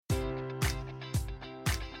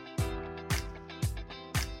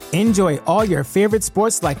Enjoy all your favorite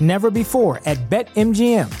sports like never before at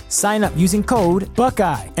BetMGM. Sign up using code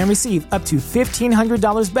Buckeye and receive up to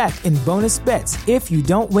 $1,500 back in bonus bets if you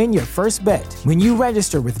don't win your first bet. When you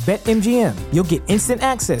register with BetMGM, you'll get instant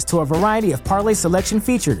access to a variety of parlay selection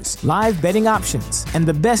features, live betting options, and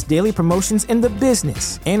the best daily promotions in the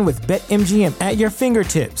business. And with BetMGM at your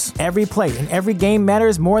fingertips, every play and every game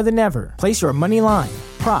matters more than ever. Place your money line,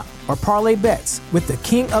 prop, or parlay bets with the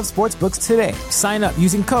king of sportsbooks today. Sign up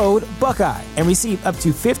using code Buckeye and receive up to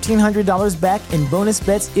 $1,500 back in bonus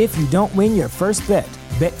bets if you don't win your first bet.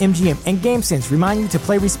 BetMGM and GameSense remind you to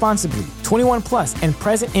play responsibly. 21 plus and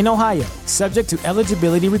present in Ohio, subject to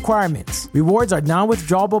eligibility requirements. Rewards are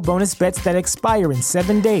non-withdrawable bonus bets that expire in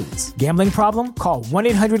 7 days. Gambling problem? Call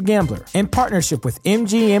 1-800-GAMBLER. In partnership with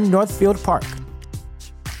MGM Northfield Park.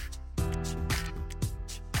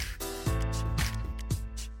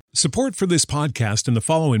 Support for this podcast and the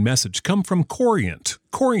following message come from Corient.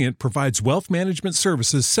 Corient provides wealth management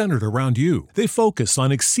services centered around you. They focus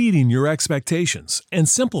on exceeding your expectations and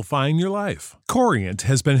simplifying your life. Corient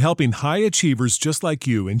has been helping high achievers just like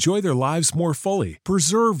you enjoy their lives more fully,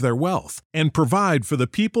 preserve their wealth, and provide for the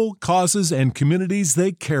people, causes, and communities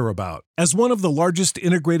they care about. As one of the largest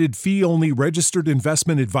integrated fee-only registered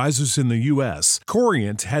investment advisors in the U.S.,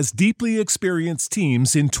 Corient has deeply experienced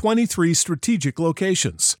teams in 23 strategic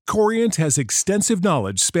locations. Corient has extensive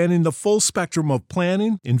knowledge spanning the full spectrum of planning,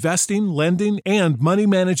 investing, lending, and money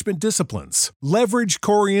management disciplines. Leverage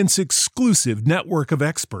Corient's exclusive network of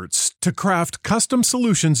experts to craft custom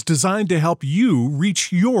solutions designed to help you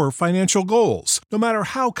reach your financial goals, no matter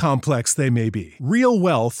how complex they may be. Real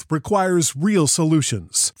wealth requires real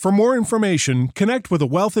solutions. For more information, connect with a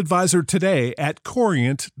wealth advisor today at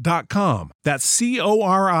Corient.com. That's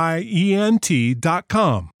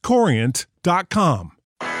Corient.com. Corient.com.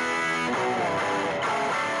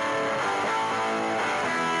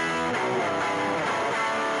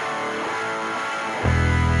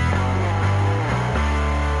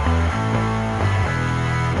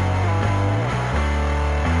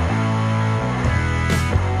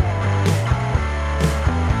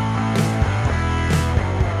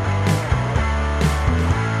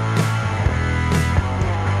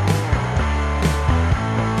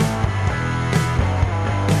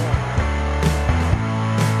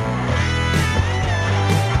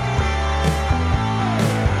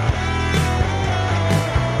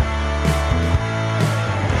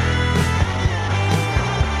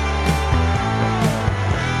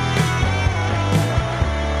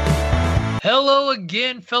 Hello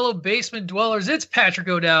again, fellow basement dwellers. It's Patrick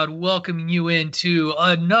O'Dowd welcoming you into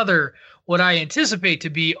another, what I anticipate to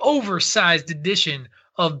be oversized edition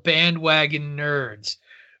of Bandwagon Nerds.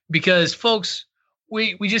 Because, folks,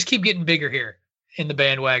 we just keep getting bigger here in the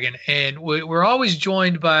bandwagon. And we're always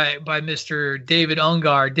joined by Mr. David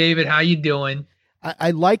Ungar. David, how you doing?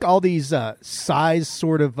 I like all these size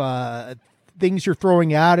sort of things you're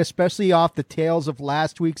throwing out, especially off the tails of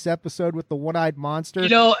last week's episode with the one-eyed monster. You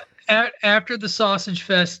know, after the Sausage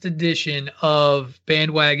Fest edition of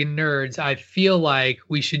Bandwagon Nerds, I feel like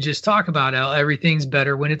we should just talk about how everything's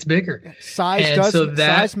better when it's bigger.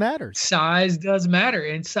 Size matters. Size does matter,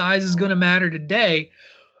 and size is going to matter today.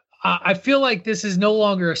 I feel like this is no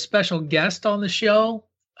longer a special guest on the show.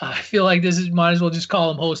 I feel like might as well just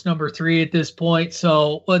call him host number 3 at this point.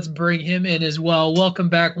 So let's bring him in as well. Welcome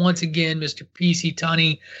back once again, Mr. PC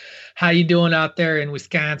Tunney. How you doing out there in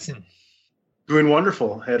Wisconsin? Doing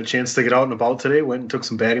wonderful. Had a chance to get out and about today. Went and took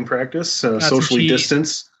some batting practice, socially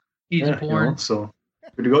distanced. Cheese and porn. So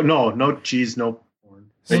good to go. No cheese, no porn.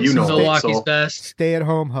 Milwaukee's best. Stay at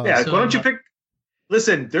home host. Yeah, why don't you pick?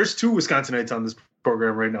 Listen, there's 2 Wisconsinites on this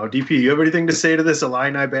program right now. DP, you have anything to say to this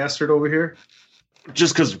Illini bastard over here?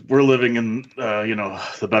 Just because we're living in,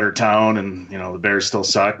 the better town, and the Bears still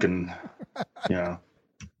suck, and I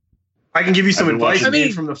can give you some advice.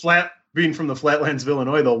 Being from the Flatlands of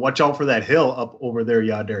Illinois, though, watch out for that hill up over there,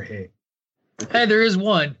 yonder. Hey, there is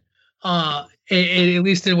one. At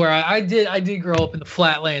least in where I did grow up in the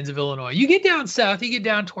Flatlands of Illinois. You get down south, you get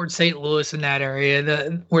down towards St. Louis in that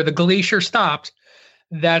area, where the glacier stopped.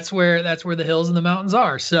 That's where the hills and the mountains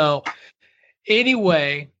are. So,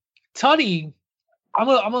 anyway, Tunney, I'm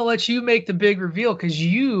gonna let you make the big reveal because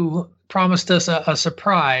you promised us a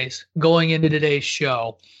surprise going into today's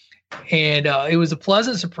show. And it was a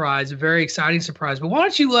pleasant surprise, a very exciting surprise. But why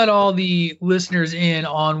don't you let all the listeners in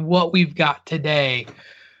what we've got today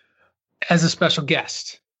as a special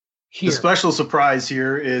guest here? The special surprise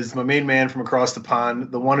here is my main man from across the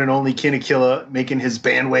pond, the one and only Kinakilla, making his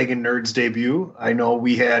Bandwagon Nerds debut. I know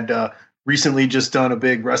we had recently just done a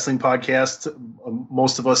big wrestling podcast,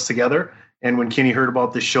 most of us together. And when Kenny heard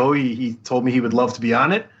about this show, he told me he would love to be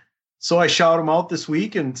on it. So I shouted him out this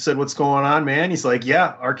week and said, "What's going on, man?" He's like,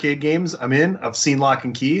 "Yeah, arcade games. I'm in. I've seen Lock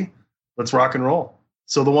and Key. Let's rock and roll."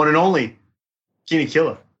 So the one and only Kenny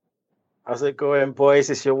Killer. How's it going, boys?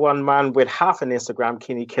 It's your one man with half an Instagram,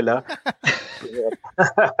 Kenny Killer.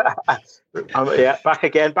 Back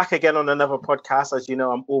again on another podcast. As you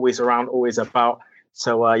know, I'm always around, always about.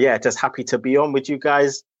 So just happy to be on with you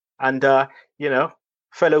guys and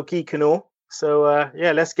fellow geek and all. So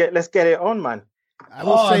let's get it on, man. I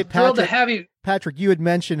will say, thrilled to have you. Patrick, you had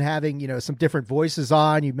mentioned having, some different voices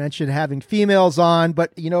on. You mentioned having females on,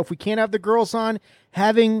 but if we can't have the girls on,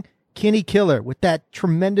 having Kenny Killer with that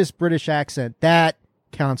tremendous British accent, that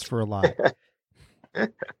counts for a lot.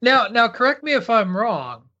 Now, correct me if I'm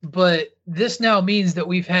wrong, but this now means that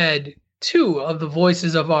we've had 2 of the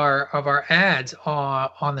voices of our ads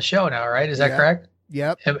on the show now, right? Is that correct?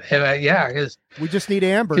 Yep. Because we just need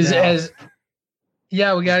Amber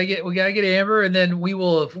now. We gotta get Amber, and then we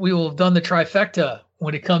will have done the trifecta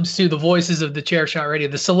when it comes to the voices of the Chairshot Radio,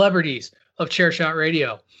 the celebrities of Chairshot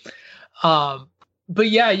Radio. But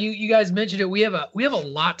yeah, you guys mentioned it. We have a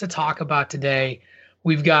lot to talk about today.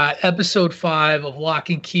 We've got episode 5 of Lock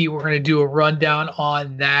and Key. We're going to do a rundown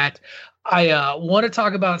on that. I want to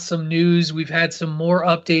talk about some news. We've had some more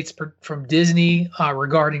updates from Disney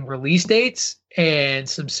regarding release dates and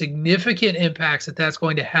some significant impacts that's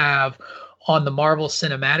going to have on the Marvel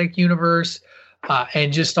Cinematic Universe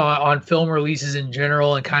and just on film releases in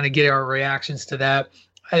general, and kind of get our reactions to that.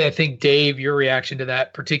 I think, Dave, your reaction to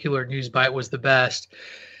that particular news bite was the best.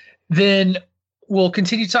 Then we'll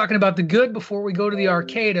continue talking about the good before we go to the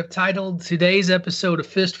arcade. I've titled today's episode A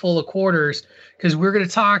Fistful of Quarters, because we're going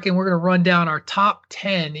to talk and we're going to run down our top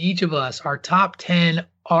 10, each of us, our top 10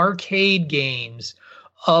 arcade games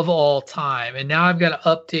of all time. And now I've got to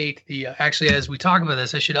update actually, as we talk about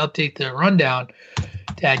this, I should update the rundown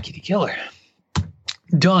to add Kitty Killer.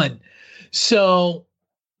 Done. So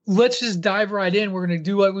let's just dive right in. We're going to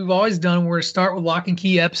do what we've always done. We're going to start with Lock and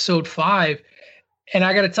Key episode 5. And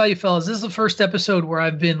I got to tell you, fellas, this is the first episode where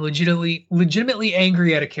I've been legitimately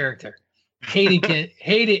angry at a character. Hated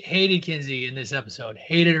Kinsey in this episode.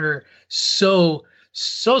 Hated her so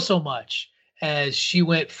much, as she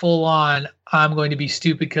went full on, I'm going to be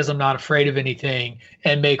stupid because I'm not afraid of anything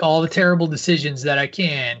and make all the terrible decisions that I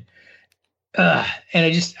can. And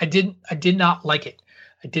I did not like it.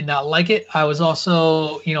 I did not like it. I was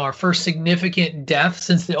also, our first significant death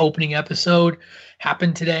since the opening episode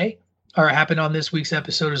happened today, or happened on this week's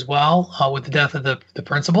episode as well, with the death of the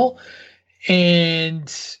principal.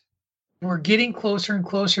 And we're getting closer and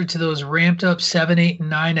closer to those ramped up 7, 8, and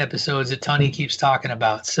 9 episodes that Tony keeps talking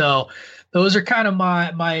about. So those are kind of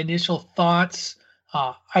my initial thoughts.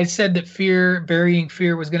 I said that burying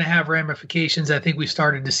fear was going to have ramifications. I think we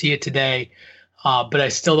started to see it today, but I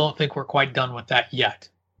still don't think we're quite done with that yet.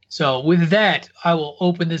 So with that, I will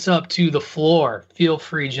open this up to the floor. Feel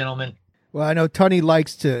free, gentlemen. Well, I know Tony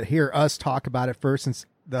likes to hear us talk about it first, since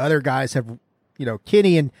the other guys have,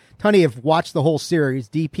 Kenny and Tony have watched the whole series.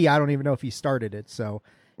 DP, I don't even know if he started it. So,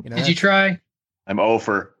 did you try? I'm 0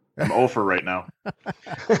 for right now.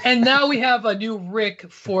 And now we have a new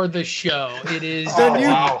Rick for the show. It is the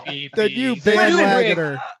new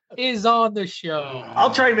bandwagoner is on the show.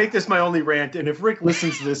 I'll try and make this my only rant, and if Rick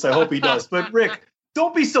listens to this, I hope he does. But Rick,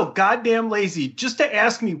 don't be so goddamn lazy just to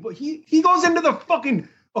ask me. He goes into the fucking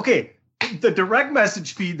the direct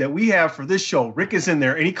message feed that we have for this show. Rick is in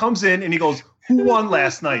there, and he comes in and he goes, "Who won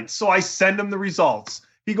last night?" So I send him the results.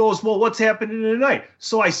 He goes, "Well, what's happening tonight?"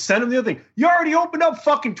 So I sent him the other thing. You already opened up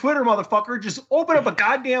fucking Twitter, motherfucker. Just open up a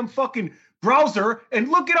goddamn fucking browser and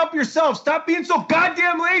look it up yourself. Stop being so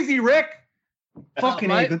goddamn lazy, Rick. Fucking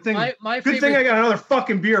good thing. Good thing I got another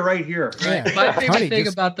fucking beer right here. Right. My favorite thing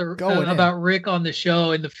about Rick on the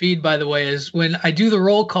show in the feed, by the way, is when I do the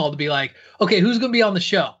roll call to be like, okay, who's going to be on the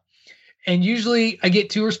show? And usually I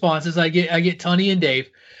get 2 responses. I get Tony and Dave,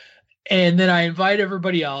 and then I invite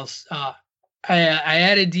everybody else. I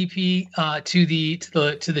added DP to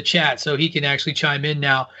the chat so he can actually chime in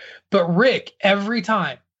now. But Rick, every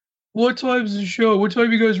time, what time's the show? What time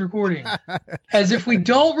are you guys recording? As if we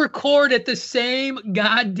don't record at the same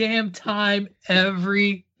goddamn time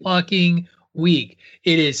every fucking week.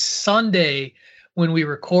 It is Sunday when we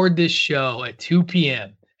record this show at 2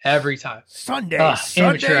 p.m. every time. Sunday.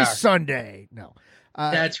 No,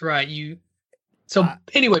 that's right.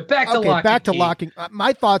 Anyway, back to locking.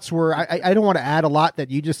 My thoughts were, I don't want to add a lot that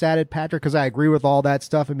you just added, Patrick, because I agree with all that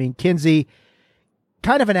stuff. I mean, Kinsey,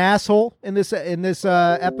 kind of an asshole in this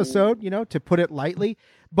episode, to put it lightly.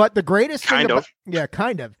 But the greatest thing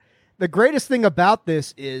the greatest thing about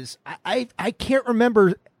this is I can't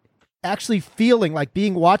remember actually feeling like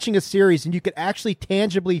watching a series, and you could actually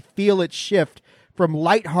tangibly feel it shift from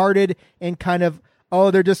lighthearted and kind of,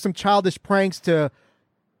 oh, they're just some childish pranks, to,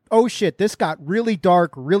 oh shit, this got really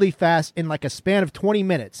dark really fast in like a span of 20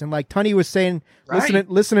 minutes. And like Tunney was saying,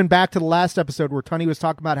 listening back to the last episode where Tunney was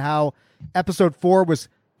talking about how episode 4 was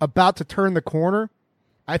about to turn the corner,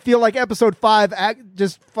 I feel like episode 5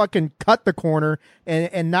 just fucking cut the corner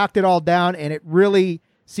and knocked it all down, and it really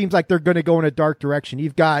seems like they're going to go in a dark direction.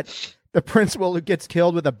 You've got the principal who gets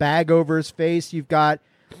killed with a bag over his face. You've got,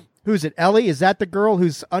 who's it, Ellie? Is that the girl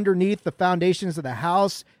who's underneath the foundations of the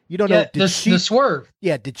house? You don't know. The swerve.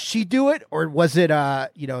 Yeah, did she do it, or was it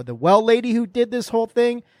the well lady who did this whole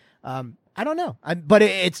thing? I don't know. But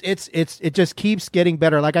it just keeps getting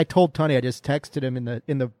better. Like I told Tunney, I just texted him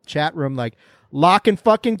in the chat room, like, lock and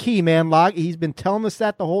fucking key, man. He's been telling us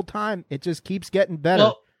that the whole time. It just keeps getting better.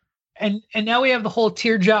 Well, and now we have the whole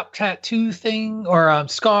teardrop tattoo thing, or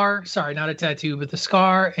scar. Sorry, not a tattoo, but the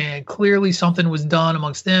scar. And clearly something was done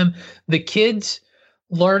amongst them. The kids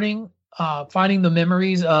learning, finding the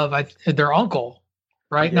memories of their uncle,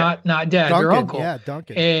 right? Yeah. Not dad, Duncan, their uncle. Yeah,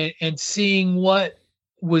 Duncan. And seeing what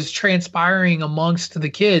was transpiring amongst the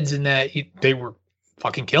kids, and that they were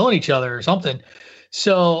fucking killing each other or something.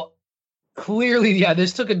 So clearly, yeah,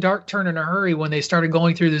 this took a dark turn in a hurry when they started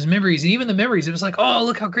going through those memories. And even the memories, it was like, oh,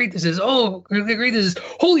 look how great this is. Oh, look how great this is.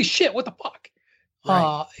 Holy shit, what the fuck?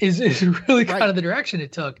 Right. Is really kind of the direction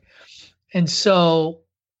it took. And so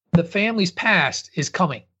the family's past is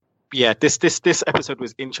coming. Yeah, this episode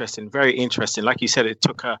was interesting, very interesting. Like you said, it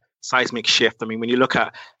took a seismic shift. I mean, when you look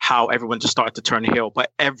at how everyone just started to turn heel,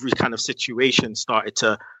 but every kind of situation started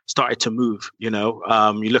to move. You're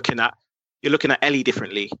looking at Ellie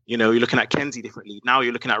differently. You're looking at Kenzie differently. Now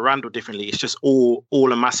you're looking at Randall differently. It's just all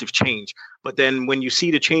a massive change. But then when you see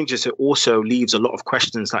the changes, it also leaves a lot of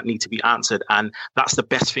questions that need to be answered. And that's the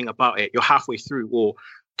best thing about it. You're halfway through, or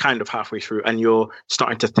kind of halfway through, and you're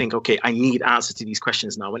starting to think, okay, I need answers to these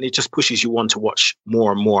questions now. And it just pushes you on to watch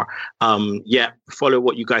more and more. Follow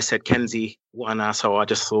what you guys said. Kenzie, what an asshole. I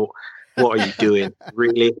just thought, what are you doing?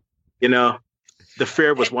 Really? The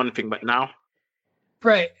fear was one thing, but now.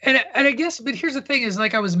 Right. And I guess, but here's the thing is,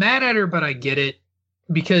 like, I was mad at her, but I get it,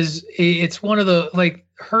 because it's one of the, like,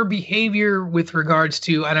 her behavior with regards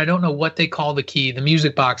to, and I don't know what they call the key, the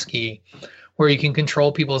music box key, where you can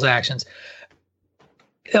control people's actions.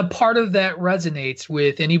 A part of that resonates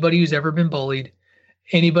with anybody who's ever been bullied,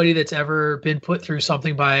 anybody that's ever been put through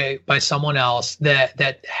something by someone else,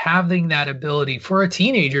 that having that ability for a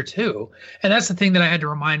teenager too. And that's the thing that I had to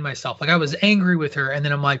remind myself. Like, I was angry with her, and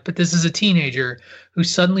then I'm like, but this is a teenager who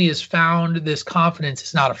suddenly has found this confidence,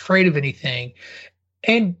 is not afraid of anything,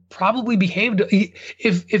 and probably behaved.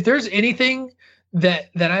 If there's anything that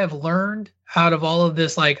I have learned out of all of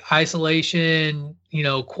this, like, isolation,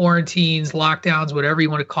 quarantines, lockdowns, whatever you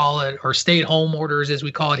want to call it, or stay-at-home orders, as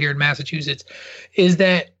we call it here in Massachusetts, is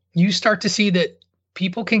that you start to see that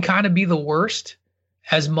people can kind of be the worst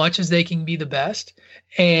as much as they can be the best.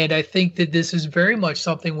 And I think that this is very much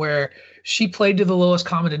something where she played to the lowest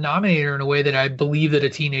common denominator in a way that I believe that a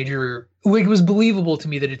teenager, it was believable to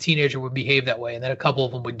me that a teenager would behave that way, and that a couple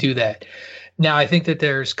of them would do that. Now, I think that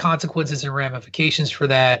there's consequences and ramifications for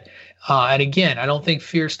that. And again, I don't think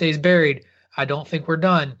fear stays buried. I don't think we're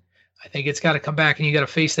done. I think it's got to come back, and you got to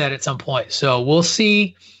face that at some point. So we'll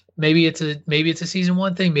see. Maybe it's a season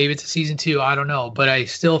 1 thing. Maybe it's a season 2. I don't know. But I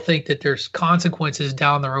still think that there's consequences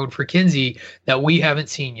down the road for Kenzie that we haven't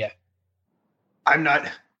seen yet. I'm not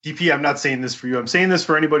saying this for you. I'm saying this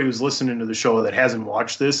for anybody who's listening to the show that hasn't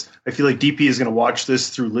watched this. I feel like DP is going to watch this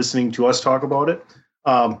through listening to us talk about it.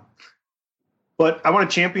 But I want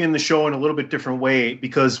to champion the show in a little bit different way,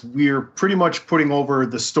 because we're pretty much putting over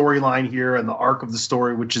the storyline here and the arc of the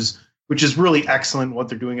story, which is really excellent what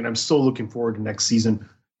they're doing. And I'm still looking forward to next season.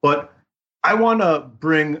 But I want to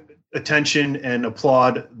bring attention and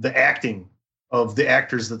applaud the acting of the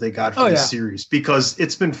actors that they got for this series, because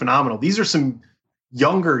it's been phenomenal. These are some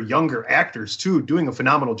younger actors too, doing a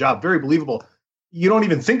phenomenal job. Very believable. You don't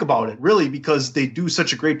even think about it really, because they do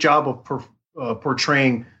such a great job of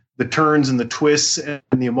portraying the turns and the twists and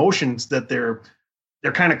the emotions that they're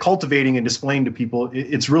kind of cultivating and displaying to people.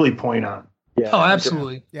 It's really point on. Yeah. Oh,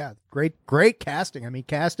 absolutely. Yeah. Great casting. I mean,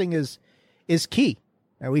 casting is key.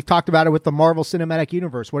 And we've talked about it with the Marvel Cinematic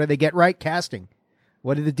Universe. What did they get right? Casting.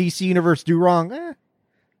 What did the DC Universe do wrong?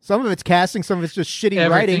 Some of it's casting, some of it's just shitty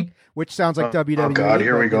writing, which sounds like WWE. Oh God,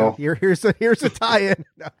 here we go. Here's a tie-in.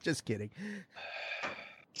 No, just kidding.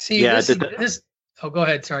 See, this. Oh, go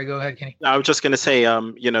ahead. Sorry, go ahead, Kenny. I was just going to say,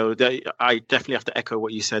 I definitely have to echo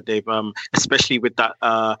what you said, Dave. Especially with that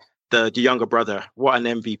the younger brother. What an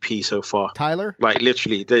MVP so far. Tyler? Like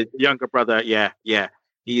literally the younger brother. Yeah.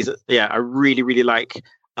 I really, really like,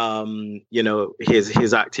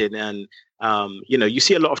 his acting, and, you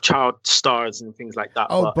see a lot of child stars and things like that.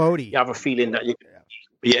 Oh, Bodhi. You have a feeling that you're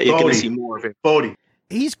going to see more of him. Bodhi.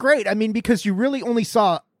 He's great. I mean, because you really only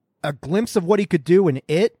saw a glimpse of what he could do in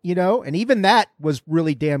it, and even that was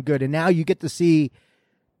really damn good. And now you get to see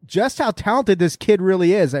just how talented this kid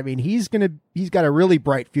really is. I mean, he's got a really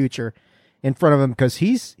bright future in front of him, because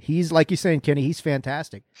he's like you're saying, Kenny, he's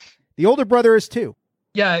fantastic. The older brother is too.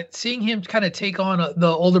 Yeah, seeing him kind of take on the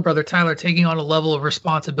older brother, Tyler, taking on a level of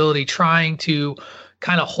responsibility, trying to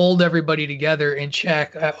kind of hold everybody together in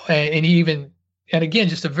check. And again,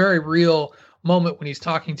 just a very real moment when he's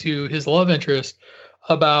talking to his love interest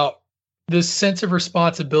about this sense of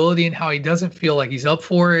responsibility and how he doesn't feel like he's up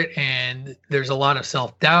for it. And there's a lot of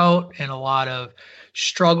self-doubt and a lot of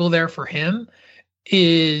struggle there for him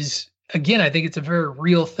is, again, I think it's a very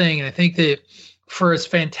real thing. And I think that for as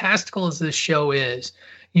fantastical as this show is,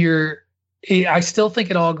 I still think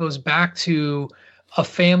it all goes back to a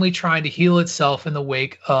family trying to heal itself in the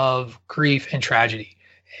wake of grief and tragedy,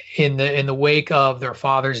 in the wake of their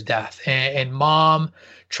father's death, and mom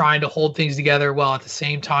trying to hold things together while at the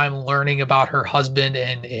same time learning about her husband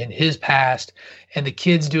and his past, and the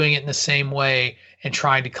kids doing it in the same way and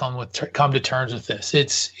trying to come to terms with this.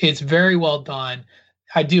 It's very well done.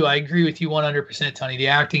 I agree with you 100%, Tony. The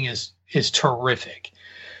acting is terrific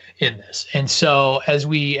in this. And so as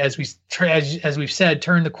we've said,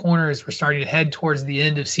 turn the corner as we're starting to head towards the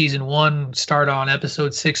end of season 1, start on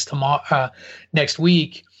episode 6 next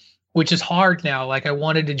week, which is hard now. Like, I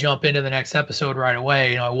wanted to jump into the next episode right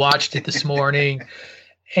away. I watched it this morning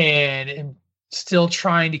and am still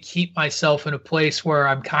trying to keep myself in a place where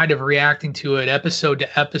I'm kind of reacting to it episode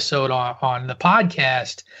to episode on the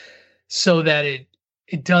podcast, so that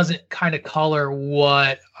it doesn't kind of color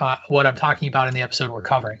what I'm talking about in the episode we're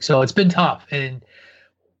covering. So it's been tough, and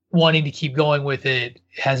wanting to keep going with it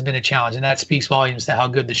has been a challenge. And that speaks volumes to how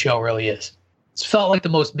good the show really is. It's felt like the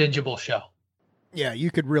most bingeable show. Yeah,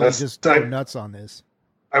 you could really just go nuts on this.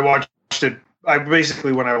 I watched it.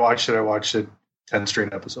 When I watched it 10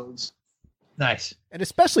 straight episodes. Nice. And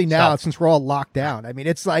especially now, since we're all locked down. I mean,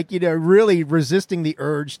 it's like, really resisting the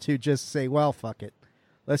urge to just say, well, fuck it.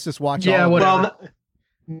 Let's just watch all of it. Well,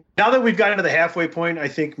 now that we've gotten to the halfway point, I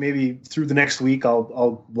think maybe through the next week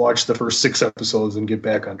I'll watch the first 6 episodes and get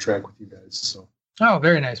back on track with you guys. So. Oh,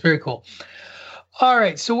 very nice. Very cool. All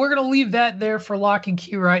right. So we're going to leave that there for Lock and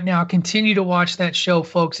Key right now. Continue to watch that show,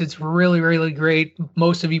 folks. It's really, really great.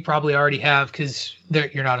 Most of you probably already have, because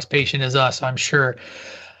you're not as patient as us, I'm sure.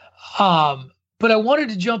 But I wanted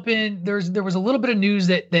to jump in. There was a little bit of news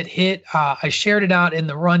that hit. I shared it out in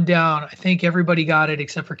the rundown. I think everybody got it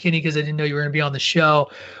except for Kenny, because I didn't know you were going to be on the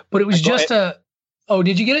show. But it was oh,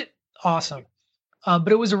 did you get it? Awesome.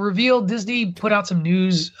 But it was a reveal. Disney put out some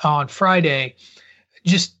news on Friday,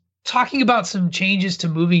 just talking about some changes to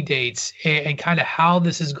movie dates and kind of how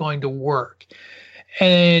this is going to work.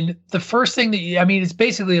 And the first thing it's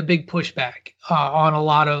basically a big pushback on a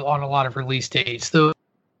lot of release dates. The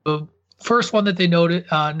first one that they noted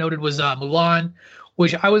was Mulan,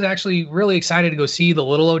 which I was actually really excited to go see. The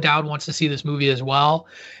little O'Dowd wants to see this movie as well,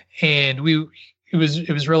 and it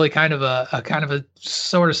was really kind of a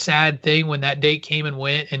sort of sad thing when that date came and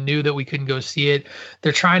went, and knew that we couldn't go see it.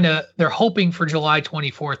 They're hoping for July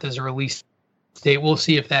 24th as a release date. We'll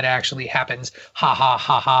see if that actually happens. Ha ha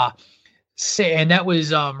ha ha. And that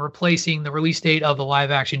was replacing the release date of the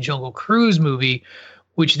live action Jungle Cruise movie,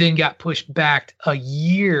 which then got pushed back a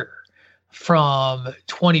year, from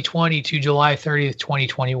 2020 to July 30th,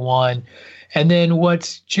 2021. And then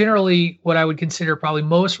what I would consider probably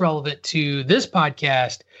most relevant to this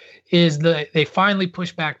podcast is that they finally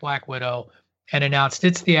pushed back Black Widow and announced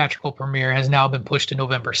its theatrical premiere has now been pushed to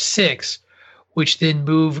November 6th, which then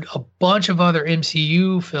moved a bunch of other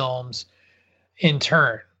MCU films in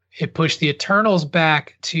turn. It pushed the Eternals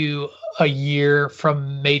back to a year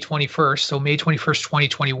from May 21st. So May 21st,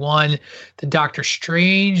 2021, the Doctor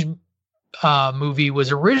Strange movie was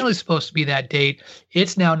originally supposed to be that date.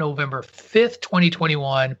 It's now November 5th,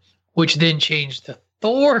 2021, which then changed the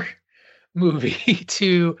Thor movie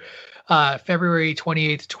to February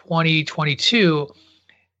 28th, 2022.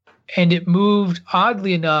 And it moved,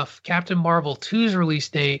 oddly enough, Captain Marvel 2's release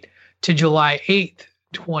date to July 8th,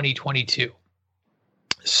 2022.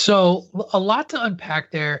 So a lot to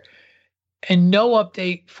unpack there, and no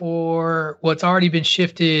update for what's already been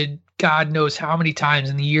shifted God knows how many times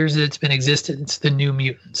in the years that it's been existence, the New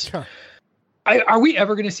Mutants. Huh. Are we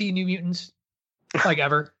ever going to see New Mutants? Like,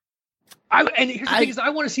 ever? And here's the thing is, I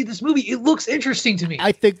want to see this movie. It looks interesting to me.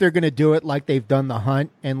 I think they're going to do it like they've done The Hunt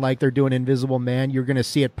and like they're doing Invisible Man. You're going to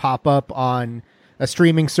see it pop up on a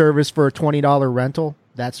streaming service for a $20 rental,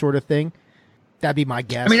 that sort of thing. That'd be my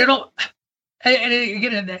guess. I mean, and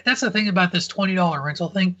again, that's the thing about this $20 rental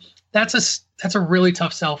thing. That's a really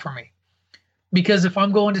tough sell for me, because if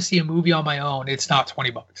I'm going to see a movie on my own, it's not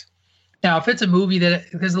 $20. Now, if it's a movie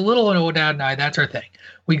because the little old dad and I, that's our thing.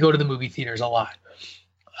 We go to the movie theaters a lot.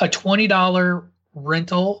 A $20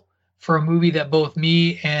 rental for a movie that both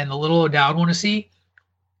me and the little O'Dowd want to see,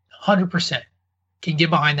 100% can get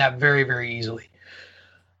behind that very, very easily.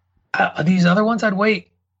 These other ones, I'd wait.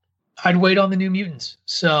 I'd wait on the New Mutants.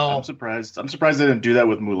 So I'm surprised they didn't do that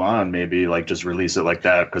with Mulan. Maybe like just release it like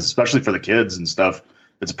that, because especially for the kids and stuff,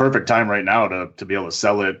 it's a perfect time right now to be able to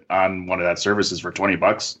sell it on one of that services for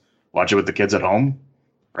 $20. Watch it with the kids at home.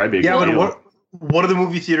 Right? But what do the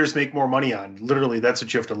movie theaters make more money on? Literally, that's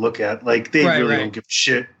what you have to look at. Like, they really don't give a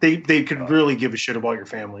shit. They could really give a shit about your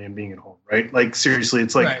family and being at home, right? Like, seriously,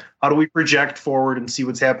 it's like, how do we project forward and see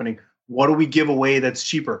what's happening? What do we give away that's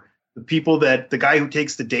cheaper? The guy who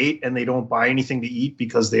takes the date and they don't buy anything to eat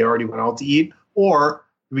because they already went out to eat? Or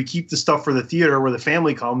do we keep the stuff for the theater where the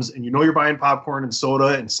family comes and you're buying popcorn and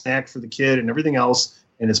soda and snack for the kid and everything else,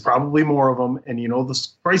 and it's probably more of them, and the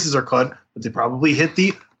prices are cut, but they probably hit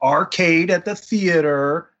the arcade at the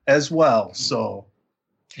theater as well. So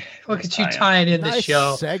look at you tying in the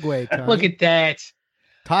show. Segue, Tony. Look at that.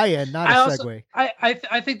 Tie-in, not a segue.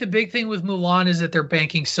 I think the big thing with Mulan is that they're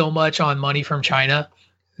banking so much on money from China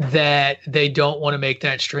that they don't want to make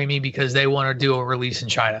that streaming because they want to do a release in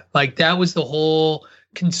China. Like, that was the whole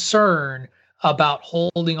concern about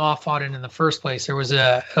holding off on it in the first place. There was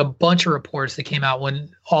a bunch of reports that came out when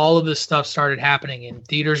all of this stuff started happening and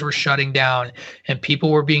theaters were shutting down and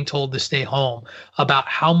people were being told to stay home, about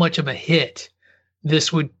how much of a hit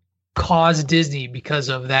this would cause Disney because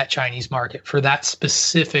of that Chinese market for that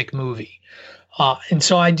specific movie. And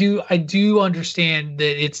so I do understand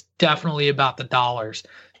that it's definitely about the dollars,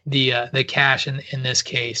 the cash in this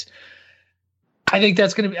case. I think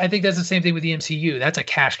that's the same thing with the MCU. That's a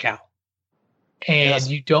cash cow. And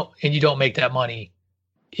you don't make that money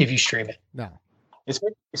if you stream it. No.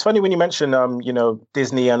 It's funny when you mention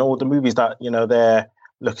Disney and all the movies that they're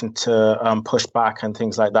looking to push back and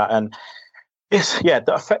things like that, and it's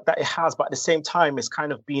the effect that it has. But at the same time, it's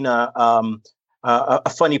kind of been a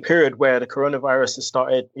funny period where the coronavirus has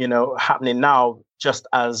started happening now, just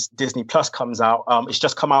as Disney Plus comes out. It's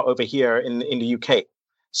just come out over here in the UK,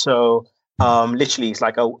 so literally it's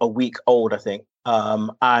like a week old, I think,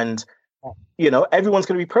 and everyone's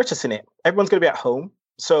going to be purchasing it. Everyone's going to be at home.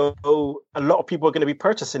 So a lot of people are going to be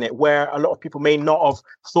purchasing it, where a lot of people may not have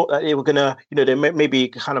thought that they were going to, they may be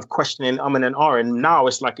kind of questioning and R. And now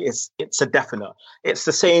it's like, it's a definite. It's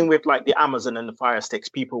the same with like the Amazon and the Fire Sticks.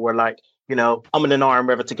 People were like, and R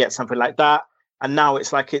whether to get something like that. And now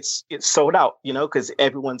it's like, it's sold out, because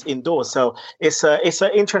everyone's indoors. So it's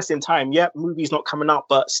an interesting time. Yeah, movies not coming out,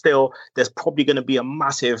 but still there's probably going to be a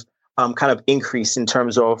massive kind of increase in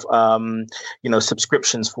terms of,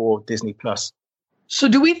 subscriptions for Disney Plus. So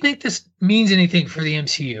do we think this means anything for the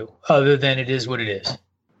MCU other than it is what it is?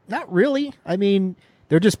 Not really. I mean,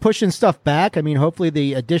 they're just pushing stuff back. I mean, hopefully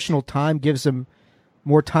the additional time gives them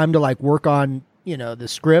more time to like work on, the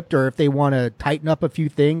script, or if they want to tighten up a few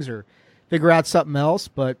things or figure out something else.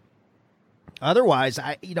 But otherwise,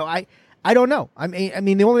 I don't know. I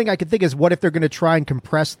mean, the only thing I can think is, what if they're going to try and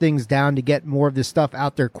compress things down to get more of this stuff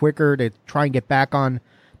out there quicker to try and get back on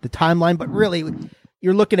the timeline? But really,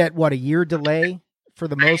 you're looking at a year delay for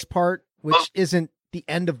the most part, which isn't the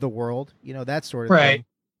end of the world, that sort of thing.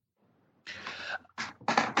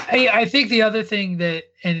 I think the other thing that,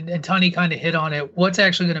 and Tony kind of hit on it, what's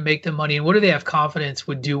actually going to make them money and what do they have confidence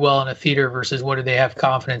would do well in a theater versus what do they have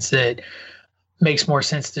confidence that makes more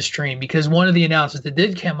sense to stream? Because one of the announcements that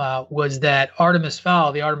did come out was that the Artemis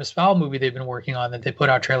Fowl movie they've been working on, that they put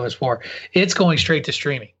out trailers for, it's going straight to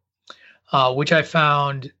streaming, which I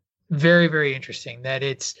found very, very interesting, that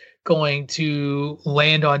it's going to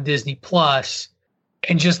land on Disney Plus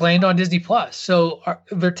and just land on Disney Plus. So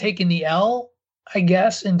they're taking the L, I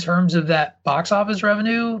guess, in terms of that box office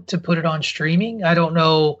revenue to put it on streaming. I don't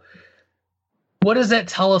know. What does that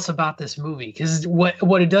tell us about this movie? Because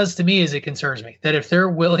what it does to me is it concerns me that if they're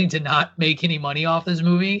willing to not make any money off this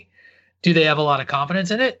movie, do they have a lot of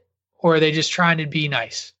confidence in it, or are they just trying to be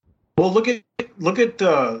nice? Well, look at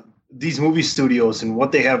these movie studios and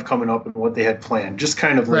what they have coming up and what they had planned. Just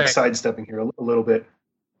kind of like sidestepping here a little bit.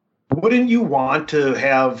 Wouldn't you want to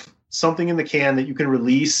have something in the can that you can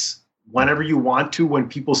release whenever you want to, when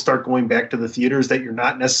people start going back to the theaters that you're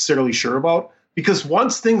not necessarily sure about? because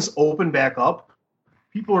once things open back up,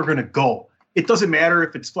 people are going to go. It doesn't matter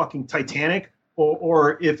if it's fucking Titanic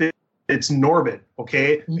or if it's Norbit.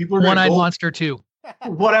 Okay, people are One-Eyed Monster 2.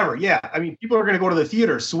 Whatever. Yeah, I mean, people are going to go to the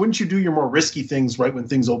theater. So wouldn't you do your more risky things right when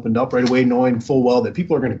things opened up right away, knowing full well that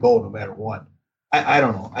people are going to go no matter what? I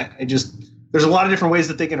don't know. I just there's a lot of different ways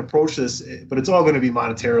that they can approach this, but it's all going to be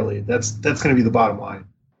monetarily. That's going to be the bottom line.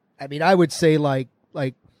 I mean, I would say like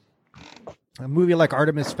a movie like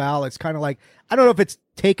Artemis Fowl. It's kind of like, I don't know if it's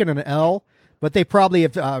taken an L, but they probably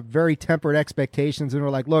have very tempered expectations and are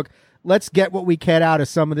like, look, let's get what we can out of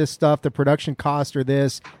some of this stuff. The production costs are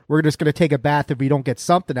this. We're just going to take a bath if we don't get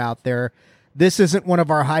something out there. This isn't one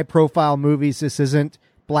of our high profile movies. This isn't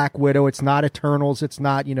Black Widow. It's not Eternals. It's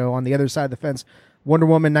not, on the other side of the fence, Wonder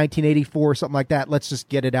Woman 1984, something like that. Let's just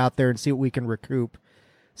get it out there and see what we can recoup.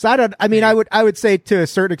 So I would say to a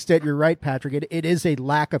certain extent, you're right, Patrick. It is a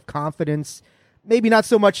lack of confidence, maybe not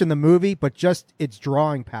so much in the movie, but just its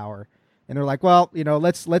drawing power. And they're like, well,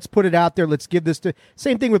 let's put it out there. Let's give this to,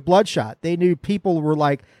 same thing with Bloodshot. They knew people were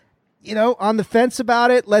like, on the fence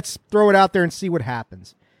about it. Let's throw it out there and see what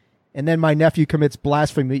happens. And then my nephew commits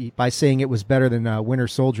blasphemy by saying it was better than Winter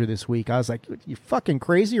Soldier this week. I was like, you fucking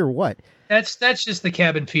crazy or what? That's just the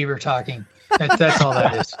cabin fever talking. That's all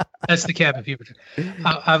that is. That's the cabin fever.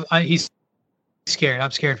 He's scared.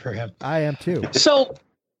 I'm scared for him. I am too. So,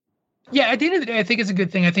 yeah, at the end of the day, I think it's a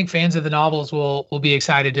good thing. I think fans of the novels will be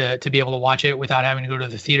excited to be able to watch it without having to go to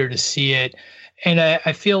the theater to see it. And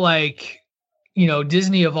I feel like,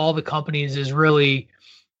 Disney of all the companies is really,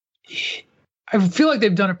 I feel like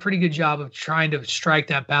they've done a pretty good job of trying to strike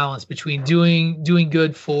that balance between doing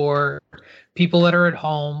good for people that are at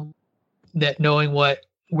home, that knowing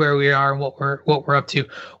where we are and what we're up to,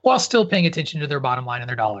 while still paying attention to their bottom line and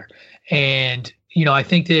their dollar. And, I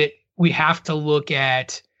think that we have to look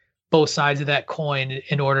at both sides of that coin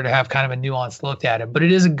in order to have kind of a nuanced look at it. But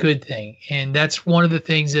it is a good thing. And that's one of the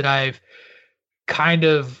things that I've kind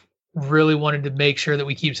of really wanted to make sure that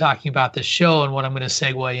we keep talking about this show. And what I'm going to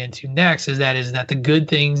segue into next is that the good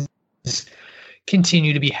things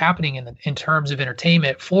continue to be happening in terms of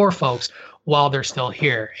entertainment for folks while they're still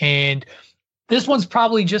here. And this one's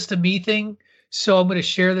probably just a me thing. So I'm going to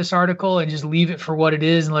share this article and just leave it for what it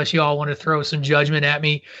is, unless you all want to throw some judgment at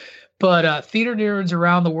me. But theater nerds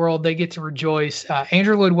around the world, they get to rejoice.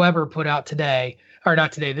 Andrew Lloyd Webber put out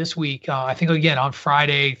this week, I think again on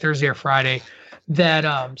Thursday or Friday,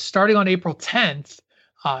 that starting on April 10th,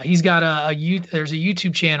 he's got there's a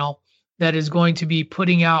YouTube channel that is going to be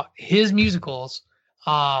putting out his musicals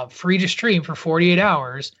free to stream for 48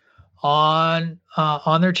 hours on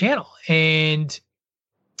their channel. And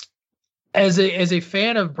as a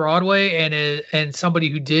fan of Broadway and somebody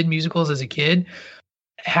who did musicals as a kid,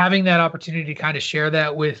 having that opportunity to kind of share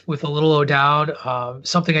that with a little O'Dowd,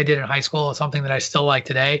 something I did in high school, something that I still like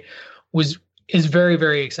today, is very,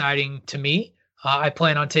 very exciting to me. I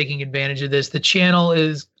plan on taking advantage of this. The channel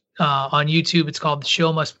is on YouTube. It's called The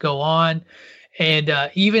Show Must Go On. And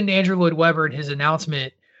even Andrew Lloyd Webber in his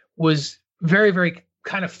announcement was very, very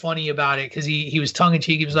kind of funny about it, because he was tongue in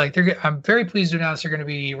cheek. He was like, I'm very pleased to announce they're going to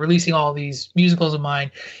be releasing all these musicals of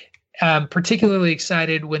mine. I'm particularly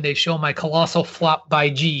excited when they show my colossal flop by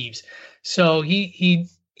Jeeves. So he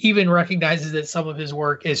even recognizes that some of his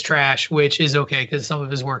work is trash, which is okay, because some of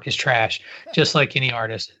his work is trash, just like any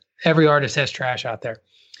artist. Every artist has trash out there.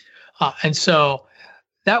 And so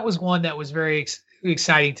that was one that was very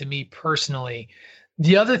exciting to me personally.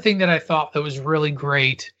 The other thing that I thought that was really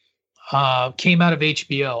great came out of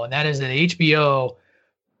HBO, and that is that HBO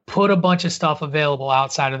put a bunch of stuff available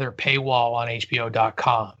outside of their paywall on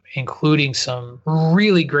HBO.com, including some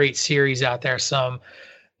really great series out there, some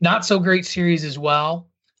not so great series as well.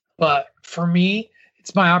 But for me,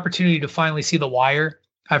 it's my opportunity to finally see The Wire.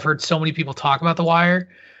 I've heard so many people talk about The Wire,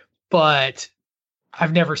 but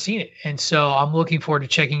I've never seen it. And so I'm looking forward to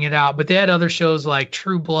checking it out. But they had other shows like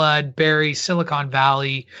True Blood, Barry, Silicon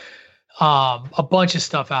Valley, a bunch of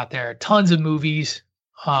stuff out there, tons of movies.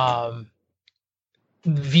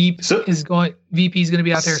 Veep is going to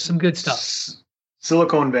be out there. Some good stuff.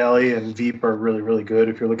 Silicon Valley and Veep are really, really good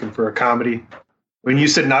if you're looking for a comedy. When you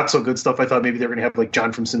said not so good stuff, I thought maybe they're going to have like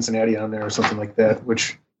John from Cincinnati on there or something like that,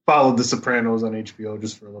 which followed The Sopranos on HBO,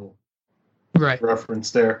 just for a little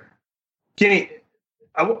reference there. Kenny,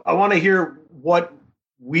 I want to hear what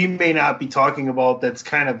we may not be talking about that's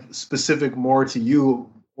kind of specific more to you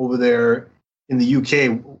over there in the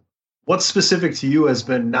UK. What's specific to you has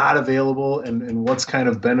been not available, and what's kind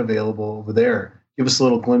of been available over there? Give us a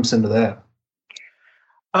little glimpse into that.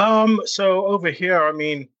 So over here,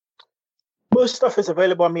 most stuff is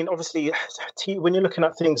available. Obviously, when you're looking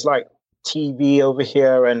at things like TV over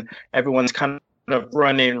here, and everyone's kind of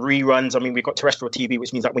running reruns. I mean, we've got terrestrial TV,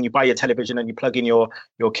 which means that when you buy your television and you plug in your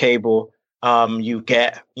cable, you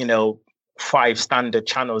get 5 standard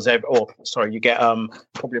channels. You get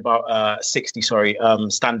probably about 60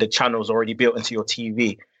 standard channels already built into your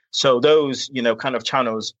TV. So those kind of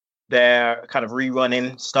channels, they're kind of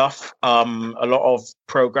rerunning stuff. A lot of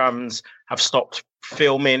programs have stopped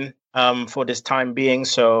filming for this time being.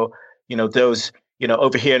 So those.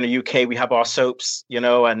 Over here in the UK, we have our soaps,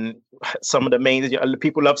 and some of the main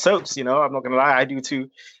people love soaps. I'm not going to lie, I do too.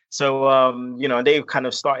 So, they've kind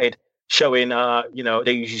of started showing,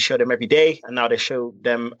 they usually show them every day, and now they show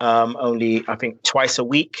them only, I think, twice a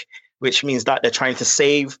week, which means that they're trying to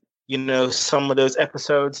save, some of those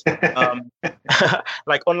episodes,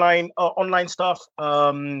 like online stuff.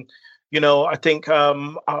 I think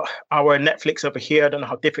our Netflix over here, I don't know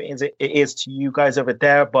how different it is to you guys over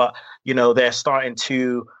there, but, they're starting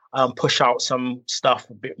to push out some stuff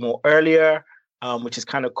a bit more earlier, which is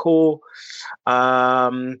kind of cool.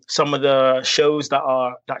 Some of the shows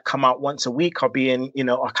that come out once a week are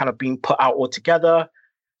kind of being put out all together.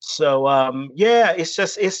 So,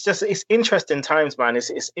 it's interesting times, man.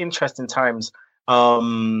 It's interesting times.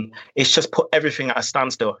 It's just put everything at a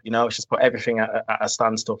standstill, it's just put everything at a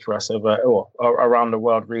standstill for us around the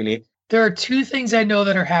world, really. There are 2 things I know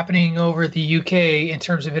that are happening over the UK in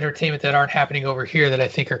terms of entertainment that aren't happening over here that I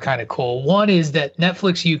think are kind of cool. One is that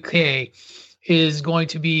Netflix UK is going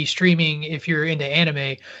to be streaming, if you're into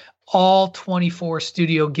anime, all 24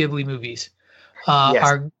 Studio Ghibli movies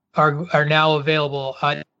are now available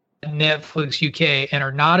on Netflix UK and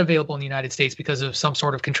are not available in the United States because of some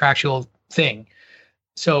sort of contractual thing.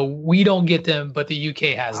 So we don't get them, but the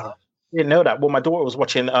UK has them. I didn't know that. Well, my daughter was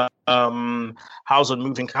watching House on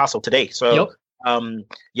Moving Castle today. So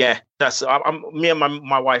that's me and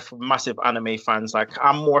my wife are massive anime fans. Like,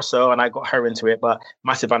 I'm more so, and I got her into it, but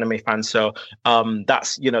massive anime fans. So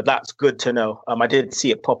that's good to know. I did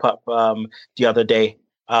see it pop up the other day.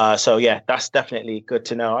 So that's definitely good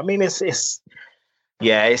to know. I mean, it's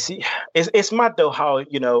mad though how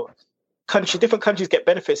different countries get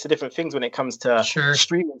benefits to different things when it comes to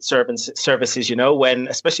streaming services,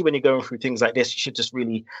 especially when you're going through things like this, you should just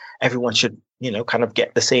really, everyone should, kind of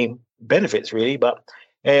get the same benefits, really. But,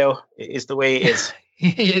 it is the way it is.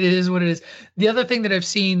 It is what it is. The other thing that I've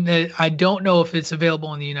seen that I don't know if it's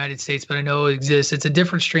available in the United States, but I know it exists. It's a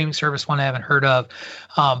different streaming service, one I haven't heard of.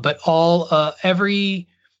 But every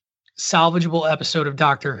salvageable episode of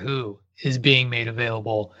Doctor Who is being made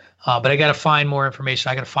available. But I got to find more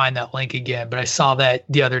information. I got to find that link again. But I saw that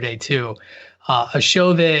the other day too. A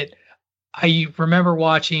show that I remember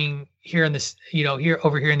watching here in this,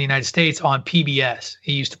 over here in the United States on PBS.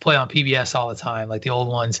 He used to play on PBS all the time, like the old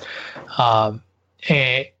ones. And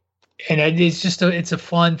it's just it's a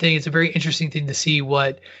fun thing. It's a very interesting thing to see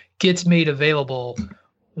what gets made available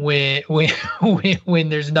when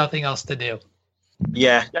there's nothing else to do.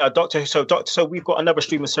 Yeah, Doctor. So we've got another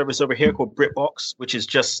streaming service over here called BritBox, which is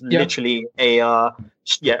just literally a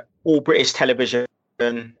all British television.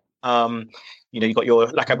 You got your,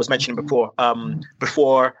 like I was mentioning before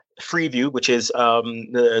Freeview, which is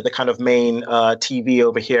the kind of main TV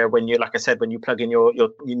over here. When you, like I said, when you plug in your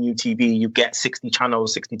new TV, you get 60 to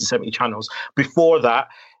 70 channels. Before that,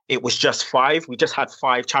 it was just 5. We just had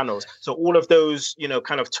 5 channels. So all of those,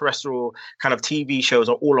 kind of terrestrial kind of TV shows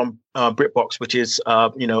are all on BritBox, which is,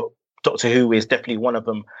 Doctor Who is definitely one of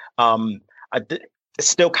them. It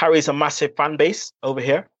still carries a massive fan base over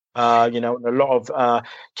here. A lot of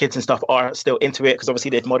kids and stuff are still into it because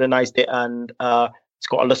obviously they've modernized it and it's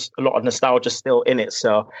got a lot of nostalgia still in it.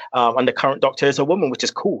 So, and the current Doctor is a woman, which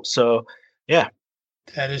is cool. So, yeah.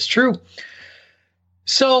 That is true.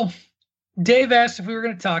 So, Dave asked if we were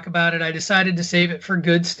going to talk about it. I decided to save it for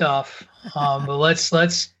good stuff. But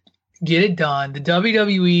let's get it done. The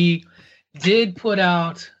WWE did put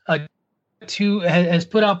out has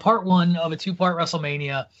put out part 1 of a 2-part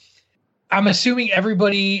WrestleMania. I'm assuming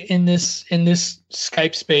everybody in this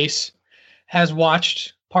Skype space has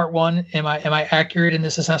watched part 1. Am I accurate in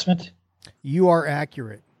this assessment? You are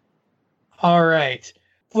accurate. All right.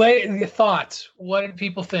 Thoughts. What did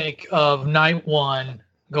people think of night 1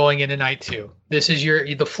 going into night 2?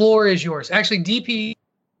 The floor is yours. Actually, DP,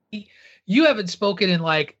 you haven't spoken in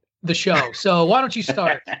like the show, so why don't you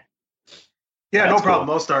start? Yeah, no problem.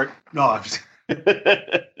 I'll start. No, I'm just...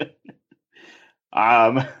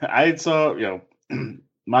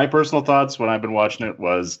 my personal thoughts when I've been watching it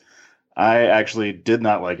was I actually did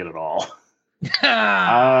not like it at all.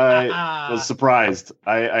 I was surprised.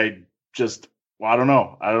 I don't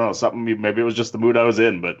know. Something, maybe it was just the mood I was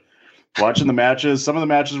in, but watching the matches, some of the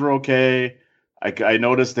matches were okay. I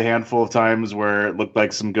noticed a handful of times where it looked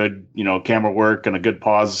like some good, camera work and a good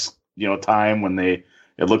pause, time when it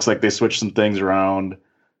looks like they switched some things around.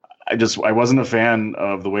 I wasn't a fan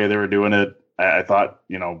of the way they were doing it. I thought,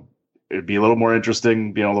 it'd be a little more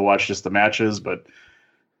interesting being able to watch just the matches, but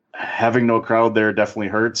having no crowd there definitely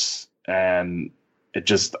hurts. And it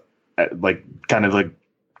just like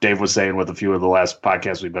Dave was saying with a few of the last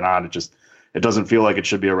podcasts we've been on, it doesn't feel like it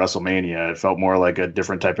should be a WrestleMania. It felt more like a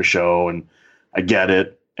different type of show, and I get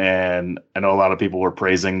it. And I know a lot of people were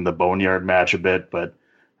praising the Boneyard match a bit, but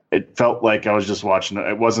it felt like I was just watching.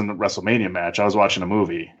 It wasn't a WrestleMania match. I was watching a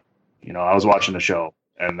movie. I was watching a show,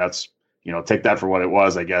 and that's, take that for what it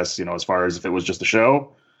was, I guess. As far as if it was just a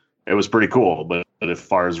show, it was pretty cool. But as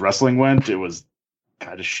far as wrestling went, it was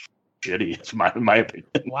kind of shitty. It's my opinion.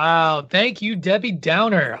 Wow. Thank you, Debbie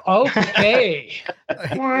Downer. Okay.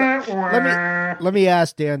 Let me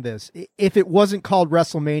ask Dan this. If it wasn't called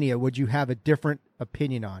WrestleMania, would you have a different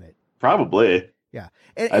opinion on it? Probably. Yeah.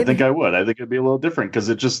 I think I would. I think it'd be a little different because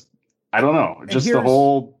I don't know. Just the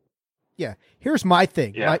whole. Yeah. Here's my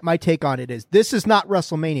thing. Yeah. My take on it is this is not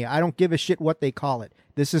WrestleMania. I don't give a shit what they call it.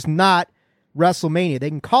 This is not WrestleMania. They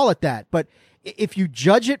can call it that. But if you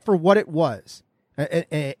judge it for what it was,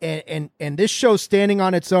 and this show standing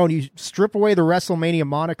on its own, you strip away the WrestleMania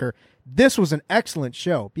moniker, this was an excellent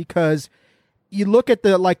show because you look at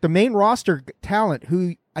the main roster talent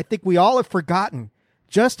who I think we all have forgotten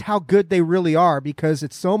just how good they really are because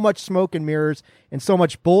it's so much smoke and mirrors and so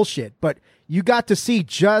much bullshit. But you got to see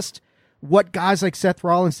just what guys like Seth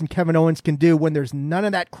Rollins and Kevin Owens can do when there's none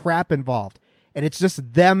of that crap involved. And it's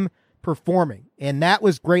just them performing. And that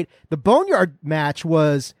was great. The Boneyard match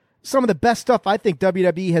was some of the best stuff I think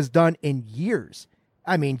WWE has done in years.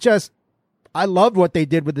 I mean, I loved what they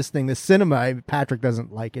did with this thing. The cinema, Patrick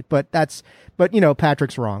doesn't like it, but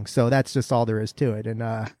Patrick's wrong. So that's just all there is to it.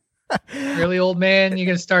 And, really, old man, you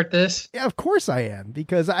going to start this? Yeah, of course I am,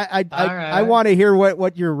 because I want to hear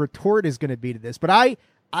what your retort is going to be to this. But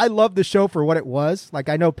I love the show for what it was. Like,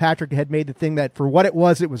 I know Patrick had made the thing that for what it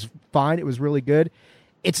was fine. It was really good.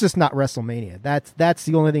 It's just not WrestleMania. That's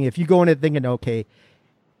the only thing. If you go into thinking, okay,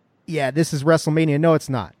 yeah, this is WrestleMania. No, it's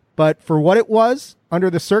not. But for what it was, under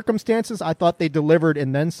the circumstances, I thought they delivered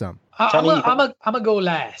and then some. I'm gonna go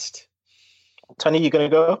last. Tony, you gonna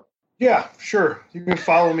go? Yeah, sure. You can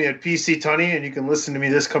follow me at PC Tunney, and you can listen to me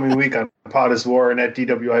this coming week on Pod is War and at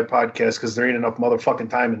DWI Podcast, because there ain't enough motherfucking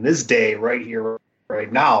time in this day right here,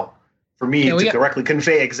 right now, for me to directly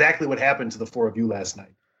convey exactly what happened to the four of you last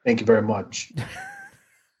night. Thank you very much.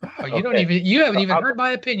 Oh, you haven't even heard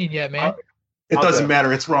my opinion yet, man. It doesn't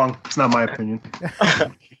matter. It's wrong. It's not my opinion.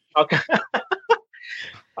 Okay.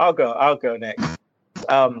 I'll go next.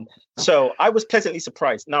 So I was pleasantly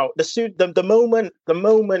surprised. Now, the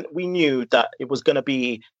moment we knew that it was going to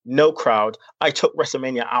be no crowd, I took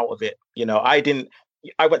WrestleMania out of it.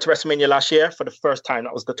 I went to WrestleMania last year for the first time.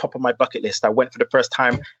 That was the top of my bucket list. I went for the first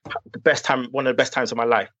time, one of the best times of my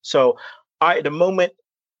life. So the moment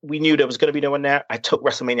we knew there was going to be no one there, I took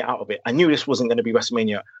WrestleMania out of it. I knew this wasn't going to be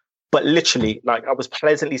WrestleMania. But literally, I was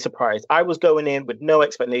pleasantly surprised. I was going in with no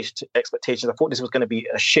expectations. I thought this was going to be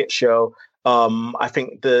a shit show. I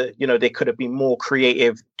think they could have been more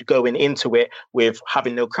creative going into it with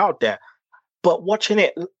having no crowd there. But watching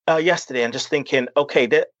it yesterday and just thinking, okay,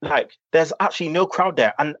 there's actually no crowd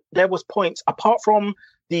there, and there was points apart from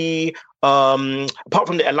the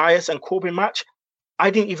Elias and Corbin match, I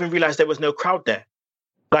didn't even realize there was no crowd there.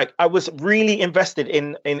 I was really invested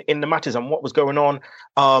in the matches and what was going on.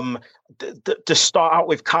 To start out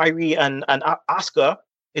with Kairi and Asuka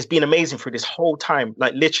has been amazing through this whole time.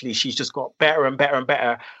 Literally, she's just got better and better and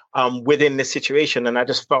better within this situation. And I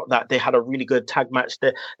just felt that they had a really good tag match.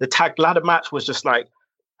 The tag ladder match was just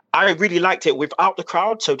I really liked it without the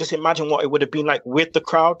crowd. So just imagine what it would have been like with the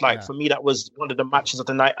crowd. For me, that was one of the matches of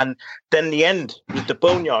the night. And then the end with the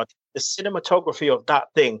Boneyard. The cinematography of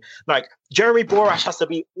that thing, Jeremy Borash has to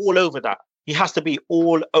be all over that. He has to be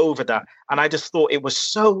all over that. And I just thought it was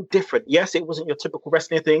so different. Yes, it wasn't your typical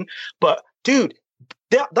wrestling thing, but dude,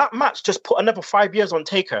 that match just put another 5 years on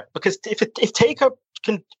Taker, because if Taker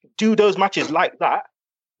can do those matches like that,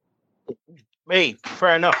 hey,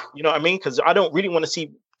 fair enough. You know what I mean? Because I don't really want to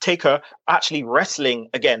see Taker actually wrestling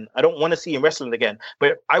again. I don't want to see him wrestling again,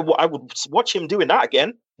 but I would watch him doing that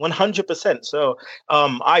again. 100%. So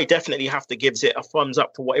I definitely have to give it a thumbs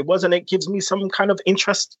up for what it was, and it gives me some kind of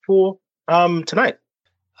interest for tonight.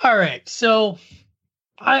 All right, so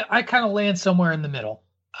I kind of land somewhere in the middle.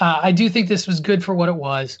 I do think this was good for what it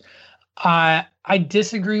was. I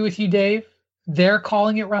disagree with you, Dave. They're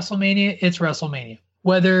calling it WrestleMania. It's WrestleMania.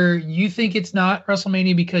 Whether you think it's not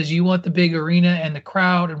WrestleMania because you want the big arena and the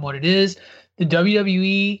crowd and what it is, The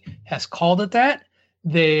WWE has called it that.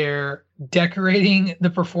 They're decorating the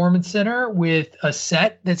Performance Center with a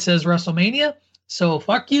set that says WrestleMania. So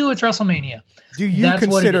fuck you, it's WrestleMania. Do you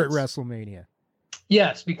consider it WrestleMania?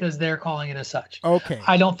 Yes, because they're calling it as such. Okay.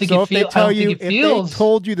 I don't think so it feels. If they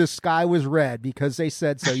told you the sky was red because they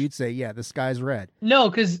said so, you'd say, "Yeah, the sky's red." No,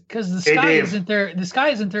 because the sky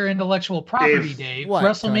isn't their intellectual property, Dave. What,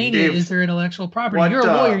 WrestleMania Dave, is their intellectual property. what, You're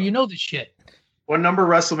a lawyer, you know this shit. What number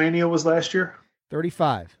WrestleMania was last year?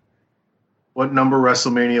 35. What number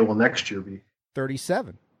WrestleMania will next year be?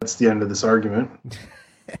 37. That's the end of this argument.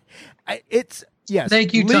 It's yes.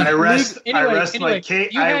 Thank you, Tony. I rest Anyway,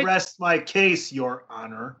 my case, Your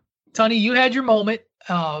Honor. Tony, you had your moment,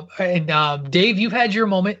 and Dave, you've had your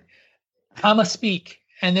moment. I'ma speak,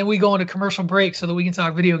 and then we go into commercial break so that we can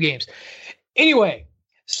talk video games. Anyway,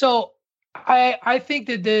 so I think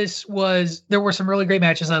that there were some really great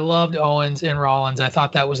matches. I loved Owens and Rollins. I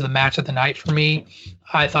thought that was the match of the night for me.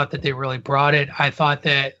 I thought that they really brought it. I thought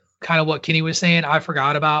that kind of what Kenny was saying, I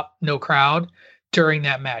forgot about no crowd during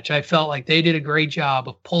that match. I felt like they did a great job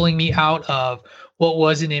of pulling me out of what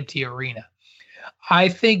was an empty arena. I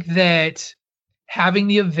think that having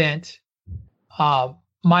the event,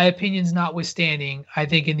 my opinions notwithstanding, I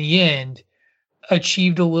think in the end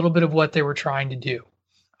achieved a little bit of what they were trying to do.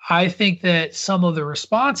 I think that some of the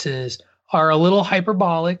responses are a little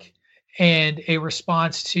hyperbolic and a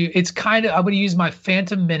response to, it's kind of, I'm going to use my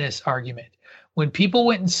Phantom Menace argument. When people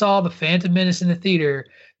went and saw the Phantom Menace in the theater,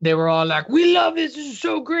 they were all like, "We love this is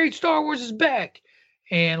so great, Star Wars is back."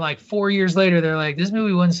 And like 4 years later, they're like, "This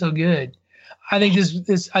movie wasn't so good." I think this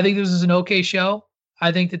was an okay show.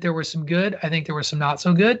 I think that there was some good. I think there was some not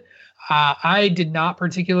so good. I did not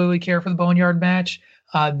particularly care for the Boneyard match.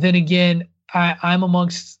 Then again, I'm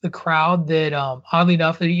amongst the crowd that, oddly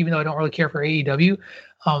enough, that even though I don't really care for AEW,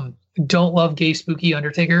 don't love gay spooky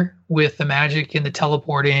Undertaker with the magic and the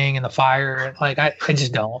teleporting and the fire. Like I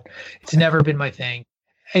just don't. It's never been my thing.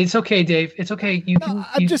 It's okay, Dave. It's okay.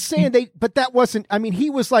 I'm just saying but that wasn't, I mean, he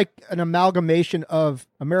was like an amalgamation of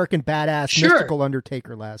American Badass Mystical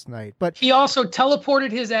Undertaker last night, but he also teleported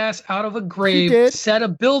his ass out of a grave, set a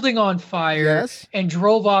building on fire, and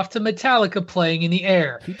drove off to Metallica playing in the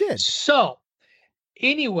air. He did. So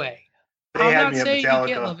anyway, I'm not saying you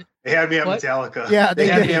can't love it. They had me at Metallica. Yeah, they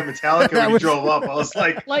had me at Metallica when we drove up. I was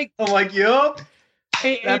like, yup.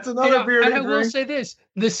 That's another beer. And I will say this: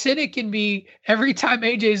 the cynic in me, every time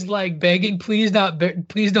AJ's like begging, please don't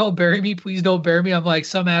bury me, please don't bury me. I'm like,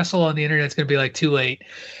 some asshole on the internet's gonna be like, too late.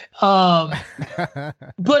 But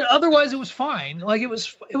otherwise, it was fine. Like it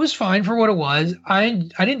was fine for what it was. I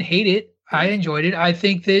didn't hate it. I enjoyed it. I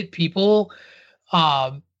think that people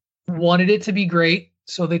wanted it to be great,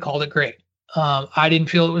 so they called it great. I didn't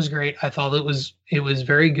feel it was great. I thought it was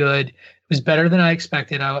very good. It was better than I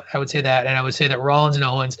expected. I would say that. And I would say that Rollins and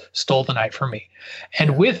Owens stole the night from me.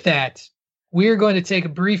 And with that, we're going to take a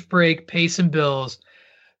brief break, pay some bills,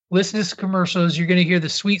 listen to some commercials. You're going to hear the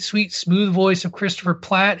sweet, sweet, smooth voice of Christopher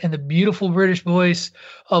Platt and the beautiful British voice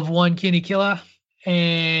of one Kenny Killa.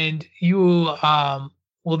 And you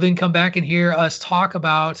will then come back and hear us talk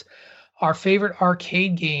about our favorite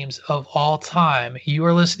arcade games of all time. You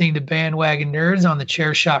are listening to Bandwagon Nerds on the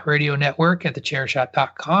Chairshot Radio Network at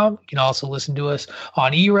thechairshot.com. You can also listen to us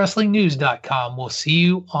on eWrestlingNews.com. We'll see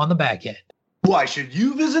you on the back end. Why should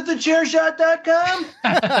you visit thechairshot.com?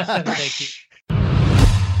 Thank you.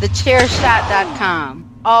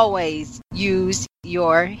 Thechairshot.com. Always use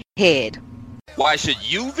your head. Why should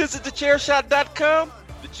you visit thechairshot.com?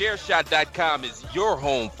 TheChairShot.com is your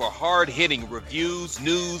home for hard-hitting reviews,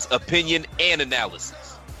 news, opinion, and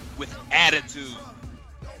analysis with attitude.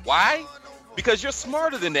 Why? Because you're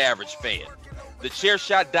smarter than the average fan.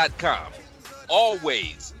 TheChairShot.com.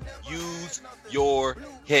 Always use your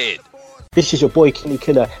head. This is your boy Kenny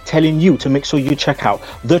Killer telling you to make sure you check out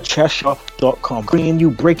thechairshot.com, bringing you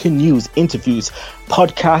breaking news, interviews,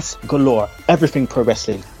 podcasts galore, everything pro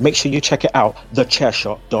wrestling. Make sure you check it out,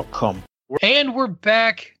 thechairshot.com. And we're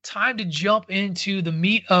back. Time to jump into the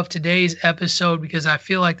meat of today's episode because I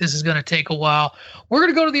feel like this is going to take a while. We're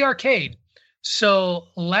going to go to the arcade. So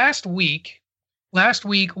last week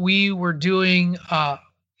we were doing,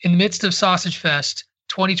 in the midst of Sausage Fest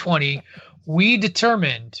 2020, we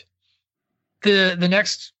determined the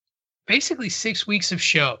next basically 6 weeks of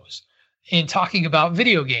shows in talking about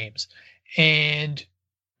video games. And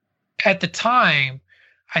at the time,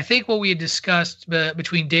 I think what we had discussed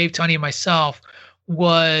between Dave, Tony, and myself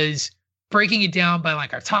was breaking it down by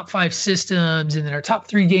like our top 5 systems and then our top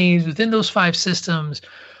 3 games within those 5 systems.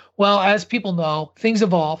 Well, as people know, things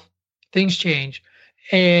evolve, things change.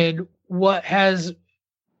 And what has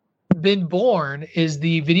been born is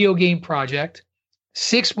the Video Game Project.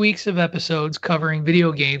 6 weeks of episodes covering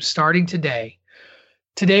video games starting today.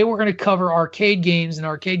 Today we're going to cover arcade games and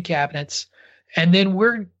arcade cabinets, and then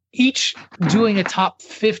we're each doing a top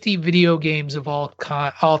 50 video games of all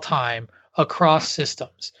time across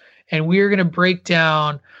systems. And we're going to break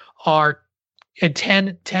down our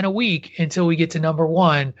 10 a week until we get to number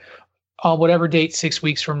 1 on whatever date 6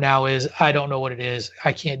 weeks from now is. I don't know what it is.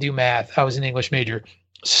 I can't do math. I was an English major,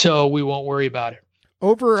 so we won't worry about it.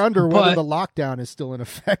 Over or under whether the lockdown is still in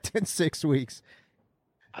effect in 6 weeks.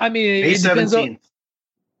 I mean, May 17th.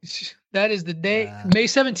 That is the day, May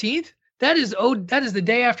 17th. That is the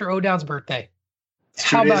day after O'Dowd's birthday.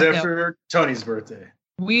 2 days after Tony's birthday.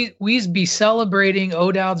 We'd be celebrating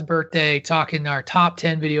O'Dowd's birthday, talking our top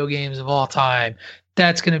 10 video games of all time.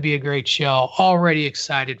 That's going to be a great show. Already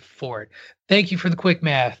excited for it. Thank you for the quick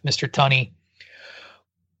math, Mr. Tunney.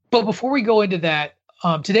 But before we go into that,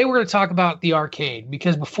 today we're going to talk about the arcade,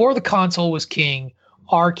 because before the console was king,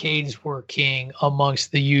 arcades were king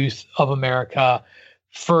amongst the youth of America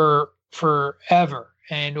for forever.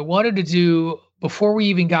 And I wanted to do, before we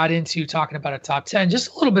even got into talking about a top 10,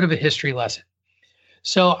 just a little bit of a history lesson.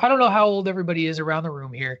 So I don't know how old everybody is around the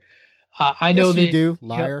room here. I know that you do,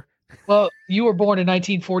 liar. Well, you were born in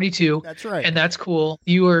 1942. That's right. And that's cool.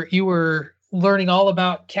 You were learning all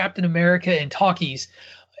about Captain America and talkies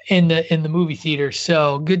in the movie theater.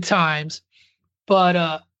 So good times.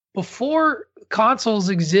 But before consoles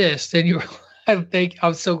exist, and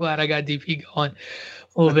I'm so glad I got DP going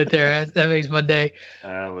a little bit there. That makes my day.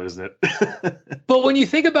 What is it? But when you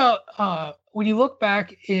think about when you look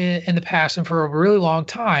back in the past, and for a really long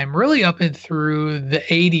time, really up and through the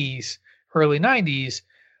 80s, early 90s,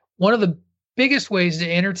 one of the biggest ways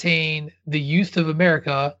to entertain the youth of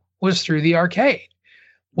America was through the arcade.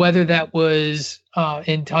 Whether that was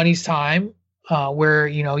in Tony's time, where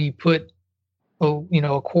you put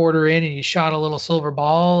a quarter in and you shot a little silver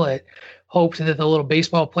ball at hoped that the little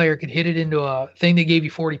baseball player could hit it into a thing that gave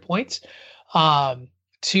you 40 points,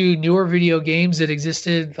 to newer video games that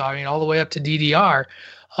existed, all the way up to DDR.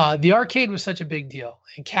 The arcade was such a big deal,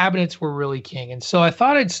 and cabinets were really king. And so I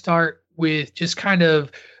thought I'd start with just kind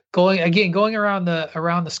of going around the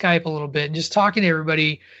Skype a little bit and just talking to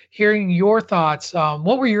everybody, hearing your thoughts.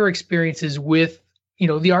 What were your experiences with,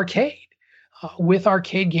 the arcade, with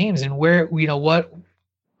arcade games, and where, what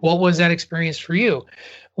was that experience for you?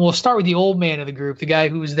 We'll start with the old man of the group, the guy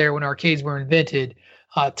who was there when arcades were invented.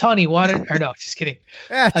 Tony, no, just kidding.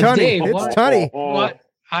 Yeah, Tony, Dave, it's Tony. What?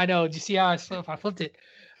 I know. Did you see how I flipped it?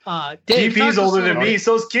 Dave, DP's older than me.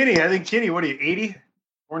 So's Kenny. I think Kenny, what are you, 80?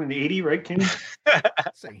 Born in 80, right, Kenny?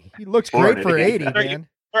 He looks great for 80, man.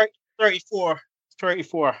 34.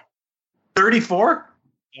 34. 34?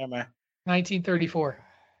 Yeah, man. 1934.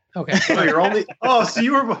 Okay. So you're only. Oh, so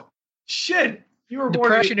you were. Shit. You were born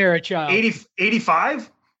Depression era child.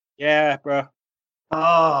 85? Yeah, bro.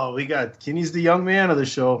 Oh, we got Kenny's the young man of the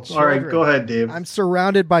show. Children. All right, go ahead, Dave. I'm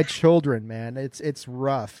surrounded by children, man. It's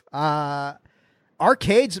rough.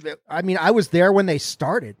 Arcades, I was there when they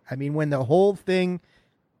started. When the whole thing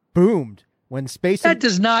boomed. When space that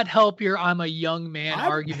does not help your "I'm a young man"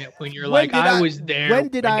 argument when you're like, I was there. When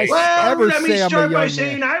did I ever say I'm a young man?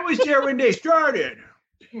 Saying I was there when they started.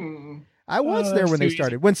 I was there when they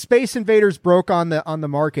started. When Space Invaders broke on the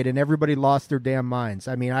market and everybody lost their damn minds.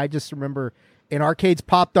 I just remember, and arcades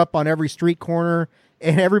popped up on every street corner,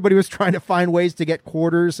 and everybody was trying to find ways to get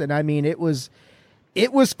quarters. And it was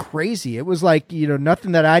crazy. It was like,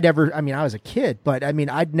 nothing that I'd ever. I was a kid, but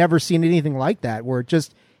I'd never seen anything like that, where it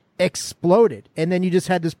just exploded. And then you just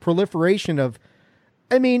had this proliferation of,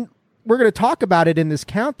 we're going to talk about it in this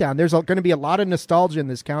countdown. There's going to be a lot of nostalgia in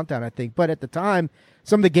this countdown, I think. But at the time,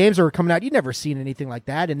 some of the games that were coming out, you'd never seen anything like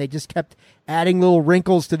that. And they just kept adding little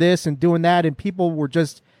wrinkles to this and doing that. And people were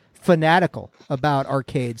just fanatical about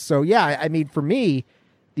arcades. So yeah, for me,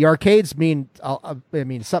 the arcades mean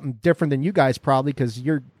something different than you guys probably, because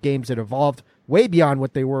your games had evolved way beyond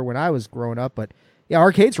what they were when I was growing up. But yeah,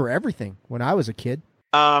 arcades were everything when I was a kid.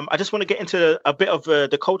 I just want to get into a bit of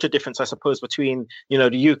the culture difference, I suppose, between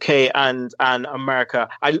the UK and America.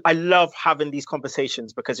 I love having these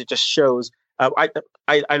conversations because it just shows I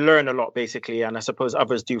learn a lot, basically, and I suppose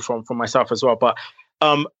others do from myself as well. But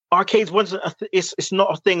arcades wasn't it's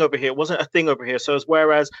not a thing over here. It wasn't a thing over here. So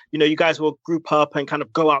whereas you guys will group up and kind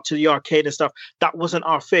of go out to the arcade and stuff, that wasn't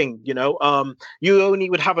our thing. You only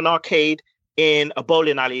would have an arcade in a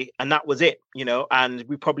bowling alley, and that was it. And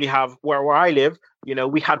we probably have where I live.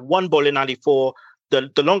 We had one bowling alley for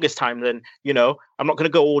the longest time. Then I'm not going to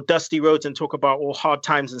go all dusty roads and talk about all hard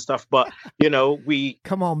times and stuff, but we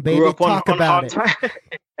come on, baby, talk about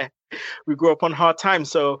it. We grew up on hard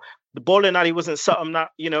times, so the bowling alley wasn't something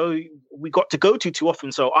that, you know, we got to go to too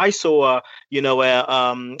often. So I saw, you know,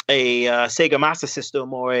 a Sega Master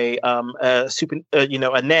System or a Super, you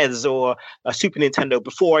know, a NES or a Super Nintendo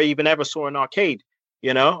before I even ever saw an arcade,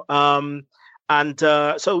 you know.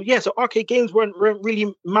 So arcade games weren't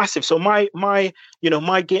really massive. So my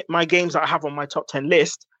games that I have on my top 10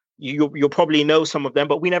 list, you'll probably know some of them,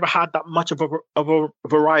 but we never had that much of a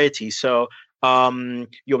variety. So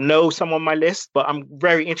you'll know some on my list, but I'm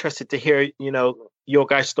very interested to hear, you know, your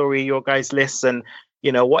guys' story, your guys' lists, and,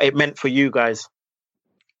 you know, what it meant for you guys.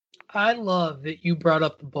 I love that you brought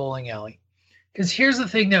up the bowling alley, because here's the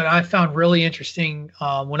thing that I found really interesting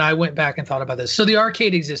when I went back and thought about this. So the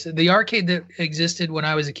arcade existed. The arcade that existed when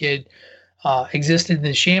I was a kid existed in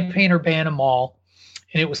the Champaign-Urbana Mall,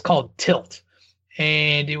 and it was called Tilt.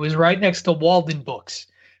 And it was right next to Walden Books.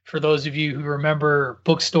 For those of you who remember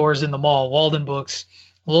bookstores in the mall, Walden Books,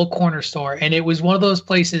 a little corner store. And it was one of those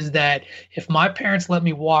places that if my parents let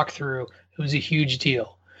me walk through, it was a huge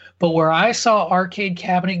deal. But where I saw arcade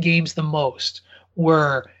cabinet games the most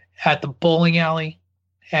were at the bowling alley,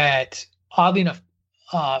 at, oddly enough,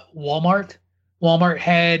 Walmart. Walmart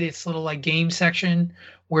had its little like game section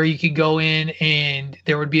where you could go in and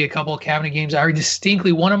there would be a couple of cabinet games. I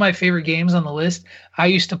distinctly, one of my favorite games on the list, I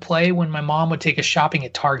used to play when my mom would take us shopping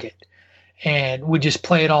at Target and would just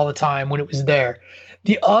play it all the time when it was there.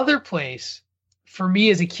 The other place for me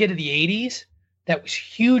as a kid of the 80s that was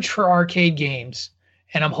huge for arcade games,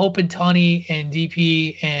 and I'm hoping Tony and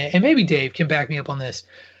DP and maybe Dave can back me up on this,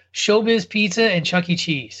 Showbiz Pizza and Chuck E.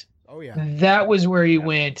 Cheese. Oh, yeah. That was where you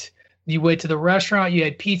went. You went to the restaurant, you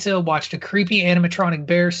had pizza, watched a creepy animatronic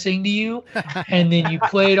bear sing to you, and then you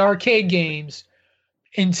played arcade games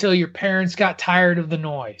until your parents got tired of the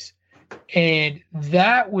noise. And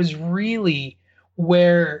that was really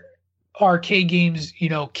where arcade games, you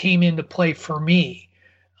know, came into play for me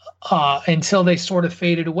until they sort of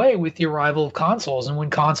faded away with the arrival of consoles. And when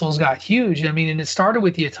consoles got huge, I mean, and it started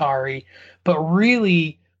with the Atari, but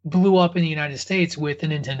really blew up in the United States with the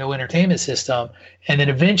Nintendo Entertainment System. And then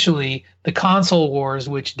eventually the console wars,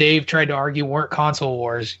 which Dave tried to argue weren't console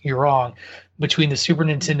wars, you're wrong, between the Super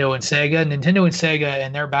Nintendo and Sega. Nintendo and Sega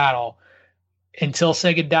and their battle until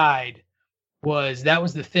Sega died was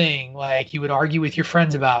the thing. Like, you would argue with your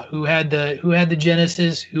friends about who had the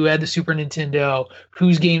Genesis, who had the Super Nintendo,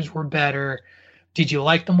 whose games were better. Did you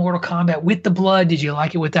like the Mortal Kombat with the blood? Did you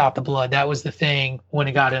like it without the blood? That was the thing when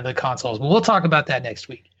it got into the consoles. But we'll talk about that next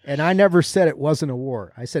week. And I never said it wasn't a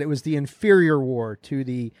war. I said it was the inferior war to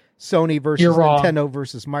the Sony versus Nintendo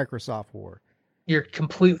versus Microsoft war. You're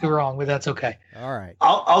completely wrong, but that's okay. All right.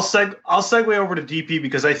 I'll segue over to DP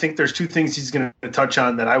because I think there's two things he's going to touch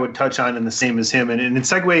on that I would touch on and the same as him. And in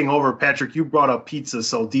segueing over, Patrick, you brought up pizza.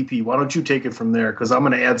 So DP, why don't you take it from there? Because I'm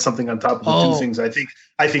going to add something on top of the two things I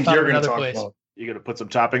think you're going to talk about. You going to put some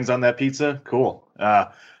toppings on that pizza? Cool.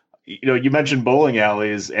 You know, you mentioned bowling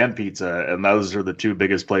alleys and pizza, and those are the two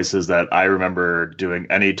biggest places that I remember doing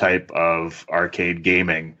any type of arcade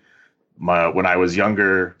gaming. When I was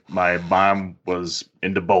younger, my mom was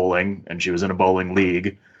into bowling, and she was in a bowling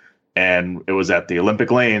league, and it was at the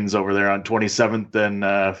Olympic Lanes over there on 27th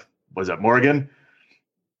and was that Morgan?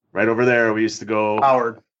 Right over there, we used to go.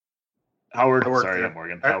 Howard. Sorry, not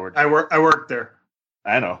Morgan. Howard. I worked there.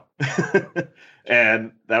 I know.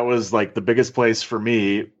 And that was like the biggest place for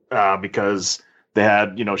me because they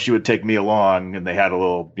had, you know, she would take me along and they had a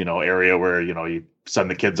little, you know, area where, you know, you send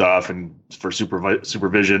the kids off and for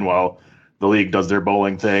supervision while the league does their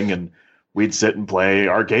bowling thing. And we'd sit and play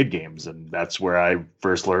arcade games. And that's where I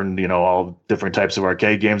first learned, you know, all different types of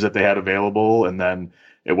arcade games that they had available. And then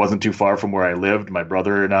it wasn't too far from where I lived, my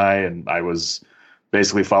brother and I was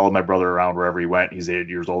basically followed my brother around wherever he went. He's 8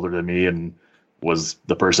 years older than me and was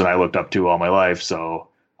the person I looked up to all my life. So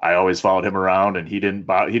I always followed him around, and he didn't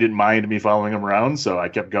mind me following him around. So I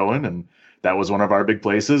kept going, and that was one of our big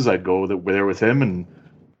places. I'd go there with him and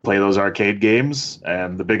play those arcade games.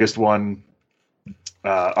 And the biggest one,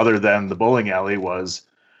 other than the bowling alley, was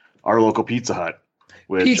our local Pizza Hut.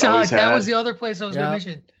 Which Pizza Hut, that was the other place I was going to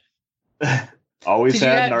mention. Always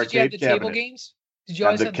had an arcade cabinet. Did you have the cabinet. table games? Did you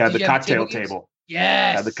always have the cocktail table?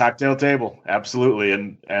 Yes. Had the cocktail table, absolutely.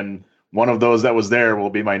 And one of those that was there will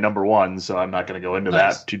be my number one, so I'm not going to go into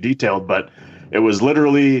that too detailed, but it was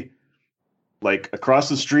literally like across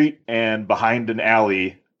the street and behind an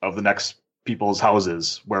alley of the next people's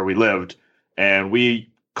houses where we lived. And we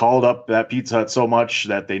called up that Pizza Hut so much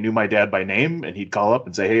that they knew my dad by name, and he'd call up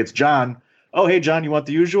and say, "Hey, it's John." "Oh, hey, John, you want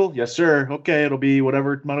the usual?" "Yes, sir." "Okay, it'll be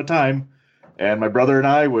whatever amount of time." And my brother and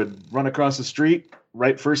I would run across the street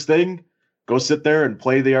right first thing, go sit there and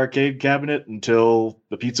play the arcade cabinet until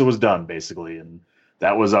the pizza was done, basically. And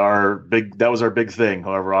that was our big thing.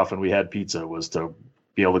 However often we had pizza was to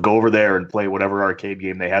be able to go over there and play whatever arcade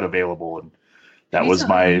game they had available. And that was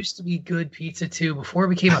my used to be good pizza too before it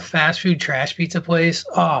became a fast food trash pizza place.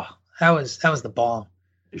 Oh, that was the bomb.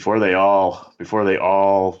 Before they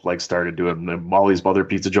all like started doing all these other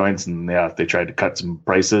pizza joints, and they tried to cut some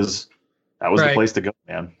prices. That was the place to go,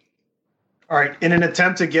 man. All right. In an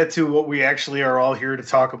attempt to get to what we actually are all here to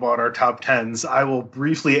talk about, our top 10s, I will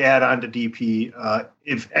briefly add on to DP.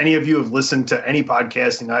 If any of you have listened to any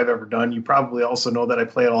podcasting I've ever done, you probably also know that I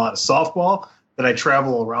play a lot of softball, that I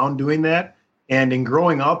travel around doing that. And in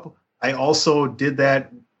growing up, I also did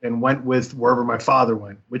that and went with wherever my father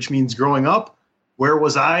went, which means growing up, where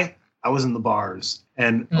was I? I was in the bars.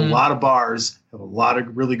 And a lot of bars have a lot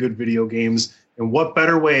of really good video games. And what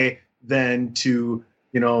better way than to,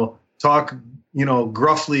 talk,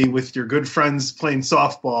 gruffly with your good friends playing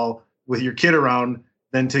softball with your kid around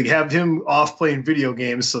than to have him off playing video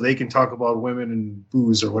games so they can talk about women and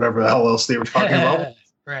booze or whatever the hell else they were talking about.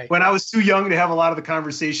 Right. When I was too young to have a lot of the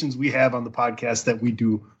conversations we have on the podcast that we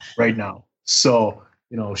do right now. So,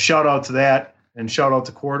 shout out to that, and shout out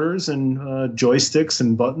to quarters and joysticks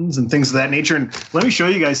and buttons and things of that nature. And let me show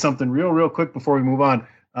you guys something real quick before we move on.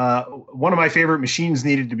 One of my favorite machines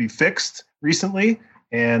needed to be fixed recently,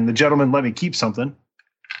 and the gentleman let me keep something.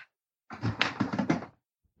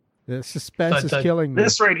 The suspense is killing me.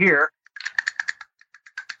 This right here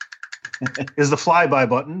is the flyby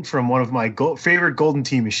button from one of my favorite Golden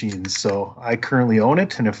Tee machines. So I currently own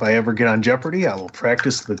it, and if I ever get on Jeopardy, I will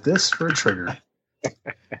practice with this for a trigger.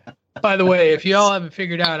 By the way, if you all haven't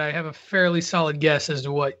figured out, I have a fairly solid guess as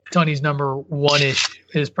to what Tony's number one-ish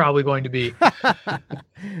is probably going to be.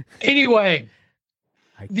 Anyway,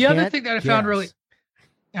 the other thing that I found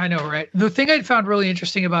I know, right? The thing I found really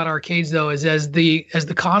interesting about arcades, though, is as the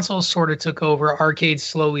consoles sort of took over, arcades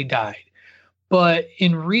slowly died. But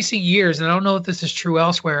in recent years, and I don't know if this is true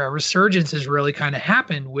elsewhere, a resurgence has really kind of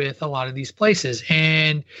happened with a lot of these places.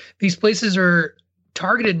 And these places are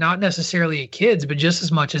targeted not necessarily at kids, but just as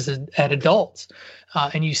much as at adults.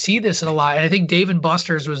 And you see this a lot. And I think Dave &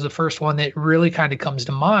 Buster's was the first one that really kind of comes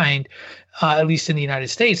to mind, at least in the United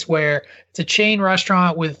States, where it's a chain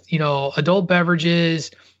restaurant with, adult beverages,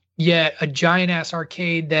 yet a giant ass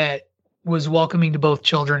arcade that was welcoming to both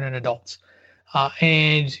children and adults.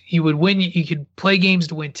 And you could play games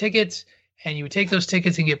to win tickets, and you would take those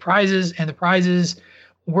tickets and get prizes, and the prizes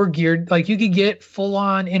were geared, like you could get full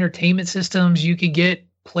on entertainment systems, you could get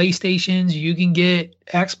PlayStations, you can get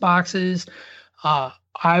Xboxes.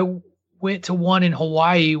 I went to one in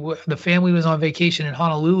Hawaii. The family was on vacation in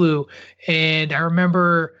Honolulu, and I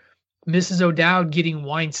remember Mrs. O'Dowd getting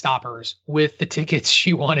wine stoppers with the tickets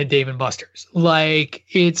she wanted Dave & Buster's. Like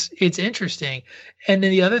it's interesting. And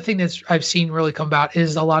then the other thing that's I've seen really come about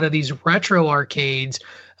is a lot of these retro arcades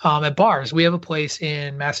at bars. We have a place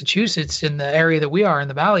in Massachusetts in the area that we are in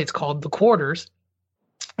the Valley. It's called The Quarters.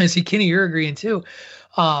 I see Kenny, you're agreeing too.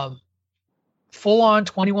 Full on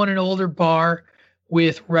 21 and older bar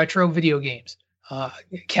with retro video games.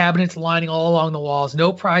 Cabinets lining all along the walls,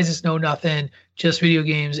 no prizes, no nothing, just video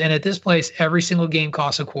games. And at this place, every single game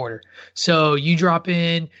costs $0.25. So you drop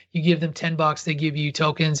in, you give them $10, they give you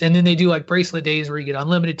tokens, and then they do like bracelet days where you get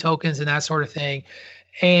unlimited tokens and that sort of thing.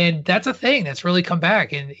 And that's a thing that's really come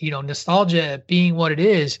back. And nostalgia being what it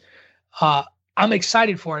is, I'm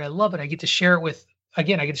excited for it. I love it. I get to share it with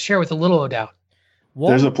the little O'Dowd.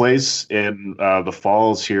 There's a place in the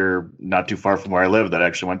Falls here, not too far from where I live, that I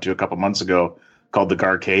actually went to a couple months ago, called the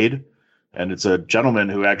Garcade. And it's a gentleman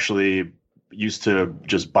who actually used to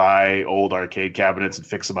just buy old arcade cabinets and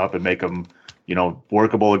fix them up and make them,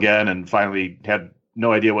 workable again, and finally had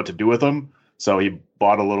no idea what to do with them. So he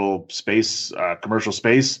bought a little space, commercial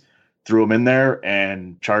space, threw them in there,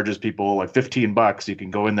 and charges people like $15. You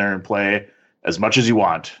can go in there and play as much as you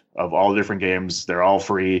want of all the different games. They're all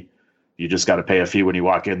free. You just got to pay a fee when you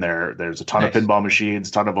walk in there. There's a ton of pinball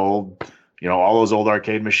machines, ton of old, all those old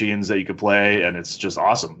arcade machines that you could play, and it's just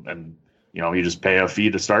awesome. And, you just pay a fee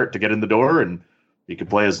to start to get in the door, and you can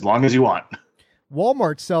play as long as you want.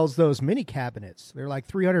 Walmart sells those mini cabinets. They're like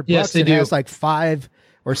 $300. Yes, they and do. It has like 5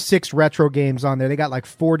 or 6 retro games on there. They got like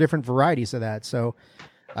 4 different varieties of that. So,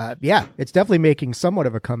 it's definitely making somewhat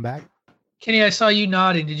of a comeback. Kenny, I saw you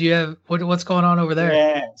nodding. Did you have what's going on over there?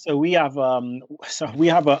 Yeah, so we have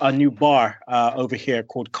a new bar over here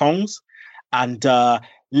called Kong's, and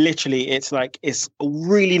literally it's a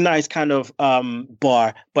really nice kind of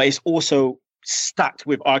bar, but it's also stacked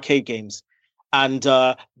with arcade games. And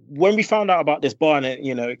when we found out about this bar and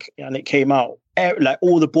it came out, like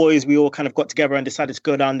all the boys, we all kind of got together and decided to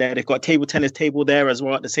go down there. They've got a table tennis table there as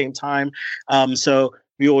well at the same time. So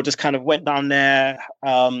we all just kind of went down there,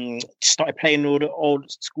 started playing all the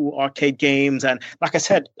old school arcade games. And like I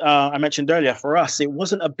said, I mentioned earlier, for us, it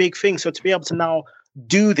wasn't a big thing. So to be able to now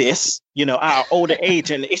do this, at our older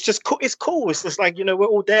age, and it's just cool. It's cool. It's just like, we're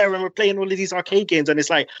all there and we're playing all of these arcade games, and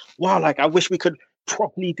it's like, wow, like I wish we could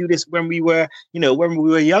properly do this when we were, when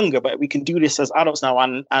we were younger, but we can do this as adults now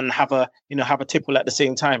and have a tipple at the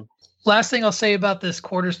same time. Last thing I'll say about this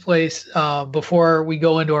Quarters Place before we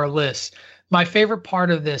go into our list. My favorite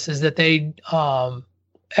part of this is that they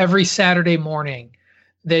every Saturday morning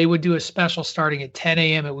they would do a special starting at 10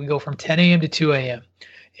 a.m. It would go from 10 a.m. to 2 a.m.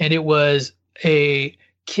 and it was a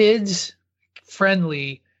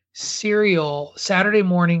kids-friendly Saturday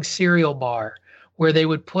morning cereal bar where they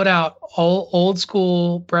would put out all old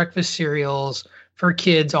school breakfast cereals for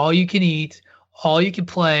kids, all you can eat, all you can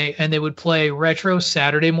play, and they would play retro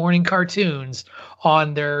Saturday morning cartoons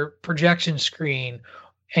on their projection screen,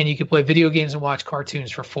 and you could play video games and watch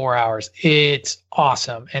cartoons for 4 hours. It's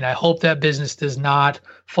awesome, and I hope that business does not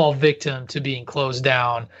fall victim to being closed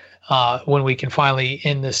down when we can finally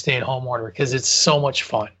end this stay-at-home order, because it's so much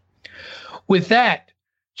fun. With that,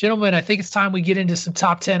 gentlemen, I think it's time we get into some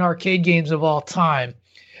top 10 arcade games of all time.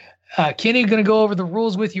 Kenny, going to go over the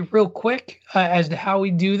rules with you real quick as to how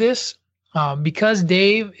we do this. Because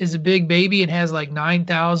Dave is a big baby and has like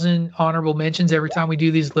 9,000 honorable mentions every time we do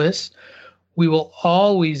these lists, we will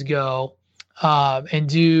always go and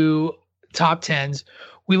do top 10s.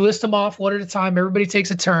 We list them off one at a time. Everybody takes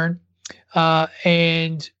a turn.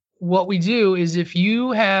 And what we do is if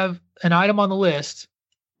you have an item on the list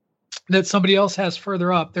that somebody else has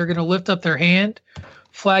further up, they're going to lift up their hand,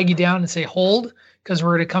 flag you down and say hold, because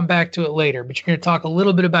we're going to come back to it later. But you're going to talk a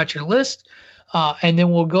little bit about your list, and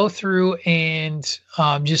then we'll go through and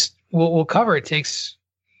we'll cover. It takes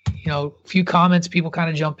a few comments, people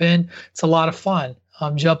kind of jump in. It's a lot of fun.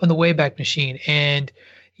 Jump in the Wayback Machine. And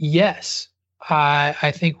yes,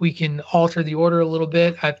 I think we can alter the order a little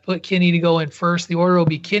bit. I've put Kenny to go in first. The order will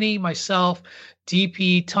be Kenny, myself,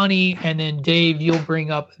 DP, Tunney, and then Dave, you'll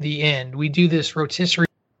bring up the end. We do this rotisserie.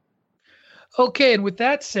 Okay, and with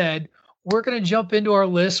that said, we're going to jump into our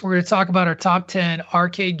list. We're going to talk about our top 10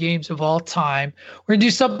 arcade games of all time. We're going to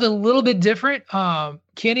do something a little bit different.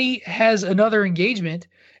 Kenny has another engagement,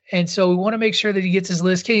 and so we want to make sure that he gets his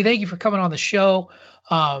list. Kenny, thank you for coming on the show.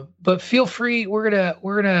 But feel free. We're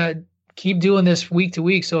gonna keep doing this week to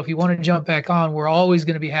week. So if you want to jump back on, we're always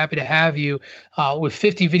going to be happy to have you. With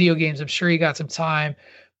 50 video games, I'm sure you got some time.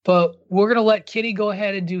 But we're going to let Kenny go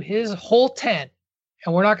ahead and do his whole 10.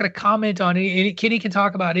 And we're not going to comment on any. Kenny can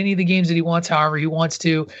talk about any of the games that he wants, however he wants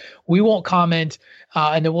to. We won't comment,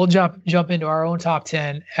 and then we'll jump into our own top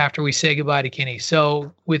 10 after we say goodbye to Kenny.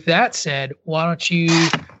 So with that said, why don't you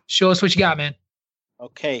show us what you got, man?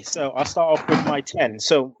 Okay, so I'll start off with my 10.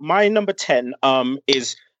 So my number 10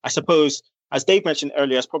 is, I suppose, as Dave mentioned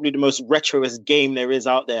earlier, it's probably the most retroest game there is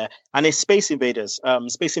out there, and it's Space Invaders.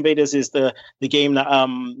 Space Invaders is the game that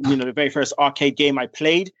the very first arcade game I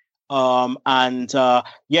played. You kind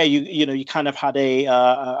of had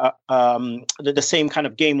the same kind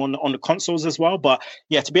of game on the consoles as well. But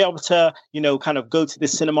yeah, to be able to kind of go to the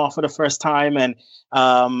cinema for the first time and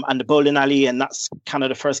the bowling alley, and that's kind of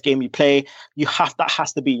the first game you play. That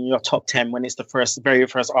has to be in your top 10 when it's the very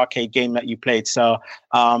first arcade game that you played. So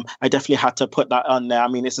I definitely had to put that on there. I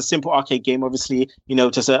mean, it's a simple arcade game, obviously.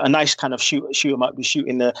 Just a nice kind of shoot 'em up,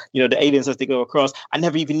 shooting the aliens as they go across. I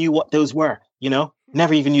never even knew what those were.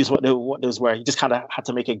 Never even used what those were. You just kind of had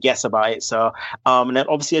to make a guess about it. So, and then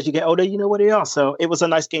obviously as you get older, you know what they are. So it was a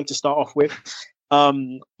nice game to start off with.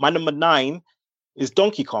 My number 9 is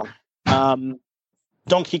Donkey Kong.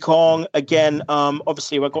 Donkey Kong, again,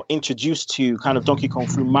 obviously I got introduced to kind of Donkey Kong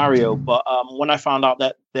through Mario, but when I found out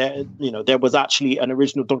that there was actually an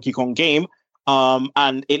original Donkey Kong game,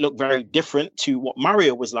 and it looked very different to what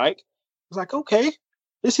Mario was like, I was like, okay.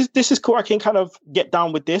 This is cool. I can kind of get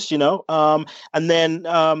down with this, and then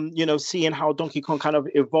seeing how Donkey Kong kind of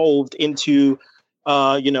evolved into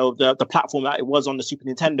the platform that it was on the Super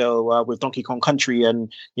Nintendo with Donkey Kong Country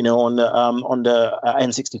and on the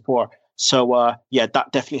N64. So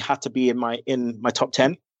that definitely had to be in my top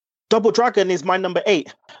 10. Double Dragon is my number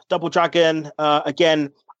 8. Double Dragon,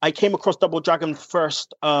 again, I came across Double Dragon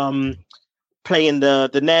first playing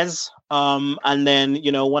the NES. And then,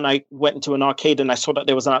 when I went into an arcade and I saw that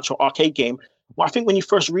there was an actual arcade game, well, I think when you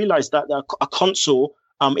first realize that a console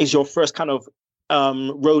is your first kind of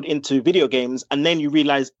road into video games, and then you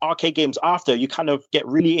realize arcade games after, you kind of get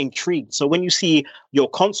really intrigued. So when you see your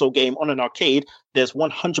console game on an arcade, there's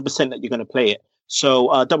 100% that you're going to play it.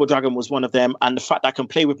 So Double Dragon was one of them, and the fact that I can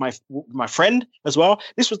play with my friend as well.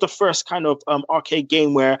 This was the first kind of arcade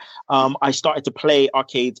game where I started to play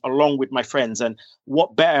arcades along with my friends. And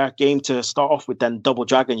what better game to start off with than Double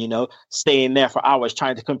Dragon? You know, staying there for hours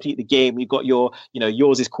trying to complete the game. You got your, you know,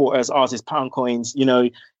 yours is quarters, ours is pound coins. You know,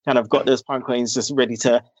 kind of got those pound coins just ready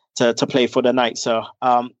to play for the night. So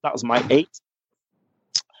that was my 8.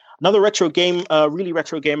 Another retro game, really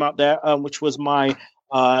retro game out there, which was my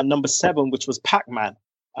number 7, which was Pac-Man.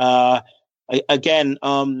 Again,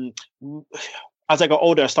 as I got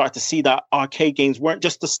older, I started to see that arcade games weren't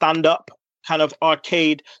just the stand-up kind of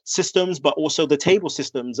arcade systems, but also the table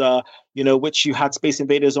systems, you know, which you had Space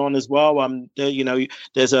Invaders on as well. You know,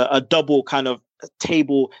 there's a double kind of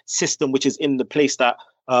table system, which is in the place that,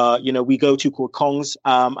 you know, we go to called Kong's.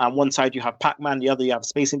 And one side you have Pac-Man, the other you have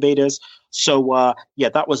Space Invaders. So, yeah,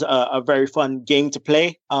 that was a very fun game to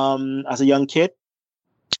play as a young kid.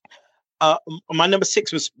 My number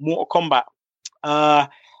 6 was Mortal Kombat.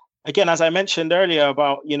 Again, as I mentioned earlier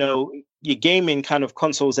about, you know, your gaming kind of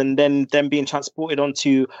consoles and then them being transported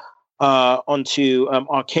onto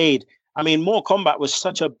arcade. I mean, Mortal Kombat was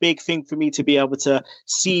such a big thing for me to be able to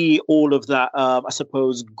see all of that, I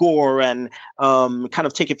suppose, gore and kind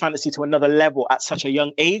of taking fantasy to another level at such a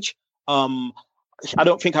young age. I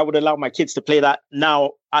don't think I would allow my kids to play that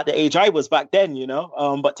now at the age I was back then, you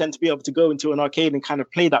know, but then to be able to go into an arcade and kind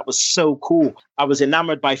of play that was so cool. I was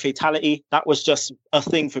enamored by Fatality. That was just a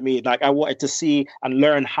thing for me. Like, I wanted to see and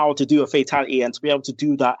learn how to do a Fatality, and to be able to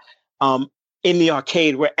do that in the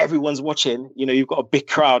arcade where everyone's watching, you know, you've got a big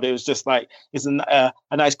crowd. It was just like, it's a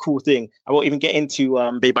nice, cool thing. I won't even get into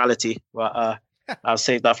Babality, but I'll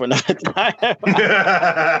save that for another time.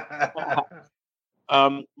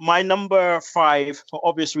 My number 5, for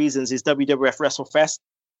obvious reasons, is WWF WrestleFest.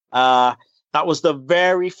 That was the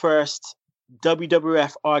very first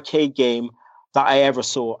WWF arcade game that I ever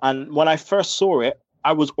saw. And when I first saw it,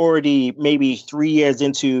 I was already maybe 3 years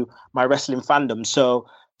into my wrestling fandom. So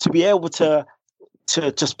to be able to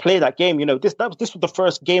just play that game, you know, this was the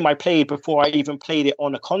first game I played before I even played it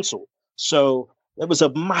on a console. So it was a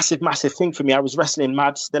massive, massive thing for me. I was wrestling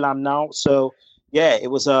mad, still am now. So yeah,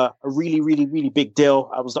 it was a really, really, really big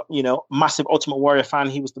deal. I was, you know, massive Ultimate Warrior fan.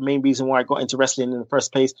 He was the main reason why I got into wrestling in the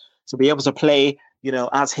first place. So be able to play, you know,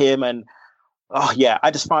 as him, and oh yeah,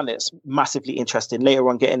 I just found it massively interesting. Later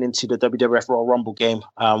on, getting into the WWF Royal Rumble game,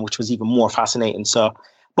 which was even more fascinating. So,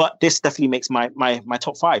 but this definitely makes my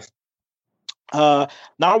top 5. Now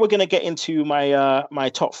we're gonna get into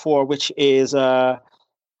my top 4, which is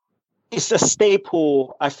it's a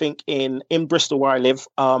staple, I think, in Bristol where I live.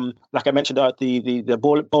 Like I mentioned,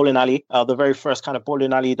 the bowling alley, the very first kind of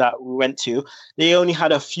bowling alley that we went to, they only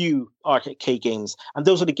had a few arcade games, and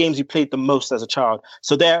those are the games you played the most as a child.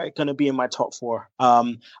 So they're going to be in my top 4.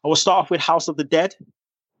 I will start off with House of the Dead.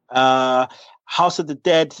 House of the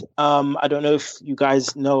Dead. I don't know if you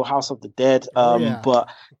guys know House of the Dead, but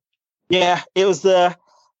yeah, it was the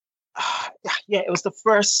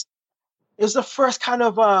first. It was the first kind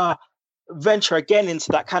of venture again into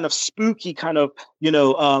that kind of spooky kind of, you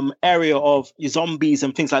know, area of zombies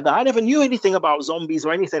and things like that. I never knew anything about zombies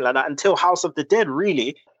or anything like that until House of the Dead,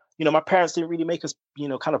 really. You know, my parents didn't really make us, you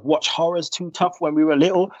know, kind of watch horrors too tough when we were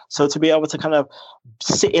little. So to be able to kind of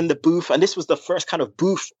sit in the booth, and this was the first kind of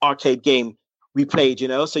booth arcade game we played, you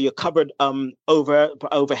know, so you're covered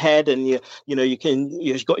overhead, and you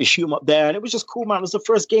got your shoot 'em up there, and it was just cool, man. It was the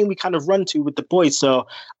first game we kind of run to with the boys, so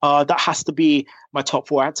that has to be my top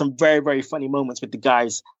 4. I had some very, very funny moments with the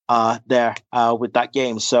guys there with that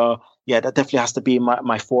game, so yeah, that definitely has to be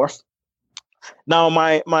my 4th. Now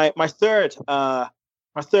my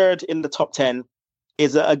third in the top 10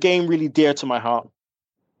 is a game really dear to my heart.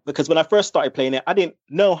 Because when I first started playing it, I didn't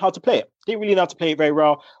know how to play it. Didn't really know how to play it very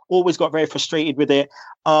well. Always got very frustrated with it.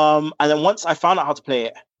 And then once I found out how to play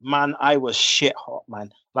it, man, I was shit hot,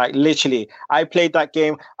 man. Like, literally, I played that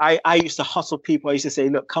game. I used to hustle people. I used to say,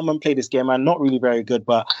 look, come and play this game. I'm not really very good,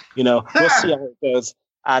 but, you know, we'll see how it goes.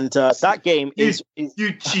 And that game is...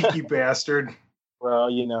 You cheeky bastard.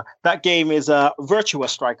 Well, you know, that game is Virtua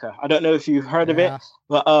Striker. I don't know if you've heard of it,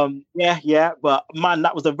 but yeah. But man,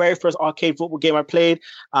 that was the very first arcade football game I played,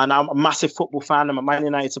 and I'm a massive football fan. I'm a Man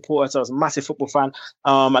United supporter, so I was a massive football fan.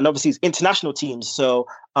 And obviously, it's international teams, so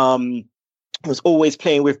I was always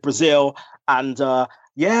playing with Brazil. And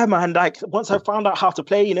yeah, man, like once I found out how to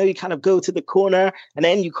play, you know, you kind of go to the corner and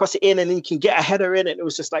then you cross it in and then you can get a header in. And it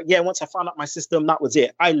was just like, yeah, once I found out my system, that was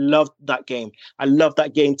it. I loved that game. I love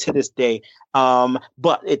that game to this day.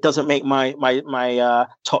 But it doesn't make my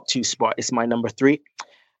top 2 spot. It's my number 3.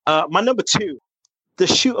 My number 2, the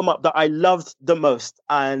shoot 'em up that I loved the most,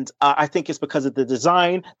 and I think it's because of the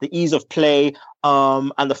design, the ease of play,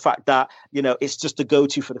 and the fact that it's just a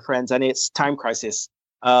go-to for the friends, and it's Time Crisis.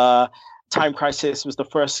 Time Crisis was the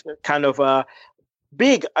first kind of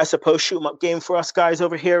big, I suppose, shoot 'em up game for us guys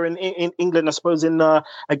over here in England. I suppose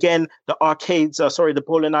again, the arcades, the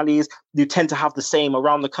bowling alleys, you tend to have the same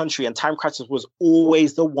around the country, and Time Crisis was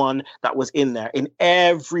always the one that was in there. In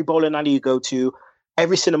every bowling alley you go to,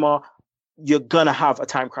 every cinema, you're gonna have a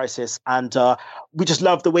Time Crisis, and we just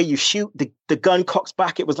love the way you shoot. The gun cocks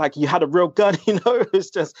back. It was like you had a real gun,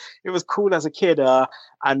 It was cool as a kid,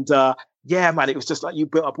 yeah, man, it was just like you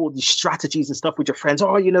built up all these strategies and stuff with your friends.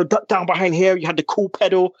 Duck down behind here. You had the cool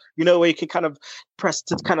pedal, where you could kind of press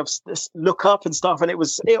to kind of look up and stuff. And it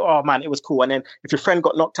was cool. And then if your friend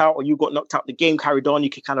got knocked out or you got knocked out, the game carried on.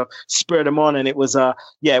 You could kind of spur them on. And it was a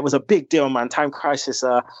big deal, man. Time Crisis,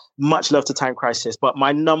 much love to Time Crisis. But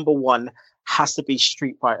my number one has to be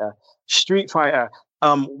Street Fighter. Street Fighter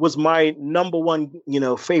was my number one,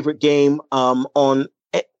 favorite game on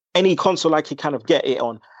any console I could kind of get it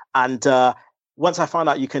on. And once I found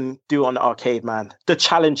out you can do it on the arcade, man, the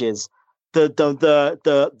challenges,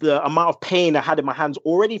 the amount of pain I had in my hands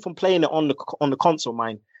already from playing it on the console,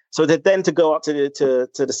 man. So then to go out to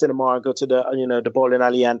the cinema and go to the bowling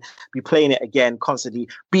alley and be playing it again constantly,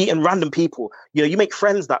 beating random people. You make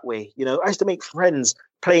friends that way. I used to make friends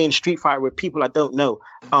playing Street Fighter with people I don't know.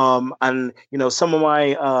 And some of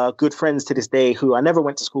my good friends to this day who I never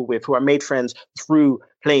went to school with, who I made friends through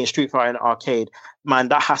playing Street Fighter in the arcade, man,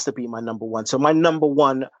 that has to be my number one. So my number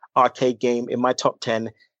one arcade game in my top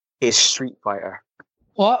 10 is Street Fighter.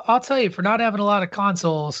 Well, I'll tell you, for not having a lot of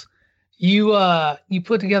consoles, you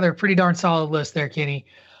put together a pretty darn solid list there, Kenny.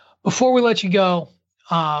 Before we let you go,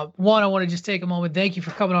 one, I want to just take a moment. Thank you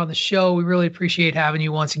for coming on the show. We really appreciate having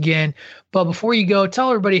you once again. But before you go,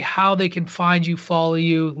 tell everybody how they can find you, follow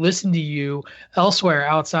you, listen to you elsewhere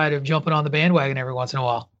outside of jumping on the bandwagon every once in a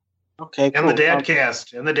while. Okay, cool. And the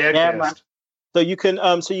Dadcast. Man. So you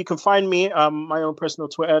can find me my own personal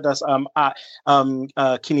Twitter. That's at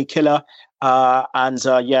Kenny Killer. I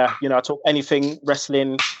talk anything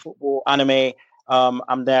wrestling, football, anime.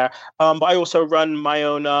 I'm there. But I also run my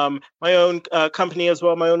own company as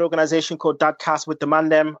well, my own organization called Dadcast with the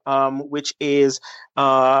Mandem, which is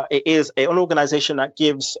it is an organization that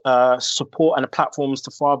gives support and platforms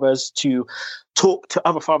to fathers to talk to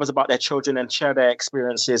other fathers about their children and share their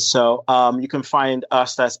experiences. So you can find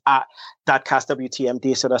us, that's at Dadcast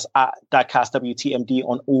WTMD. So that's at Dadcast WTMD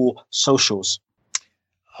on all socials.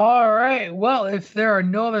 All right. Well, if there are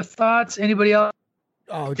no other thoughts, anybody else?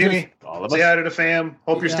 Oh, Kenny, say hi to the fam.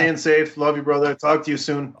 Hope you're staying safe. Love you, brother. Talk to you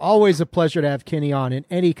soon. Always a pleasure to have Kenny on in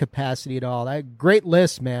any capacity at all. Great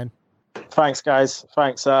list, man. Thanks, guys.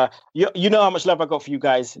 Thanks. You know how much love I got for you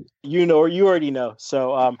guys. You already know.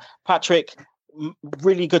 So, Patrick,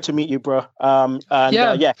 really good to meet you, bro.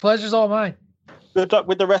 Pleasure's all mine. Good luck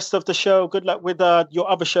with the rest of the show. Good luck with your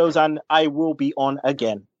other shows, and I will be on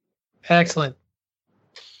again. Excellent.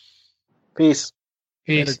 Peace.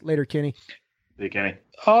 Later, Kenny. Hey, Kenny.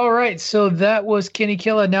 All right, so that was Kenny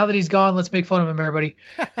Killa. Now that he's gone, let's make fun of him, everybody.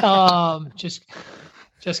 Just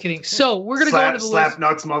kidding. So we're gonna go into the slap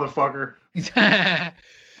nuts, motherfucker.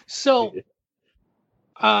 So,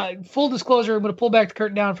 full disclosure, I'm gonna pull back the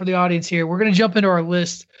curtain down for the audience here. We're gonna jump into our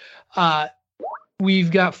list. We've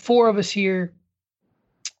got 4 of us here.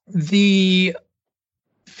 The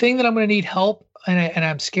thing that I'm gonna need help, and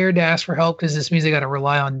I'm scared to ask for help because this means I got to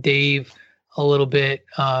rely on Dave a little bit.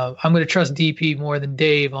 I'm going to trust DP more than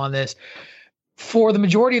Dave on this. For the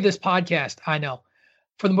majority of this podcast,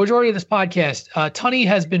 Tunney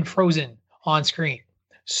has been frozen on screen.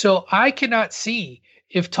 So I cannot see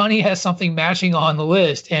if Tunney has something matching on the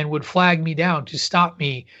list and would flag me down to stop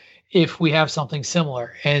me if we have something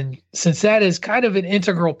similar. And since that is kind of an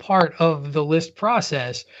integral part of the list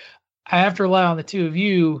process, I have to rely on the two of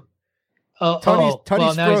you.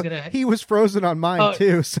 He was frozen on mine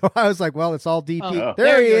too, so I was like, "Well, it's all DP."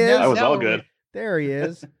 There he is. That was all good. There he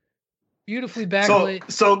is. Beautifully backlit.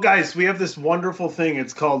 So guys, we have this wonderful thing.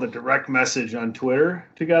 It's called a direct message on Twitter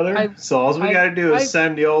together. All we got to do is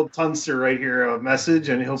send the old Tunster right here a message,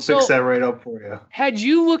 and he'll fix that right up for you. Had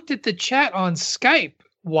you looked at the chat on Skype,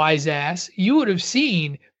 wise ass, you would have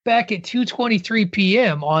seen back at 2:23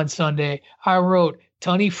 p.m. on Sunday, I wrote,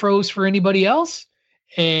 "Tunney froze for anybody else?"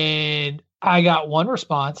 And I got one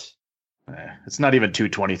response. It's not even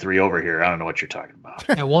 2:23 over here. I don't know what you're talking about.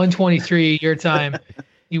 At 1:23 your time,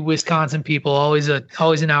 you Wisconsin people, always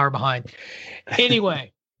an hour behind.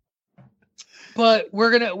 Anyway, But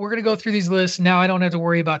we're gonna go through these lists now. I don't have to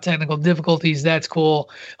worry about technical difficulties. That's cool.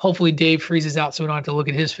 Hopefully Dave freezes out so we don't have to look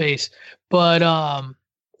at his face. But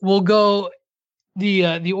we'll go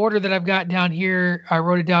the order that I've got down here. I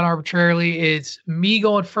wrote it down arbitrarily. It's me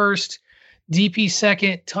going first, DP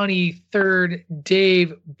second, Tunney third,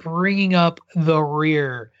 Dave bringing up the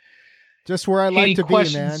rear. Just where I like to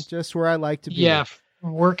be, man. Just where I like to be. Yeah,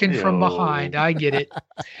 working from behind. I get it.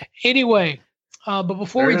 Anyway. But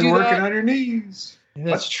before we do working that, on your knees.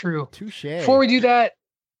 That's true. Touche. Before we do that,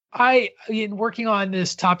 in working on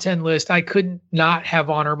this top 10 list, I could not have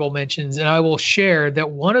honorable mentions, and I will share that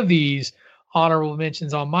one of these honorable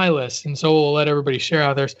mentions on my list, and so we'll let everybody share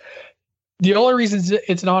how theirs. The only reason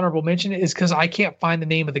it's an honorable mention is because I can't find the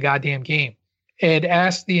name of the goddamn game, and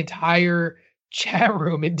asked the entire chat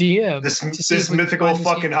room at DM this mythical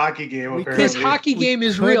fucking hockey game. Apparently, this hockey game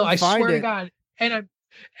is real. I swear to God,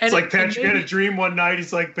 It's like Patrick had a dream one night.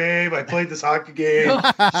 He's like, babe, I played this hockey game.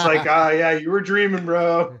 It's like, yeah, you were dreaming,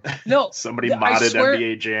 bro. No, somebody modded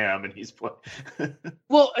NBA Jam and he's playing.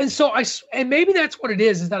 Well, and maybe that's what it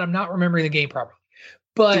is that I'm not remembering the game properly.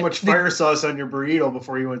 But too much fire sauce on your burrito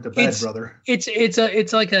before you went to bed, brother. It's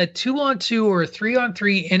like a 2-on-2 or a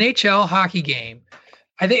 3-on-3 NHL hockey game.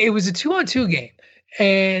 I think it was a 2-on-2 game.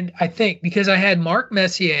 And I think because I had Mark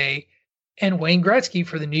Messier and Wayne Gretzky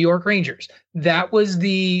for the New York Rangers. That was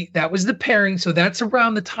the pairing. So that's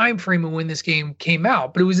around the time frame of when this game came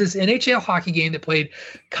out. But it was this NHL hockey game that played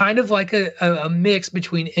kind of like a mix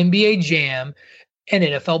between NBA Jam and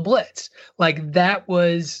NFL Blitz. Like that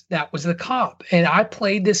was the comp. And I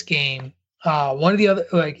played this game. One of the other,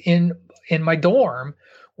 like in my dorm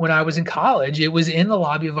when I was in college, it was in the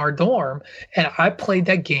lobby of our dorm, and I played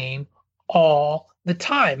that game all the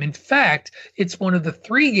time. In fact, it's one of the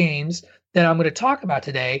 3 games that I'm going to talk about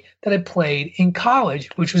today that I played in college,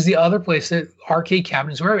 which was the other place that arcade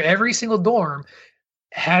cabinets where every single dorm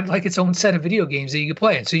had like its own set of video games that you could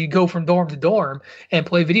play. And so you go from dorm to dorm and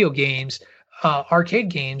play video games, arcade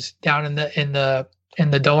games down in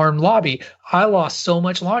the dorm lobby. I lost so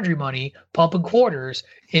much laundry money pumping quarters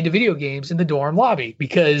into video games in the dorm lobby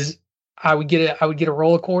because I would get a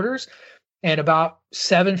roll of quarters and about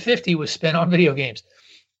 $7.50 was spent on video games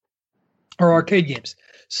or arcade games.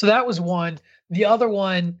 So that was one. The other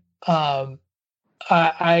one,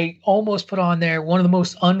 I almost put on there, one of the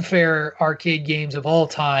most unfair arcade games of all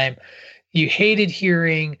time. You hated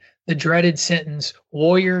hearing the dreaded sentence,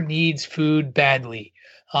 "Warrior needs food badly."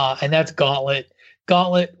 And that's Gauntlet.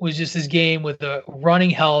 Gauntlet was just this game with a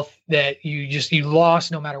running health that you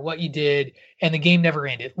lost no matter what you did. And the game never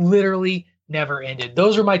ended. Literally never ended.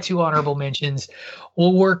 Those are my 2 honorable mentions.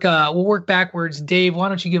 We'll work backwards. Dave, why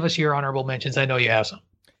don't you give us your honorable mentions? I know you have some.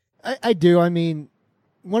 I do. I mean,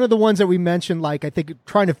 one of the ones that we mentioned, like I think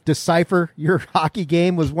trying to decipher your hockey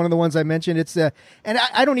game was one of the ones I mentioned. It's and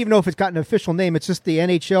I don't even know if it's got an official name. It's just the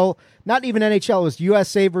NHL, not even NHL. It was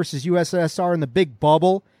USA versus USSR in the big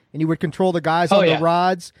bubble, and you would control the guys on the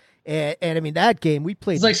rods. And I mean, that game we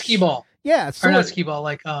played. It's like skee ball. Yeah. Or not skee ball,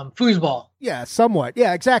 like foosball. Yeah, somewhat.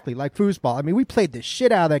 Yeah, exactly. Like foosball. I mean, we played the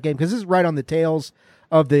shit out of that game because this is right on the tails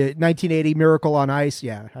of the 1980 Miracle on Ice.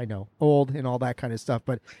 Yeah, I know. Old and all that kind of stuff.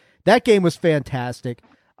 But that game was fantastic.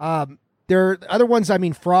 There are other ones. I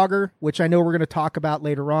mean, Frogger, which I know we're going to talk about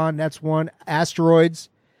later on. That's one. Asteroids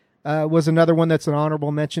was another one that's an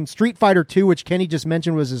honorable mention. Street Fighter 2, which Kenny just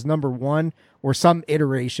mentioned, was his number 1 or some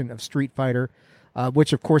iteration of Street Fighter,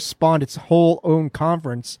 which of course spawned its whole own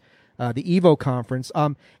conference, the EVO conference.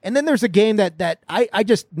 And then there's a game that I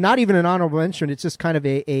just, not even an honorable mention. It's just kind of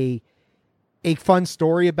a fun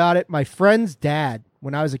story about it. My friend's dad,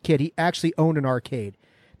 when I was a kid, he actually owned an arcade.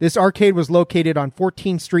 This arcade was located on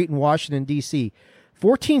 14th Street in Washington, D.C.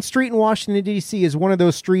 14th Street in Washington, D.C. is one of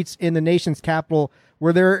those streets in the nation's capital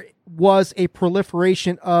where there was a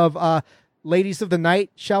proliferation of ladies of the night,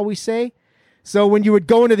 shall we say. So when you would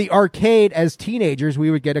go into the arcade as teenagers, we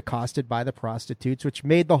would get accosted by the prostitutes, which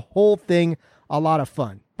made the whole thing a lot of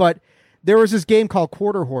fun. But there was this game called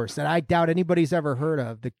Quarter Horse that I doubt anybody's ever heard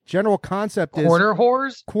of. The general concept is... Quarter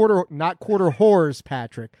Horse? Not Quarter Whores,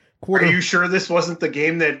 Patrick. Are you sure this wasn't the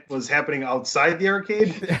game that was happening outside the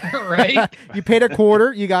arcade? Right? You paid a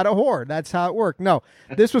quarter, you got a whore. That's how it worked. No,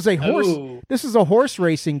 this was a horse. Oh. This is a horse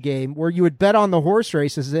racing game where you would bet on the horse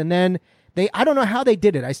races, and then I don't know how they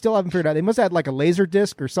did it. I still haven't figured out. They must have had like a laser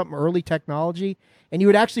disc or something early technology, and you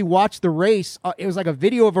would actually watch the race. It was like a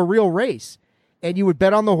video of a real race, and you would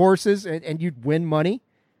bet on the horses, and you'd win money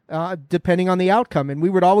depending on the outcome. And we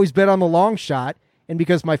would always bet on the long shot. And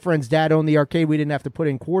because my friend's dad owned the arcade, we didn't have to put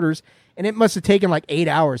in quarters. And it must have taken like 8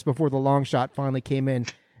 hours before the long shot finally came in.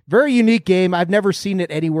 Very unique game. I've never seen it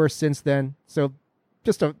anywhere since then. So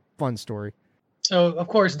just a fun story. So, of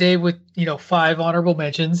course, Dave with 5 honorable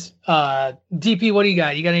mentions. DP, what do you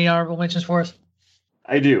got? You got any honorable mentions for us?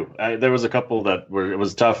 I do. There was a couple that it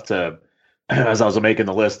was tough to, as I was making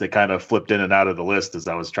the list, they kind of flipped in and out of the list as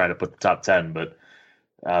I was trying to put the top 10, but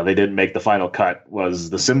they didn't make the final cut. Was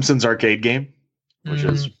the Simpsons arcade game, which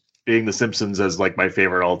is being the Simpsons as like my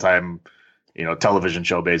favorite all time, television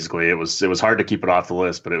show. Basically, it was hard to keep it off the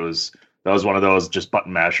list, but that was one of those just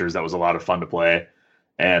button mashers that was a lot of fun to play.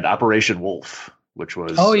 And Operation Wolf, which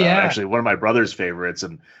was actually one of my brother's favorites,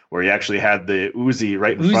 and where you actually had the Uzi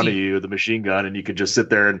right in front of you, the machine gun, and you could just sit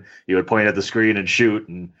there and you would point at the screen and shoot,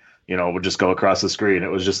 and it would just go across the screen.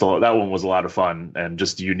 It was just that one was a lot of fun and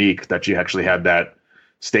just unique that you actually had that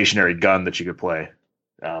stationary gun that you could play.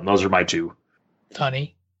 Those are my 2.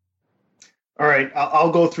 Tony. All right,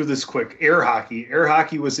 I'll go through this quick. Air hockey. Air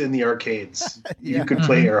hockey was in the arcades. Yeah. You could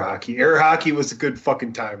play air hockey. Air hockey was a good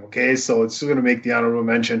fucking time, okay? So it's going to make the honorable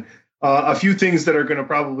mention. A few things that are going to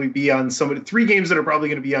probably be on 3 games that are probably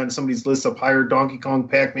going to be on somebody's list up higher: Donkey Kong,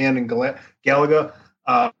 Pac-Man, and Galaga.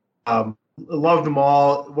 Loved them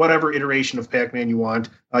all, whatever iteration of Pac-Man you want.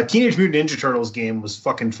 Teenage Mutant Ninja Turtles game was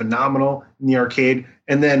fucking phenomenal in the arcade.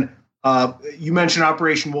 And then you mentioned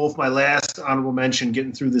Operation Wolf. My last honorable mention,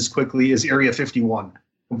 getting through this quickly, is Area 51.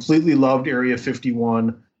 Completely loved Area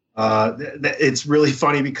 51. It's really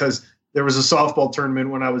funny because there was a softball tournament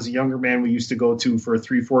when I was a younger man we used to go to for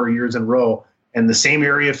 3-4 years in a row, and the same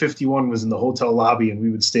Area 51 was in the hotel lobby, and we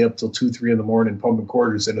would stay up till 2-3 in the morning pumping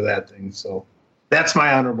quarters into that thing. So that's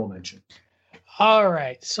my honorable mention. All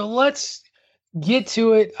right, so let's get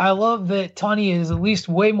to it. I love that Tony is at least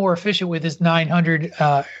way more efficient with his 900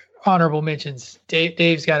 honorable mentions.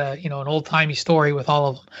 Dave's got an old timey story with all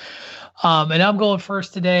of them. And I'm going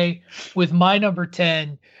first today with my number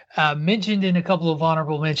 10, mentioned in a couple of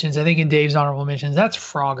honorable mentions. I think in Dave's honorable mentions, that's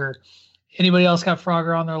Frogger. Anybody else got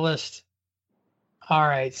Frogger on their list? All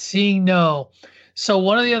right, seeing no. So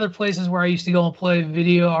one of the other places where I used to go and play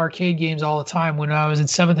video arcade games all the time, when I was in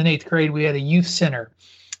 7th and 8th grade, we had a youth center.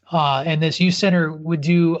 And this youth center would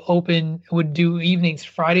do evenings,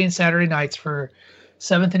 Friday and Saturday nights for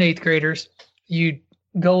 7th and 8th graders. You'd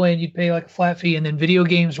go in, you'd pay like a flat fee, and then video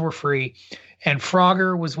games were free. And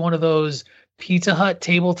Frogger was one of those Pizza Hut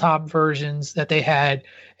tabletop versions that they had.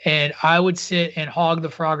 And I would sit and hog the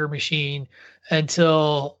Frogger machine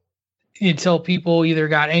until people either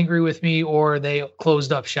got angry with me or they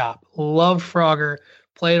closed up shop. Loved Frogger,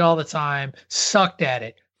 played all the time, sucked at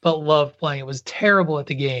it, but loved playing. It was terrible at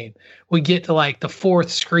the game. We'd get to like the 4th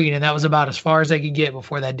screen, and that was about as far as I could get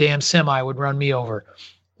before that damn semi would run me over.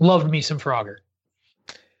 Loved me some Frogger.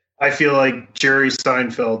 I feel like Jerry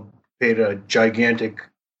Seinfeld paid a gigantic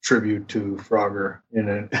tribute to Frogger in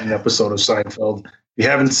an episode of Seinfeld. If you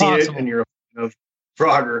haven't seen it and you're a fan of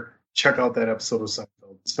Frogger, check out that episode of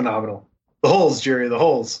Seinfeld. It's phenomenal. The holes, Jerry, the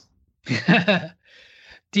holes.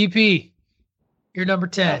 DP, you're number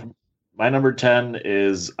 10. My number 10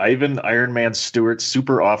 is Ivan Iron Man Stewart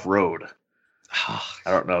Super Off-Road. I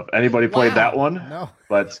don't know if anybody played that one. No.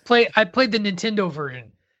 But I played the Nintendo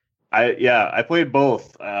version. I played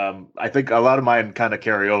both. I think a lot of mine kind of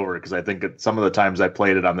carry over because I think some of the times I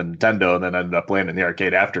played it on the Nintendo and then ended up playing in the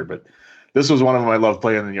arcade after. But this was one of them I loved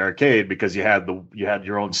playing in the arcade because you had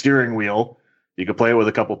your own steering wheel. You could play it with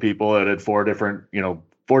a couple people. It had 4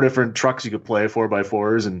 different trucks you could play,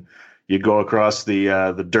 4x4s, and you'd go across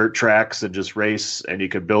the dirt tracks and just race. And you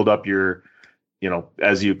could build up your,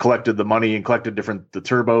 as you collected the money and collected the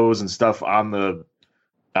turbos and stuff on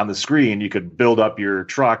the screen, you could build up your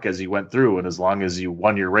truck as you went through. And as long as you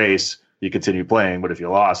won your race, you continued playing. But if you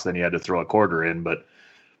lost, then you had to throw a quarter in. But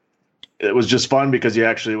it was just fun because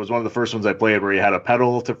it was one of the first ones I played where you had a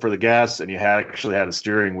pedal for the gas and you actually had a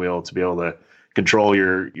steering wheel to be able to control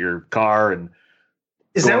your car. And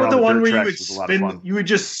is that the one where you would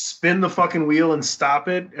just spin the fucking wheel and stop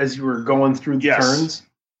it as you were going through the turns?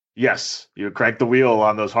 Yes. You would crank the wheel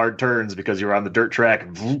on those hard turns because you were on the dirt track.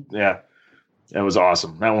 Yeah. It was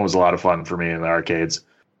awesome. That one was a lot of fun for me in the arcades.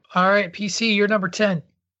 All right, PC, you're number 10.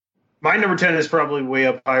 My number 10 is probably way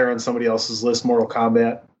up higher on somebody else's list, Mortal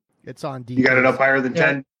Kombat. It's on D. You got it up higher than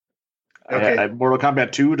 10? Okay. Mortal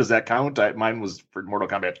Kombat 2, does that count? Mine was for Mortal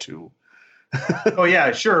Kombat 2. Oh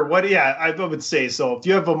yeah, sure. I would say so. If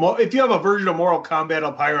you have a version of Mortal Kombat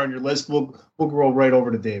up higher on your list, we'll roll right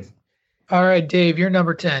over to Dave. All right, Dave, you're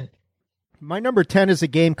number 10. My number 10 is a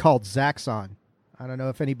game called Zaxxon. I don't know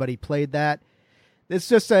if anybody played that. It's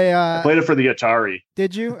just I played it for the Atari.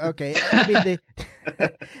 Did you? Okay. I mean,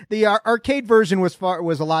 the arcade version was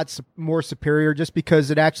a lot more superior just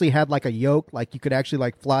because it actually had like a yoke, like you could actually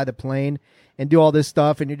like fly the plane and do all this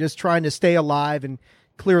stuff, and you're just trying to stay alive and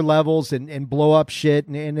clear levels and blow up shit,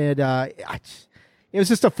 and it it was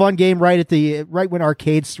just a fun game right when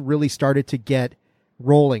arcades really started to get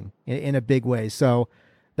rolling in a big way. So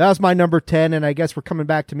that was my number 10, and I guess we're coming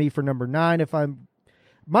back to me for number 9.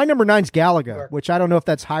 My number 9's Galaga, which I don't know if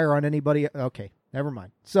that's higher on anybody. Okay, never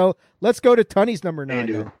mind. So let's go to Tunney's number 9. Hey,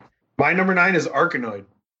 dude. My number 9 is Arkanoid.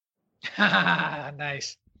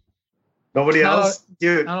 Nice. Nobody else?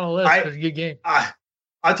 Dude, not on the list, but it's a good game.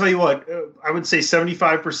 I'll tell you what, I would say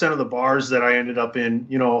 75% of the bars that I ended up in,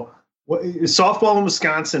 softball in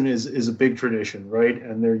Wisconsin is a big tradition, right?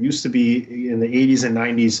 And there used to be in the 80s and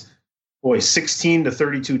 90s, 16 to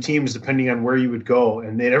 32 teams, depending on where you would go.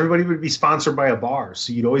 And then everybody would be sponsored by a bar.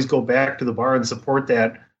 So you'd always go back to the bar and support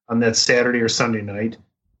that on that Saturday or Sunday night.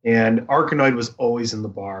 And Arkanoid was always in the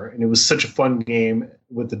bar. And it was such a fun game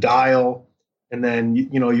with the dial. And then,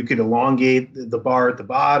 you could elongate the bar at the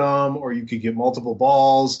bottom, or you could get multiple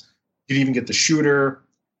balls. You could even get the shooter.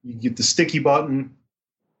 You could get the sticky button.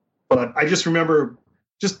 But I just remember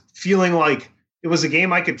just feeling like it was a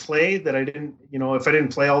game I could play that I didn't, if I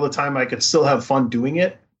didn't play all the time, I could still have fun doing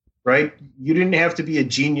it, right? You didn't have to be a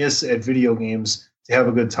genius at video games to have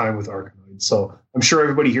a good time with Arkanoid. So I'm sure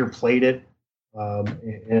everybody here played it.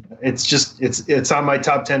 And it's on my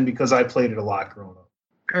top 10 because I played it a lot growing up.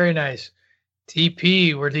 Very nice.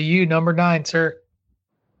 TP, where do you number 9, sir?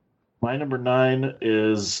 My number 9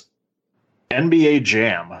 is NBA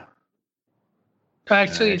Jam.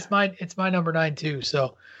 Actually, it's my number 9 too.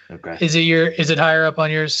 So, okay, is it higher up on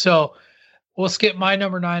yours? So, we'll skip my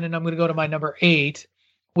number 9, and I'm going to go to my number 8,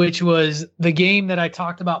 which was the game that I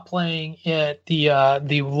talked about playing at the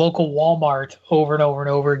local Walmart over and over and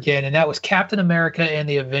over again, and that was Captain America and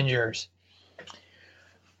the Avengers.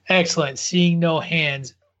 Excellent. Seeing no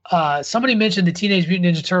hands. Somebody mentioned the Teenage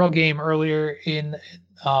Mutant Ninja Turtle game earlier in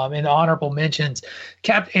honorable mentions.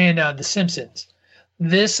 And The Simpsons.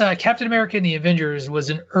 This Captain America and the Avengers was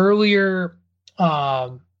an earlier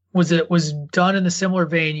was done in a similar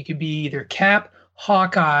vein. You could be either Cap,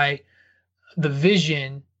 Hawkeye, the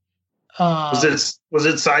Vision. Was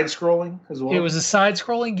it side scrolling as well? It was a side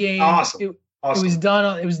scrolling game. Awesome. It was done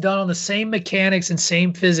on the same mechanics and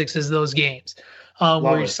same physics as those games.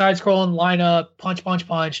 Where you're side scrolling, line up, punch.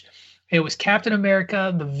 It was Captain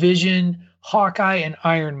America, the Vision, Hawkeye, and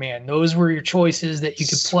Iron Man. Those were your choices that you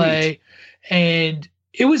could play. And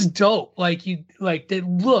it was dope. It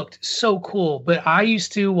looked so cool. But I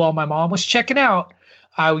used to, while my mom was checking out,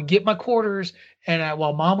 I would get my quarters, and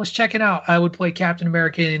while mom was checking out, I would play Captain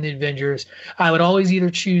America and the Avengers. I would always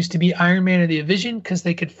either choose to be Iron Man or the Vision because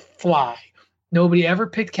they could fly. Nobody ever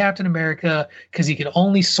picked Captain America because he could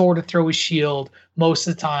only sort of throw his shield. Most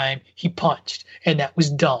of the time, he punched, and that was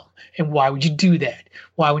dumb. And why would you do that?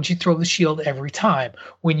 Why would you throw the shield every time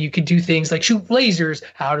when you could do things like shoot lasers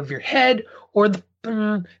out of your head or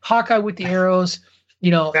the Hawkeye with the arrows?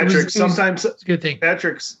 Patrick, sometimes it's a good thing.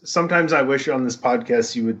 Patrick, sometimes I wish on this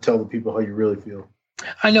podcast you would tell the people how you really feel.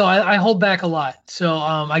 I know I hold back a lot, so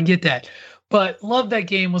I get that. But love that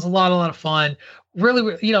game. Was a lot of fun.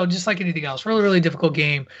 Really, just like anything else, really, really difficult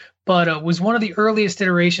game. But was one of the earliest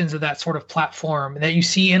iterations of that sort of platform that you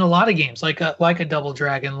see in a lot of games, like a Double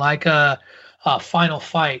Dragon, like a Final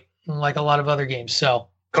Fight, like a lot of other games. So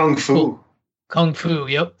Kung Fu,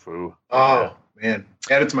 yep. Fu. Oh man,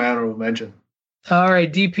 add it to my honorable mention. All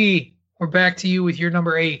right, DP, we're back to you with your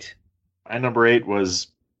number 8. My number 8 was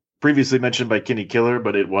previously mentioned by Kenny Killer,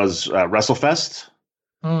 but it was WrestleFest,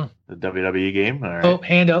 the WWE game. All right. Oh,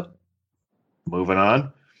 hand up. Moving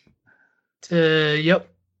on. Yep.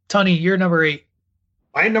 Tony, you're number 8.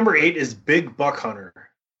 My number 8 is Big Buck Hunter.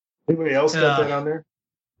 Anybody else got that on there?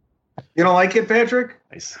 You don't like it, Patrick?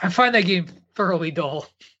 Nice. I find that game thoroughly dull.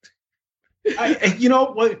 You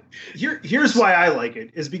know what? Here's why I like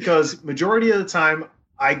it is because majority of the time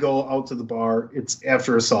I go out to the bar, it's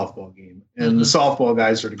after a softball game, and the softball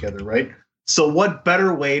guys are together, right? So what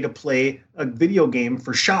better way to play a video game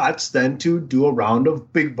for shots than to do a round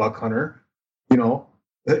of Big Buck Hunter?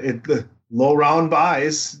 The low round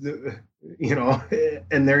buys,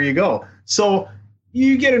 and there you go. So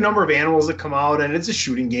you get a number of animals that come out, and it's a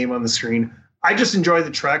shooting game on the screen. I just enjoy the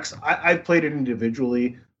treks. I played it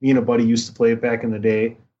individually. Me and a buddy used to play it back in the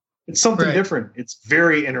day. It's something different. It's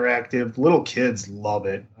very interactive. Little kids love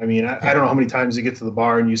it. I mean, I don't know how many times you get to the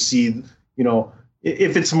bar and you see,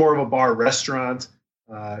 if it's more of a bar restaurant,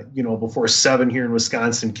 before 7 here in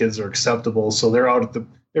Wisconsin, kids are acceptable. So they're out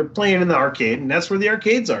they're playing in the arcade, and that's where the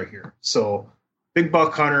arcades are here. So Big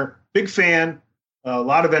Buck Hunter, big fan, a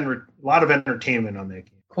lot of entertainment on that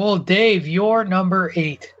game. Cool. Dave, your number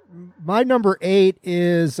 8. My number 8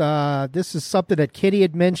 is, this is something that Kitty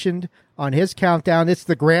had mentioned on his countdown. It's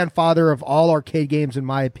the grandfather of all arcade games, in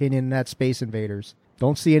my opinion, and that's Space Invaders.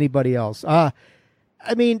 Don't see anybody else.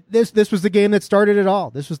 I mean, this was the game that started it all.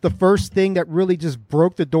 This was the first thing that really just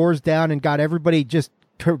broke the doors down and got everybody just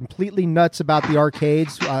completely nuts about the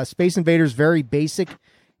arcades. Space Invaders, very basic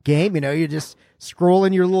game. You know, you're just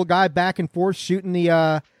scrolling your little guy back and forth, shooting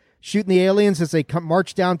the aliens as they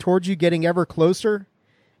march down towards you, getting ever closer,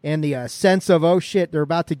 and the sense of, oh shit, they're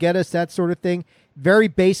about to get us, that sort of thing. Very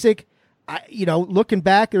basic. Looking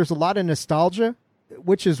back, there's a lot of nostalgia,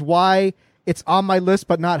 which is why it's on my list,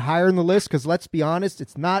 but not higher in the list, because let's be honest,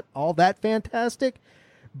 it's not all that fantastic.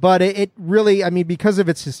 But it really, I mean, because of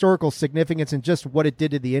its historical significance and just what it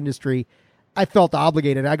did to the industry, I felt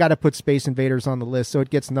obligated. I got to put Space Invaders on the list, so it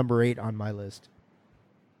gets number 8 on my list.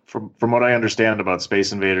 From what I understand about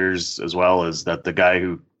Space Invaders as well, is that the guy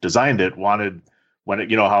who designed it wanted, when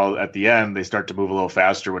it, how at the end they start to move a little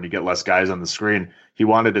faster when you get less guys on the screen, he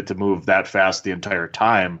wanted it to move that fast the entire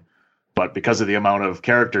time. But because of the amount of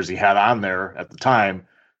characters he had on there at the time,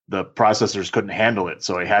 the processors couldn't handle it,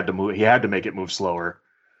 so he had to make it move slower.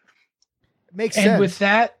 Makes and sense. With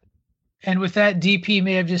that, DP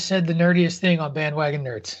may have just said the nerdiest thing on Bandwagon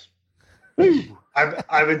Nerds.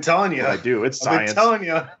 I've been telling you. I do. It's science. I've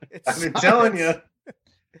been telling you.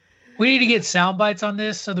 We need to get sound bites on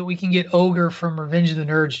this so that we can get Ogre from Revenge of the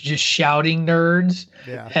Nerds just shouting nerds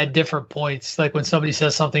at different points, like when somebody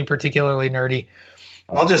says something particularly nerdy.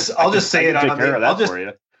 I'll just say it on the air. For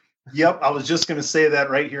you. Yep, I was just going to say that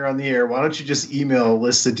right here on the air. Why don't you just email a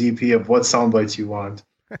list to DP of what sound bites you want?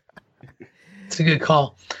 It's a good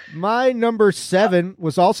call. My number 7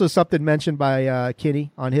 was also something mentioned by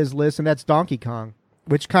Kenny on his list, and that's Donkey Kong,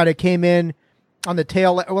 which kind of came in on the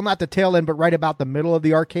not the tail end, but right about the middle of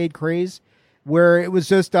the arcade craze, where it was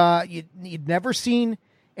just you'd never seen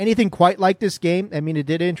anything quite like this game. I mean, it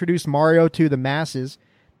did introduce Mario to the masses,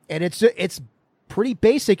 and it's pretty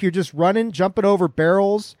basic. You're just running, jumping over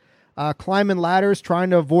barrels, climbing ladders,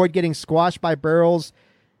 trying to avoid getting squashed by barrels,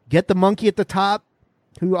 get the monkey at the top,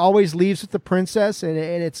 who always leaves with the princess, and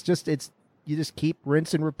you just keep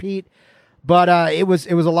rinse and repeat. But it was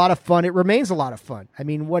a lot of fun. It remains a lot of fun. I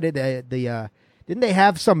mean, what did didn't they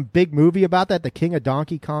have some big movie about that? The King of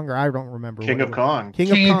Donkey Kong, or I don't remember. King of Kong.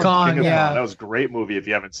 King of Kong. Yeah, that was a great movie. If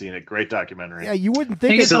you haven't seen it, great documentary. Yeah, you wouldn't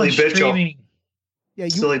think Silly Bitchel. Yeah,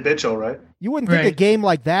 Silly Bitchel, right? You wouldn't think a game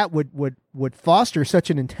like that would foster such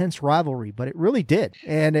an intense rivalry, but it really did,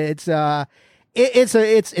 and it's a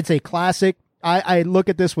classic. I look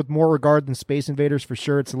at this with more regard than Space Invaders for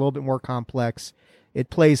sure. It's a little bit more complex. It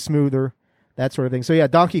plays smoother, that sort of thing. So yeah,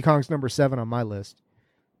 Donkey Kong's number 7 on my list.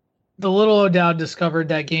 The little O'Dowd discovered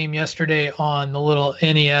that game yesterday on the little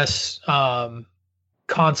NES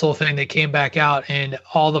console thing that came back out, and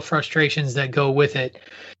all the frustrations that go with it,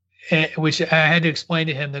 which I had to explain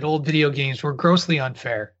to him that old video games were grossly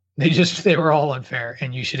unfair. They were all unfair,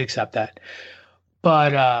 and you should accept that.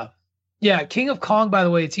 But yeah, King of Kong, by the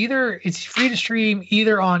way, it's free to stream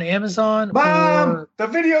either on Amazon or the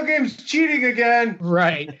video game's cheating again.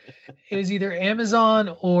 Right. It was either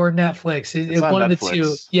Amazon or Netflix. It's one Netflix. of the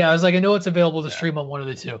two. Yeah, I was like, I know it's available to stream on one of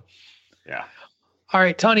the two. Yeah. All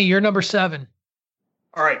right, Tony, you're number 7.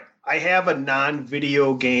 All right. I have a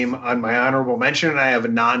non-video game on my honorable mention, and I have a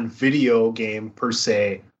non-video game per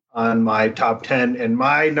se on my top 10. And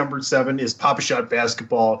my number 7 is Pop-A-Shot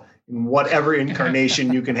Basketball in whatever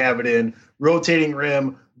incarnation you can have it in. Rotating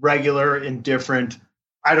rim, regular, indifferent.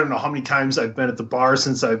 I don't know how many times I've been at the bar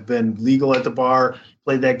since I've been legal at the bar,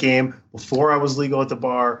 played that game before I was legal at the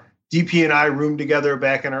bar. DP and I roomed together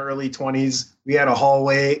back in our early 20s. We had a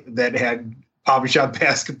hallway that had Pop-A-Shot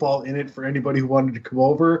Basketball in it for anybody who wanted to come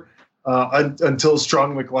over until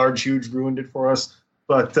Strong McLarge Huge ruined it for us.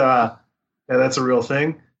 But yeah, that's a real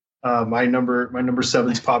thing. My number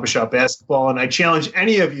 7 is Pop-A-Shot Basketball, and I challenge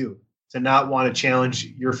any of you to not want to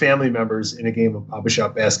challenge your family members in a game of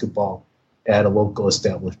Pop-A-Shot Basketball at a local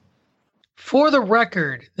establishment. For the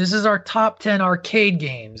record, this is our top 10 arcade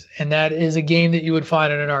games, and that is a game that you would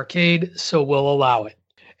find at an arcade, so we'll allow it.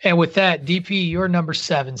 And with that, DP, you're number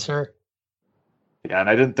 7, sir. Yeah, and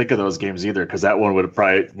I didn't think of those games either, because that one would have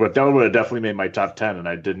definitely made my top 10, and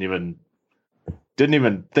I didn't even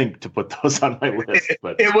think to put those on my list.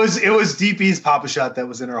 But it was DP's Pop-A-Shot that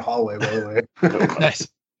was in our hallway, by the way. Nice.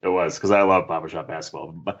 It was, because I love Pop-A-Shot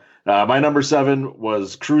Basketball. My number 7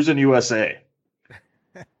 was Cruisin' USA.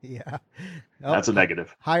 Yeah. That's a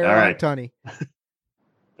negative. Higher All right, Tony.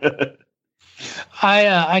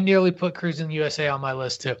 I nearly put Cruisin' USA on my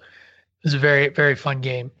list too. It was a very, very fun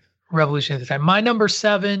game. Revolution at the time. My number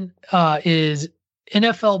 7 is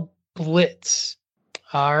NFL Blitz.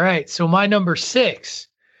 All right. So my number 6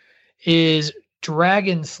 is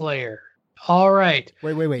Dragon Slayer. All right.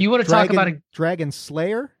 Wait. You want to talk about a Dragon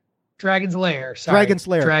Slayer? Dragon's Lair. Sorry. Dragon's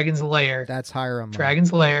Lair. Dragon's Lair. That's higher on mine.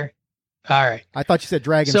 Dragon's Lair. All right. I thought you said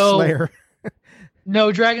Dragon Slayer.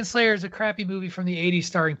 No, Dragon Slayer is a crappy movie from the 80s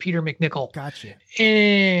starring Peter McNichol. Gotcha.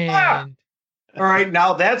 And All right,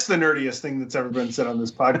 now that's the nerdiest thing that's ever been said on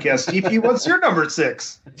this podcast. DP, what's your number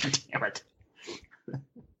 6? Damn it.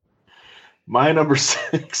 My number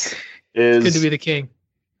 6 is good to be the king.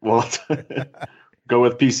 Well, go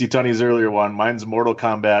with PC Tunney's earlier one. Mine's Mortal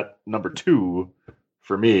Kombat number 2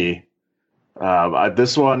 for me.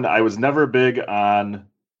 This one, I was never big on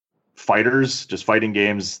fighters, just fighting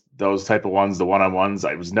games, those type of ones, the one-on-ones.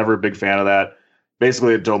 I was never a big fan of that.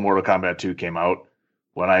 Basically, until Mortal Kombat 2 came out,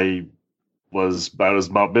 when I was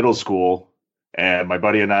about middle school, and my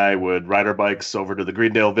buddy and I would ride our bikes over to the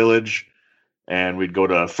Greendale Village, and we'd go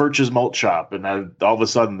to Furch's Malt Shop, and all of a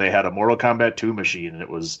sudden they had a Mortal Kombat 2 machine, and it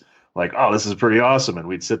was like, oh, this is pretty awesome. And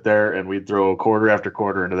we'd sit there and we'd throw quarter after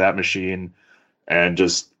quarter into that machine, and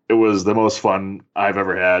just it was the most fun I've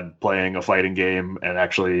ever had playing a fighting game and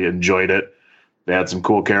actually enjoyed it. They had some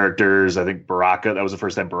cool characters. I think Baraka, that was the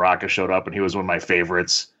first time Baraka showed up, and he was one of my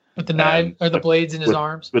favorites. With the knife or the blades in his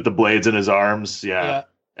arms? With the blades in his arms, yeah.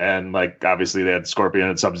 And like obviously they had Scorpion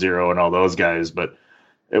and Sub-Zero and all those guys, but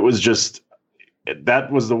it was just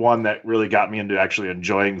that was the one that really got me into actually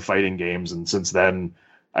enjoying fighting games. And since then,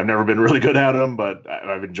 I've never been really good at them, but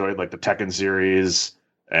I've enjoyed like the Tekken series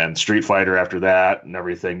and Street Fighter after that and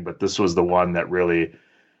everything. But this was the one that really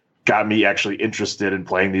got me actually interested in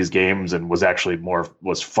playing these games and was actually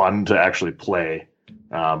was fun to actually play.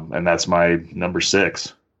 And that's my number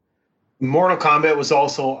 6. Mortal Kombat was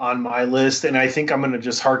also on my list, and I think I'm going to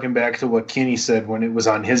just harken back to what Kenny said when it was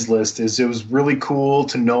on his list, is it was really cool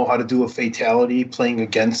to know how to do a fatality playing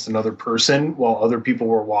against another person while other people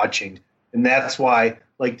were watching. And that's why,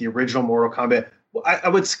 like the original Mortal Kombat, I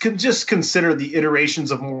would just consider the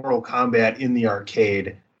iterations of Mortal Kombat in the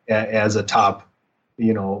arcade as a top,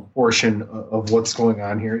 portion of what's going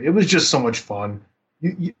on here. It was just so much fun.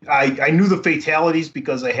 I knew the fatalities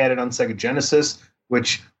because I had it on Sega Genesis,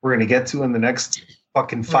 which we're going to get to in the next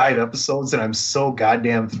fucking 5 episodes. And I'm so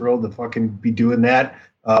goddamn thrilled to fucking be doing that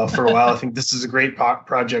for a while. I think this is a great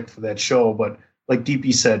project for that show. But like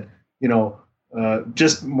DP said,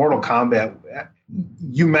 just Mortal Kombat.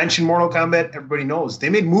 You mentioned Mortal Kombat, everybody knows. They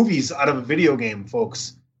made movies out of a video game,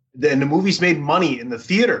 folks. And the movies made money in the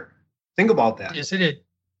theater. Think about that. Yes, it did.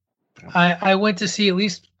 I went to see at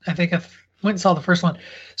least, I think I went and saw the first one.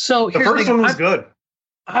 So the first one was good.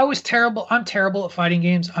 I was terrible. I'm terrible at fighting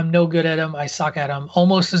games. I'm no good at them. I suck at them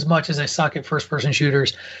almost as much as I suck at first-person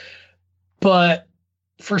shooters. But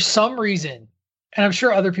for some reason, and I'm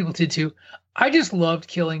sure other people did too, I just loved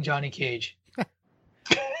killing Johnny Cage.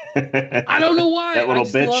 I don't know why. That little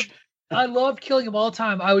bitch. I loved killing him all the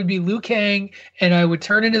time. I would be Liu Kang, and I would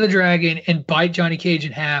turn into the dragon and bite Johnny Cage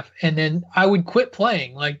in half, and then I would quit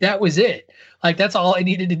playing. Like, that was it. Like, that's all I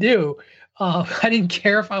needed to do. I didn't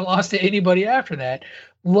care if I lost to anybody after that.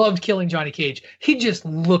 Loved killing Johnny Cage. He just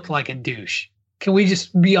looked like a douche. Can we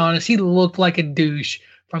just be honest? He looked like a douche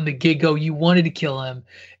from the get-go. You wanted to kill him,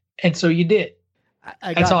 and so you did.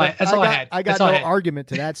 That's all I had. I got no argument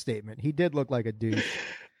to that statement. He did look like a douche.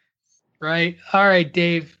 Right. All right,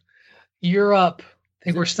 Dave. You're up. I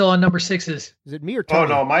think we're still on number 6s. Is it me or Tony?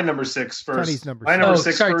 Oh, no, my number 6 first. Tony's number my 6. number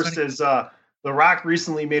 6 sorry, first Tony. is The Rock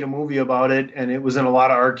recently made a movie about it, and it was in a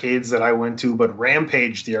lot of arcades that I went to, but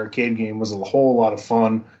Rampage, the arcade game, was a whole lot of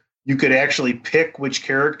fun. You could actually pick which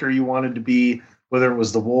character you wanted to be, whether it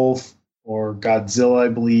was the Wolf or Godzilla, I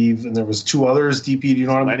believe, and there was 2 others. DP, do you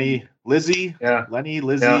know what I mean? Lizzie. Yeah. Lenny,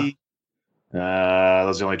 Lizzie. Yeah.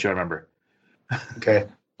 Those are the only 2 I remember. Okay.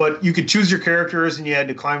 But you could choose your characters, and you had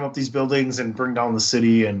to climb up these buildings and bring down the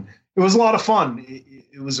city, and it was a lot of fun.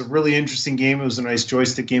 It was a really interesting game. It was a nice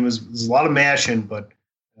joystick game. It was a lot of mashing, but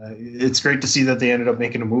it's great to see that they ended up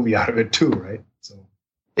making a movie out of it too, right? So,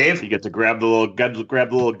 Dave, you get to grab the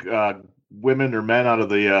little women or men out of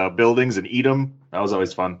the buildings and eat them. That was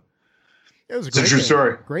always fun. It was a true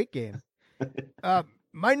story. Great game.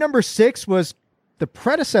 My number 6 was the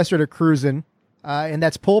predecessor to Cruisin', and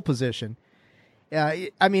that's Pole Position.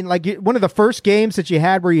 I mean, like one of the first games that you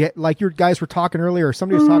had where you, like your guys were talking earlier, or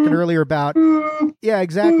somebody was talking earlier about, yeah,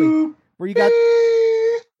 exactly. Where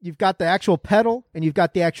you've got the actual pedal and you've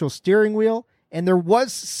got the actual steering wheel, and there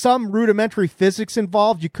was some rudimentary physics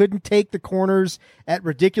involved. You couldn't take the corners at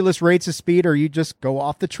ridiculous rates of speed, or you just go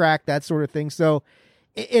off the track, that sort of thing. So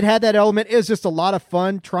it had that element. It was just a lot of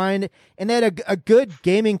fun trying, and they had a good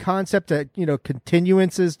gaming concept,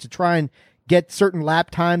 continuances to try and get certain lap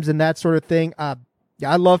times and that sort of thing.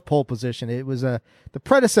 I love Pole Position. It was the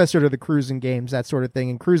predecessor to the Cruisin' games, that sort of thing.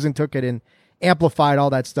 And Cruisin' took it and amplified all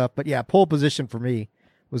that stuff. But yeah, Pole Position for me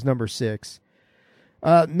was number 6.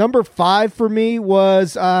 Number 5 for me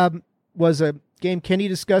was a game Kenny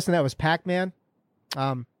discussed, and that was Pac-Man.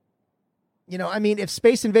 If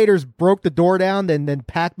Space Invaders broke the door down, then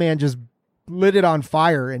Pac-Man just lit it on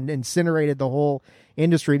fire and incinerated the whole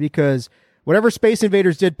industry, because whatever Space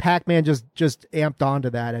Invaders did, Pac-Man just amped onto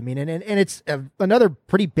that. I mean, and it's another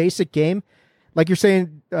pretty basic game. Like you're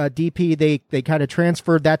saying, DP, they kind of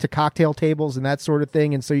transferred that to cocktail tables and that sort of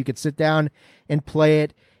thing, and so you could sit down and play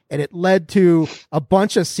it. And it led to a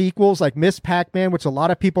bunch of sequels like Miss Pac-Man, which a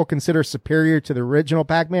lot of people consider superior to the original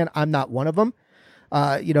Pac-Man. I'm not one of them.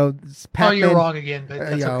 Pac-Man, you're wrong again, but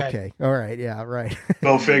that's okay. All right. Yeah, right.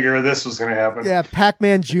 Go figure this was going to happen. Yeah,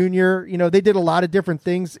 Pac-Man Jr., they did a lot of different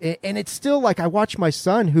things. And it's still like I watch my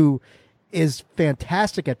son, who is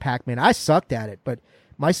fantastic at Pac-Man. I sucked at it, but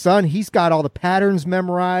my son, he's got all the patterns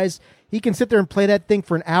memorized. He can sit there and play that thing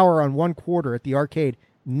for an hour on 1/4 at the arcade.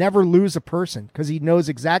 Never lose a person, because he knows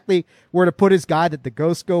exactly where to put his guy that the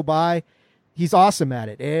ghosts go by. He's awesome at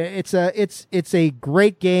it. It's a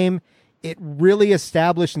great game. It really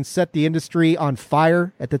established and set the industry on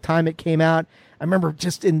fire at the time it came out. I remember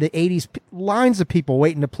just in the 80s, lines of people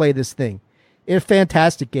waiting to play this thing. It's a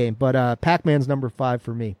fantastic game, but Pac-Man's number 5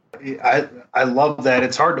 for me. I love that.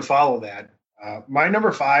 It's hard to follow that. My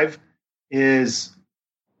number 5 is...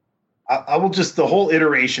 I will just the whole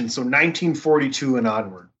iteration. So 1942 and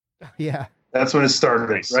onward. Yeah. That's when it started,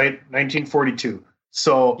 right? 1942.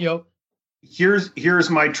 So yep. Here's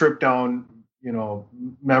my trip down,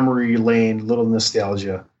 memory lane, little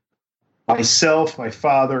nostalgia. Myself, my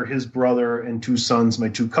father, his brother, and 2 sons, my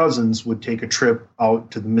 2 cousins, would take a trip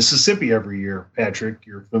out to the Mississippi every year. Patrick,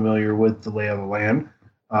 you're familiar with the lay of the land,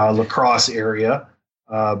 La Crosse area.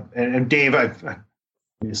 And Dave,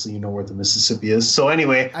 obviously, you know where the Mississippi is. So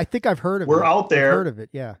anyway, I think I've heard of it. We're out there. I've heard of it,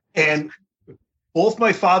 yeah. And both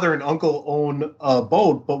my father and uncle own a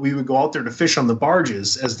boat, but we would go out there to fish on the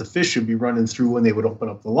barges as the fish would be running through when they would open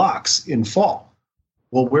up the locks in fall.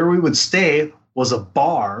 Well, where we would stay was a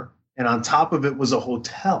bar, and on top of it was a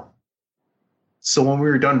hotel. So when we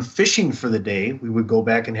were done fishing for the day, we would go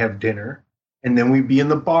back and have dinner, and then we'd be in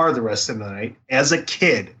the bar the rest of the night. As a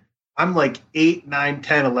kid, I'm like 8, 9,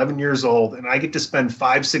 10, 11 years old, and I get to spend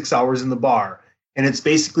 5-6 hours in the bar. And it's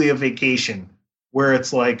basically a vacation where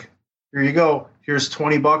it's like, here you go. Here's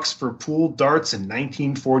 $20 for pool darts in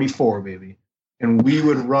 1944, baby. And we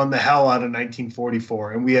would run the hell out of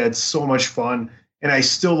 1944. And we had so much fun. And I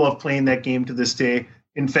still love playing that game to this day.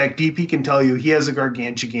 In fact, DP can tell you he has a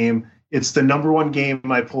Gargantua game. It's the number 1 game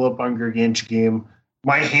I pull up on Gargantua game.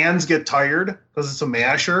 My hands get tired because it's a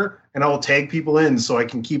masher, and I will tag people in so I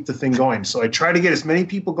can keep the thing going. So I try to get as many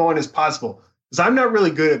people going as possible, because I'm not really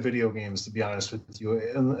good at video games, to be honest with you,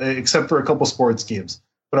 except for a couple sports games.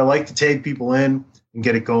 But I like to tag people in and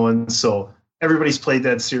get it going. So everybody's played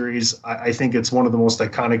that series. I think it's one of the most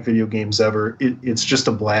iconic video games ever. It's just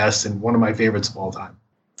a blast and one of my favorites of all time.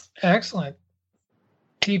 Excellent.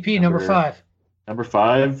 TP, number 5. Number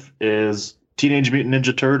 5 is Teenage Mutant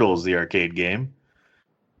Ninja Turtles, the arcade game.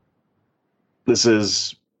 This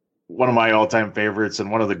is one of my all-time favorites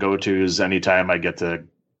and one of the go-tos anytime I get to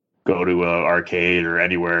go to an arcade or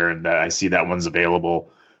anywhere and I see that one's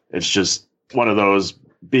available. It's just one of those,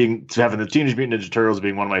 having the Teenage Mutant Ninja Turtles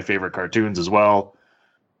being one of my favorite cartoons as well.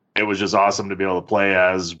 It was just awesome to be able to play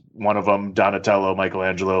as one of them, Donatello,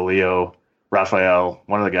 Michelangelo, Leo, Raphael,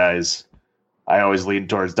 one of the guys. I always lean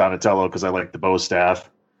towards Donatello because I like the bow staff.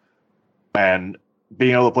 And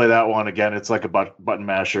being able to play that one again, it's like a button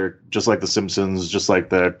masher, just like the Simpsons, just like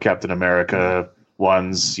the Captain America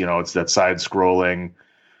ones. It's that side scrolling.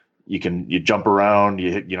 You jump around,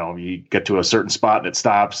 you get to a certain spot and it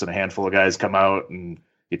stops, and a handful of guys come out and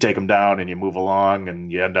you take them down and you move along, and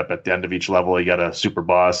you end up at the end of each level, you got a super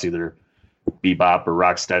boss, either Bebop or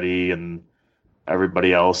Rocksteady and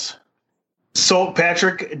everybody else. So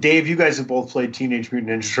Patrick, Dave, you guys have both played Teenage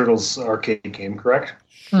Mutant Ninja Turtles arcade game, correct?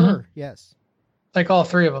 Sure. Mm-hmm. Yes. Like all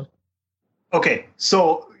 3 of them. Okay,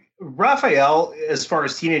 so Raphael, as far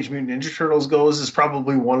as Teenage Mutant Ninja Turtles goes, is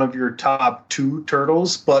probably one of your top 2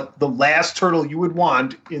 turtles, but the last turtle you would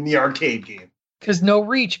want in the arcade game. Because no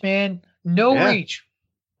reach, man. No reach.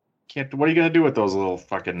 What are you gonna do with those little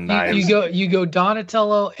fucking knives? You go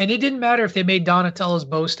Donatello, and it didn't matter if they made Donatello's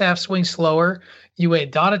bow staff swing slower. You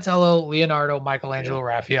went Donatello, Leonardo, Michelangelo,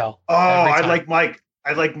 Raphael. Oh, I like Mike.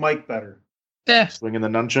 I like Mike better. Yeah. Swinging the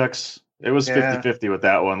nunchucks. It was 50-50 with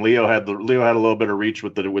that one. Leo had a little bit of reach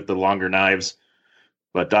with the longer knives,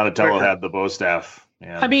 but Donatello had the bow staff.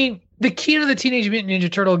 Yeah. I mean, the key to the Teenage Mutant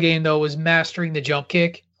Ninja Turtle game, though, was mastering the jump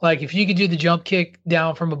kick. Like, if you could do the jump kick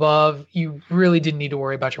down from above, you really didn't need to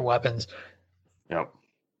worry about your weapons. Yep.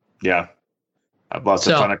 Yeah. I've lost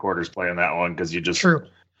a ton of quarters playing that one because you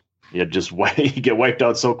get wiped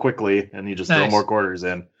out so quickly, and you just throw more quarters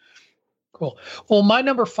in. Cool. Well, my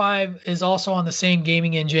number 5 is also on the same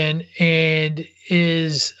gaming engine and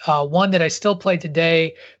is one that I still play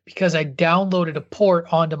today because I downloaded a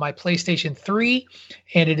port onto my PlayStation 3,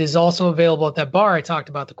 and it is also available at that bar I talked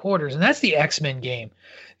about, the quarters, and that's the X-Men game.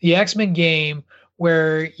 The X-Men game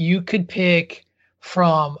where you could pick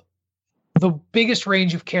from the biggest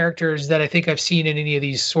range of characters that I think I've seen in any of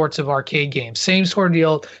these sorts of arcade games. Same sort of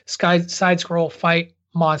deal, side scroll, fight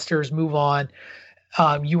monsters, move on.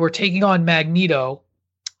 You were taking on Magneto,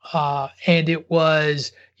 and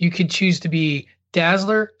you could choose to be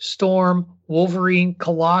Dazzler, Storm, Wolverine,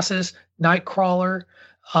 Colossus, Nightcrawler,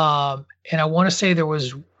 and I want to say there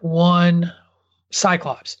was one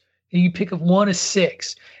Cyclops. You pick of one of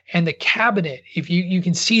 6. And the cabinet, if you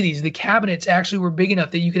can see these, the cabinets actually were big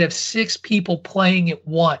enough that you could have 6 people playing at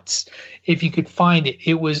once if you could find it.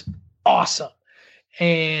 It was awesome.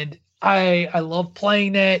 And I love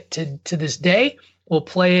playing that to this day. We'll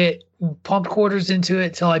play it, pump quarters into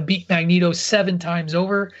it till I beat Magneto 7 times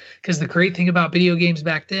over. Because the great thing about video games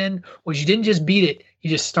back then was you didn't just beat it. You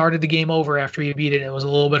just started the game over after you beat it. And it was a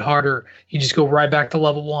little bit harder. You just go right back to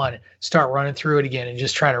level 1, start running through it again, and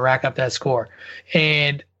just try to rack up that score.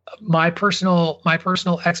 And my personal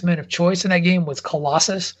X-Men of choice in that game was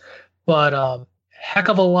Colossus, but heck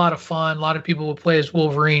of a lot of fun. A lot of people would play as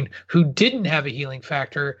Wolverine who didn't have a healing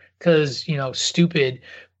factor because, stupid,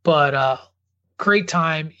 but great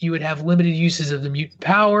time. You would have limited uses of the mutant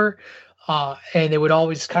power, and it would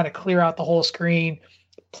always kind of clear out the whole screen.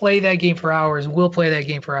 Play that game for hours. We'll play that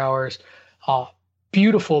game for hours.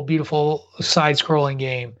 Beautiful, beautiful side-scrolling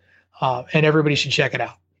game, and everybody should check it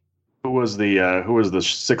out. Who was the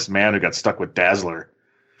 6th man who got stuck with Dazzler?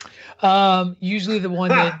 Usually the one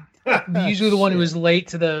who was late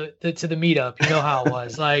to the meetup. You know how it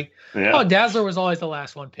was. Like, Dazzler was always the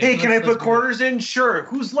last one picked. Hey, can I put quarters in? Sure.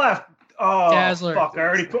 Who's left? Oh, Dazzler. Fuck! I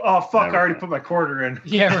already put my quarter in.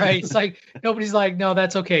 Yeah, right. It's like nobody's like, no,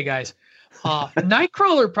 that's okay, guys.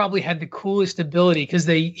 Nightcrawler probably had the coolest ability because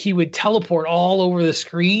he would teleport all over the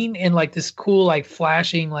screen in like this cool, like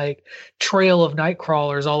flashing, like trail of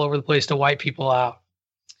Nightcrawlers all over the place to wipe people out.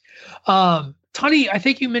 Tony, I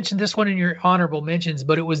think you mentioned this one in your honorable mentions,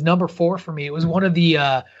 but it was number 4 for me. It was one of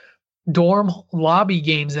the dorm lobby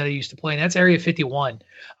games that I used to play, and that's Area 51.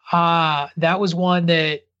 That was one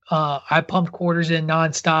that I pumped quarters in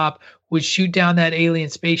nonstop, would shoot down that alien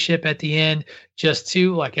spaceship at the end just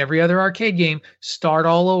to, like every other arcade game, start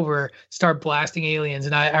all over, start blasting aliens.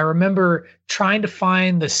 And I remember trying to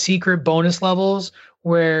find the secret bonus levels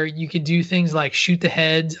where you could do things like shoot the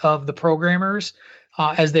heads of the programmers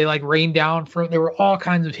as they like rain down from. There were all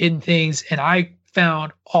kinds of hidden things, and I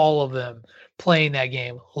found all of them playing that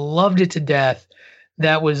game. Loved it to death.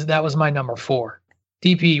 That was my number 4.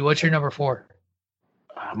 DP, what's your number 4?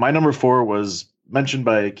 My number 4 was mentioned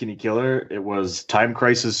by Kenny Killer. It was Time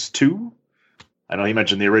Crisis 2. I know he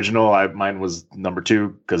mentioned the original. Mine was number 2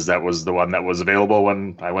 because that was the one that was available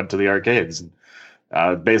when I went to the arcades.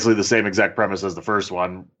 Basically the same exact premise as the first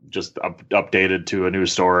one, just updated to a new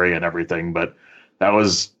story and everything. But that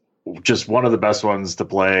was just one of the best ones to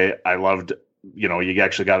play. I loved, you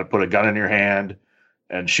actually got to put a gun in your hand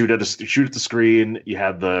and shoot at the screen. You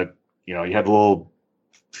had the little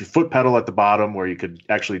foot pedal at the bottom where you could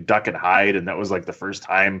actually duck and hide, and that was like the first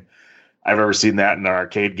time I've ever seen that in an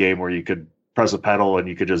arcade game where you could press a pedal and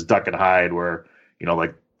you could just duck and hide, where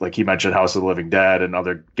like he mentioned House of the Living Dead and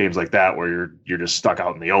other games like that where you're just stuck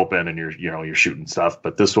out in the open and you're shooting stuff.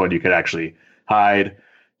 But this one you could actually hide.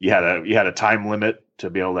 You had a time limit to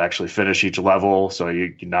be able to actually finish each level, so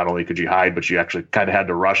you not only could you hide, but you actually kind of had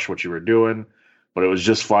to rush what you were doing. But it was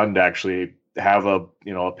just fun to actually have a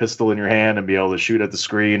pistol in your hand and be able to shoot at the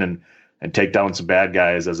screen and take down some bad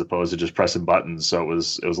guys as opposed to just pressing buttons. So it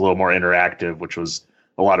was a little more interactive, which was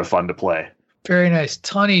a lot of fun to play. Very nice.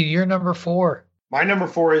 Tony, your number 4. My number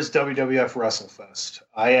 4 is WWF WrestleFest.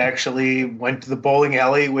 I actually went to the bowling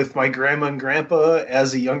alley with my grandma and grandpa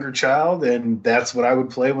as a younger child, and that's what I would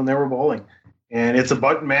play when they were bowling. And it's a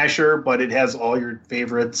button masher, but it has all your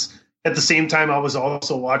favorites. At the same time, I was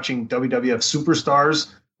also watching WWF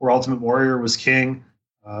Superstars, where Ultimate Warrior was king.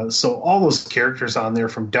 So all those characters on there,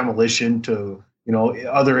 from Demolition to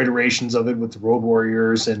other iterations of it with the Road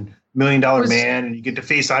Warriors and $1 Million Man, and you get to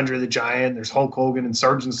face Andre the Giant. There's Hulk Hogan and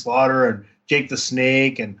Sergeant Slaughter and Jake the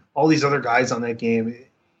Snake and all these other guys on that game.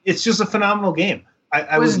 It's just a phenomenal game.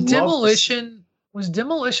 Was Demolition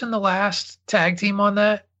the last tag team on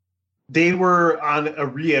that? They were on a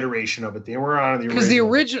reiteration of it. They were on the original.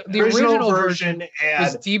 Because the original version had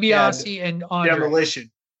was DiBiase and Andre.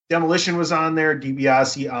 Demolition. Demolition was on there.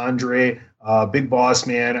 DiBiase, Andre, Big Boss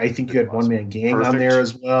Man. I think you had One Man Gang on there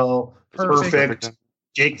as well. Perfect.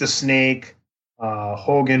 Jake the Snake,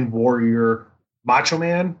 Hogan, Warrior, Macho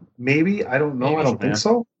Man. Maybe, I don't know. I don't think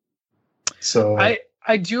so. So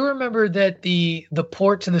I do remember that the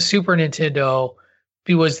port to the Super Nintendo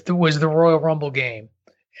was the Royal Rumble game,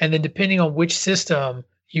 and then depending on which system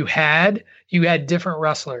you had different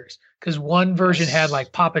wrestlers, because one version had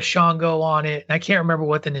like Papa Shango on it, and I can't remember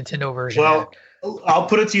what the Nintendo version had. I'll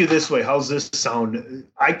put it to you this way. How's this sound?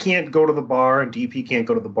 I can't go to the bar, and DP can't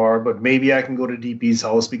go to the bar, but maybe I can go to DP's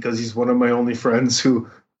house because he's one of my only friends who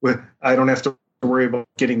I don't have to worry about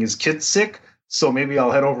getting his kids sick. So maybe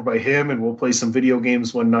I'll head over by him, and we'll play some video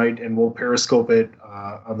games one night, and we'll Periscope it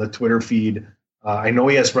on the Twitter feed. I know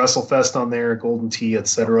he has WrestleFest on there, Golden Tee,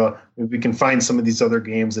 etc. Maybe we can find some of these other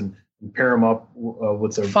games and pair them up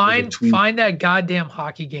with a tweet. Find that goddamn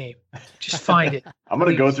hockey game. Just find it. I'm going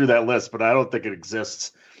to go through that list, but I don't think it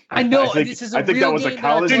exists. I know. I think that was a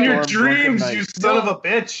college in your dreams, you son of a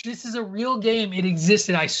bitch. This is a real game. It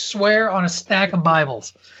existed, I swear, on a stack of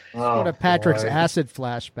Bibles. One of Patrick's acid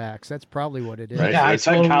flashbacks. That's probably what it is. Right. Yeah, it's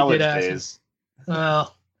totally college days.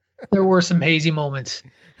 Well, there were some hazy moments.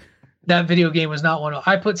 That video game was not one of.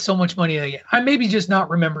 I put so much money in the game. I may be just not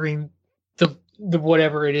remembering the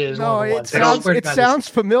whatever it is. No, it sounds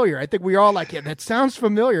familiar. I think we all like it. That sounds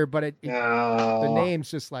familiar, but the name's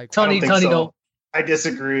just like Tony. Don't. I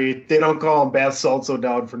disagree. They don't call him Bath Salts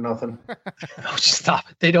O'Dowd for nothing. Oh, stop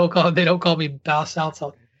it. They don't call me Bath Salts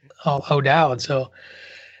O'Dowd. So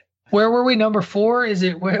where were we? Number 4? Is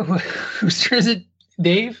it whose turn is it?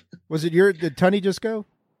 Dave? Was it did Tony just go?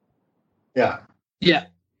 Yeah. Yeah.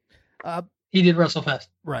 He did WrestleFest.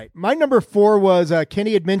 Right. My number 4 was,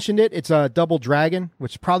 Kenny had mentioned it. It's Double Dragon,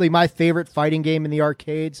 which is probably my favorite fighting game in the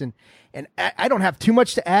arcades. And I don't have too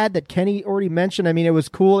much to add that Kenny already mentioned. I mean, it was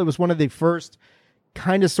cool. It was one of the first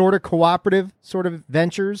kind of sort of cooperative sort of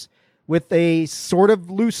ventures with a sort of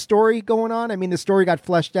loose story going on. I mean, the story got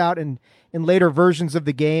fleshed out in later versions of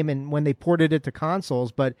the game and when they ported it to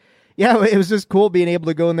consoles. But yeah, it was just cool being able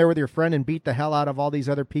to go in there with your friend and beat the hell out of all these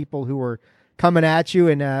other people who were coming at you,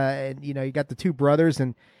 and you know, you got the two brothers,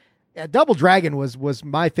 and Double Dragon was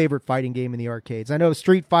my favorite fighting game in the arcades. I know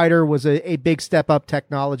Street Fighter was a big step up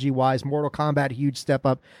technology wise, Mortal Kombat, huge step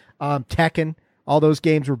up, Tekken, all those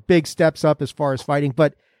games were big steps up as far as fighting,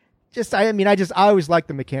 but I always liked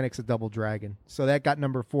the mechanics of Double Dragon, so that got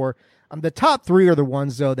number 4. The top 3 are the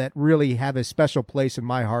ones though that really have a special place in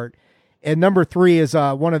my heart, and number 3 is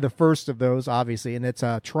one of the first of those, obviously, and it's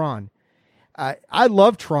Tron. I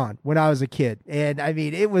loved Tron when I was a kid, and I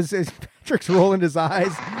mean, Patrick's rolling his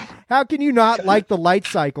eyes. How can you not like the light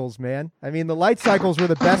cycles, man? I mean, the light cycles were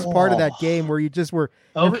the best part of that game, where you just were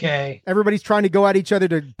everybody's trying to go at each other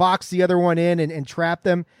to box the other one in and trap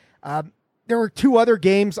them. There were 2 other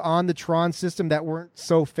games on the Tron system that weren't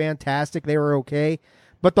so fantastic. They were okay,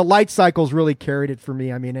 but the light cycles really carried it for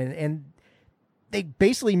me. I mean, and they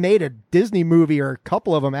basically made a Disney movie or a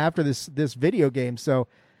couple of them after this video game. So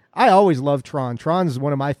I always loved Tron. Tron is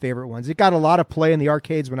one of my favorite ones. It got a lot of play in the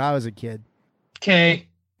arcades when I was a kid. Okay.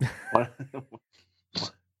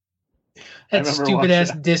 That stupid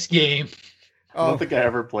ass disc game. I don't think I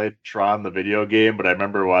ever played Tron, the video game, but I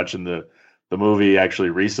remember watching the movie actually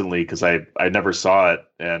recently because I never saw it.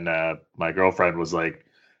 And my girlfriend was like,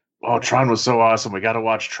 "Oh, Tron was so awesome. We got to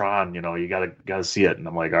watch Tron. You know, you got to see it." And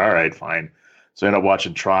I'm like, "All right, fine." So I ended up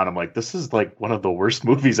watching Tron. I'm like, this is like one of the worst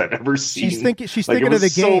movies I've ever seen. She's thinking of the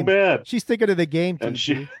game. So bad. She's thinking of the game.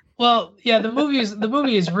 And well, yeah, the movie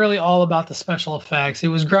is really all about the special effects. It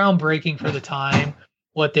was groundbreaking for the time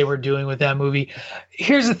what they were doing with that movie.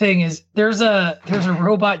 Here's the thing: is there's a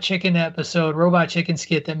Robot Chicken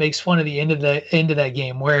skit that makes fun of the end of that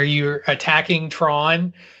game where you're attacking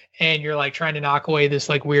Tron and you're like trying to knock away this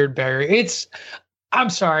like weird barrier. I'm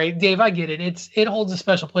sorry, Dave, I get it. It holds a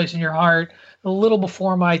special place in your heart. A little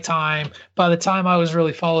before my time. By the time I was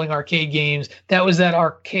really following arcade games, that was that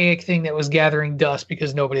archaic thing that was gathering dust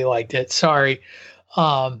because nobody liked it. Sorry.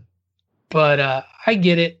 But I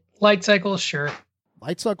get it. Light cycles, sure.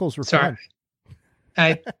 Light cycles were fun.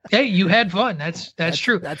 Hey, you had fun. That's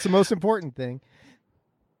true. That's the most important thing.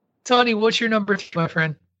 Tony, what's your number 3, my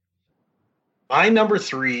friend? My number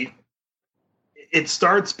 3, it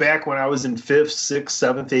starts back when I was in 5th, 6th,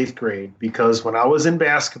 7th, 8th grade, because when I was in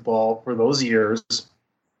basketball for those years,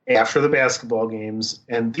 after the basketball games,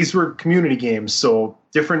 and these were community games, so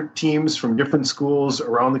different teams from different schools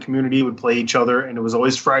around the community would play each other, and it was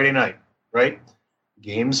always Friday night, right?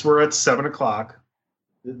 Games were at 7 o'clock.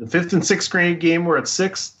 The 5th and 6th grade game were at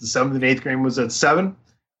 6. The 7th and 8th grade was at 7.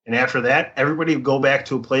 And after that, everybody would go back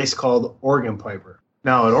to a place called Organ Piper.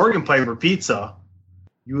 Now at Oregon Piper Pizza,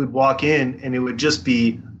 you would walk in and it would just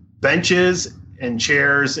be benches and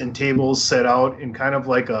chairs and tables set out in kind of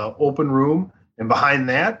like a open room. And behind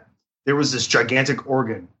that, there was this gigantic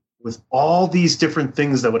organ with all these different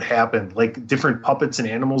things that would happen, like different puppets and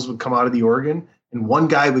animals would come out of the organ, and one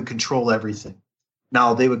guy would control everything.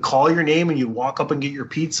 Now, they would call your name and you'd walk up and get your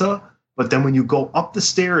pizza, but then when you go up the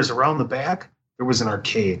stairs around the back, there was an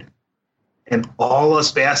arcade. And all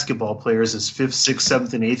us basketball players as 5th, 6th,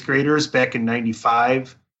 7th, and 8th graders back in 90,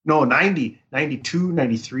 92,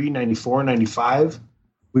 93, 94, 95,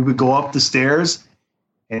 we would go up the stairs,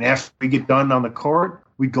 and after we get done on the court,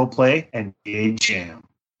 we'd go play NBA Jam.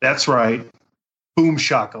 That's right. Boom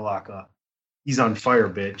shakalaka. He's on fire,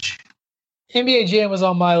 bitch. NBA Jam was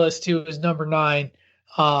on my list too. It was number 9.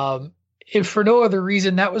 If for no other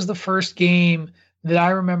reason, that was the first game that I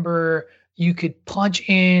remember you could punch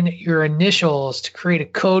in your initials to create a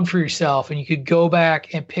code for yourself, and you could go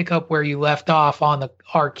back and pick up where you left off on the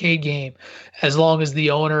arcade game as long as the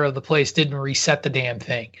owner of the place didn't reset the damn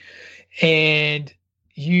thing. And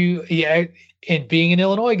and being an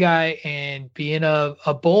Illinois guy and being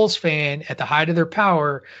a Bulls fan at the height of their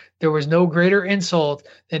power, there was no greater insult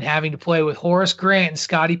than having to play with Horace Grant and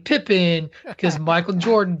Scottie Pippen because Michael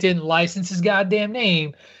Jordan didn't license his goddamn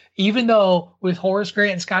name, even though with Horace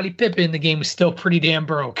Grant and Scottie Pippen, the game was still pretty damn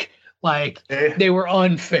broke. Like, they were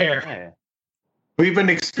unfair. We've been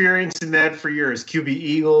experiencing that for years. QB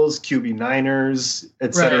Eagles, QB Niners,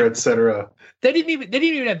 et cetera, et cetera. They didn't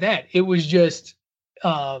even have that. It was just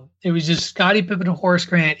Scottie Pippen and Horace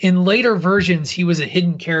Grant. In later versions, he was a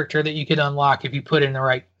hidden character that you could unlock if you put in the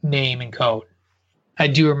right name and code. I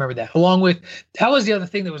do remember that. Along with, that was the other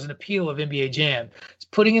thing that was an appeal of NBA Jam. It's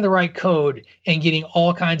putting in the right code and getting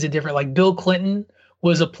all kinds of different, like Bill Clinton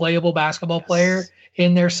was a playable basketball player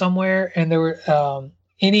in there somewhere. And there were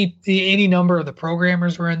any number of the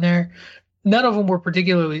programmers were in there. None of them were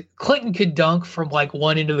particularly, Clinton could dunk from like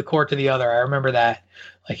one end of the court to the other. I remember that.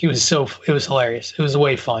 Like, it was hilarious. It was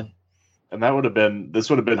way fun. And this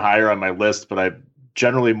would have been higher on my list, but I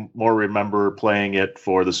generally more remember playing it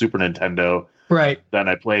for the Super Nintendo. Right. Than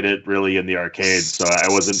I played it really in the arcades. So I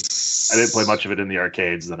didn't play much of it in the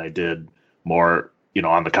arcades than I did more,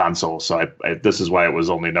 on the console. So this is why it was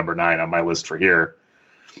only number 9 on my list for here.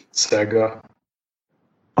 Sega.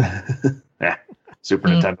 Yeah. Super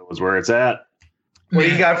Nintendo was where it's at. What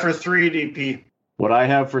do you got for 3, DP? What I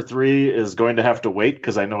have for 3 is going to have to wait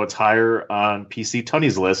because I know it's higher on PC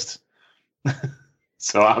Tunney's list.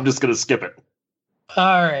 So I'm just going to skip it.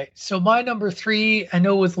 All right. So my number 3, I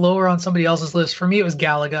know was lower on somebody else's list. For me, it was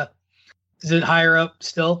Galaga. Is it higher up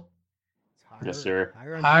still? Yes, sir.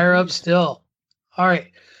 Higher up still. All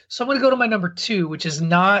right. So I'm going to go to my number 2, which is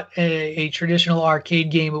not a traditional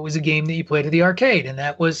arcade game. It was a game that you played at the arcade, and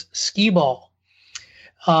that was Skee-Ball.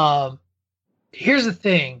 Here's the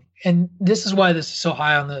thing, and this is why this is so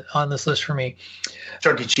high on this list for me.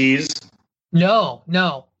 Chuck E. Cheese? No.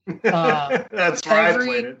 That's where I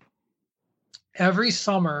played it. Every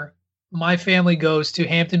summer, my family goes to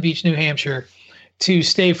Hampton Beach, New Hampshire to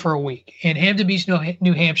stay for a week. In Hampton Beach,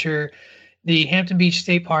 New Hampshire, the Hampton Beach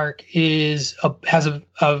State Park has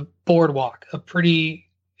a boardwalk, a pretty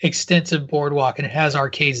extensive boardwalk, and it has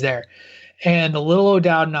arcades there. And the little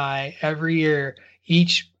O'Dowd and I, every year,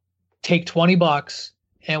 each take $20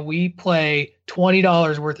 and we play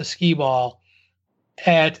 $20 worth of Skee-Ball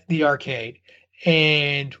at the arcade.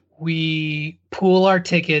 And we pool our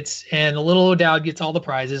tickets, and the little O'Dowd gets all the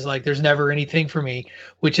prizes. Like, there's never anything for me,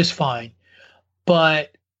 which is fine.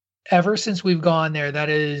 But ever since we've gone there, that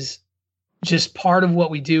is just part of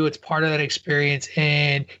what we do. It's part of that experience.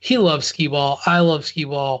 And he loves Skee-Ball. I love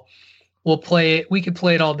Skee-Ball. We'll play it. We could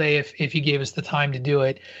play it all day if you gave us the time to do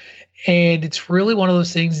it. And it's really one of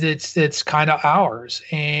those things that's kind of ours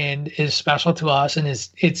and is special to us. And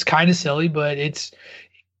it's kind of silly, but it's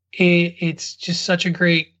just such a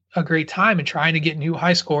great time, and trying to get new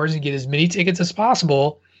high scores and get as many tickets as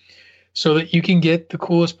possible so that you can get the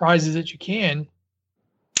coolest prizes that you can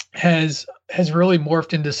has really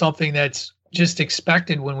morphed into something that's just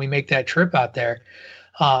expected when we make that trip out there.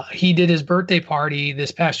 He did his birthday party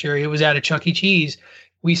this past year. It was at a Chuck E. Cheese.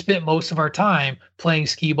 We spent most of our time playing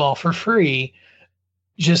Skee-Ball for free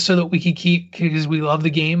just so that we could because we love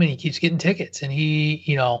the game, and he keeps getting tickets, and he,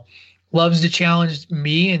 loves to challenge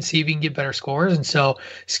me and see if he can get better scores. And so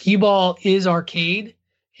Skee-Ball is arcade,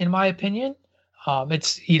 in my opinion.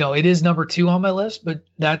 It is number 2 on my list, but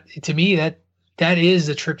that, to me, that is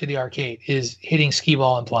the trip to the arcade, is hitting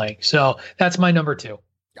Skee-Ball and playing. So that's my number 2.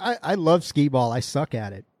 I love Skee-Ball. I suck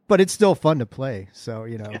at it, but it's still fun to play. So,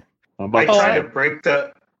 I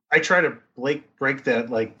try to break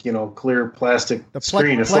that clear plastic The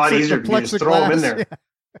screen. It's a lot easier to just throw them in plexiglass, there.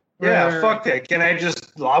 Yeah, fuck that. Can I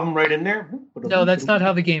just lob them right in there? No, that's not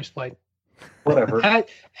how the game's played. Whatever.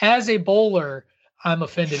 As a bowler, I'm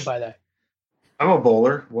offended by that. I'm a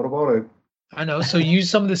bowler. What about it? I know. So use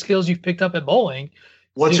some of the skills you've picked up at bowling.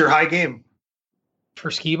 What's your high game?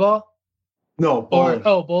 For skee ball? No, bowling.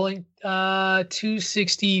 Bowling.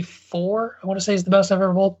 264, I want to say, is the best I've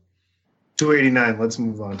ever bowled. 289. Let's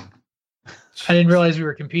move on. I didn't realize we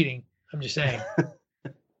were competing. I'm just saying.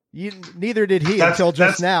 Neither did he until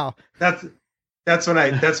just now. That's when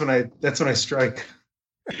I strike.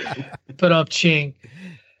 Put up ching.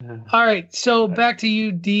 All right, so back to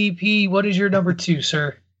you, DP. What is your number 2,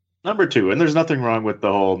 sir? Number 2, and there's nothing wrong with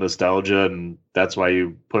the whole nostalgia, and that's why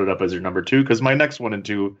you put it up as your number 2, because my next 1 and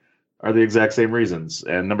 2 are the exact same reasons.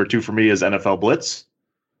 And number 2 for me is NFL Blitz.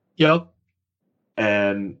 Yep.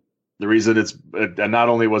 And the reason and not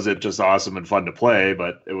only was it just awesome and fun to play,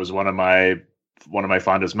 but it was one of my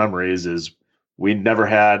fondest memories is we never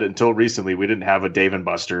had, until recently, we didn't have a Dave &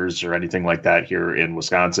 Buster's or anything like that here in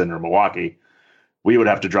Wisconsin or Milwaukee. We would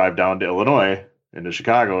have to drive down to Illinois into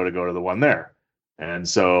Chicago to go to the one there. And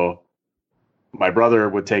so my brother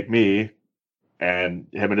would take me, and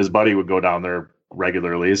him and his buddy would go down there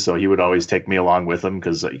regularly. So he would always take me along with him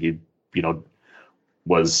because he,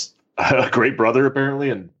 was a great brother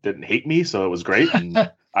apparently and didn't hate me. So it was great.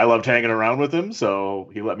 And I loved hanging around with him.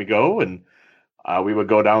 So he let me go, and we would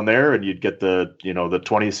go down there, and you'd get spend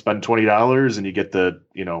 $20 and you get the,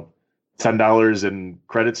 $10 in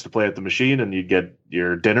credits to play at the machine, and you'd get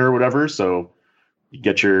your dinner or whatever. So you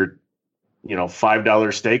get your,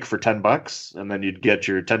 $5 steak for $10, and then you'd get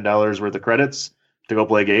your $10 worth of credits to go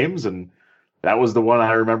play games. And that was the one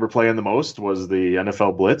I remember playing the most, was the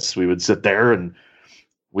NFL Blitz. We would sit there and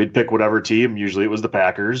we'd pick whatever team. Usually it was the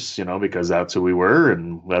Packers, because that's who we were,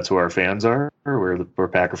 and that's who our fans are. We're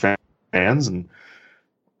Packer fans. And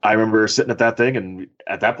I remember sitting at that thing, and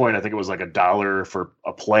at that point, I think it was like $1 for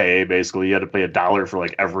a play. Basically, you had to pay $1 for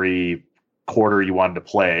like every quarter you wanted to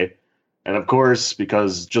play. And of course,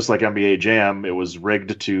 because just like NBA Jam, it was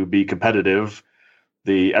rigged to be competitive.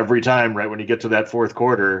 Every time, right when you get to that fourth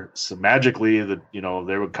quarter, so magically, they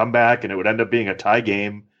would come back, and it would end up being a tie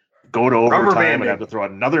game, go to overtime, and have to throw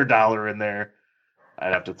another $1 in there.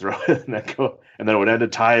 I'd have to throw it and then go, and then it would end a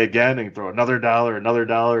tie again and throw another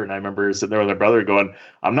 $1. And I remember sitting there with my brother going,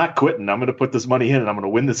 I'm not quitting. I'm going to put this money in, and I'm going to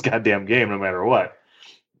win this goddamn game no matter what.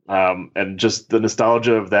 And just the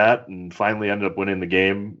nostalgia of that, and finally ended up winning the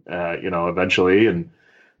game, eventually. And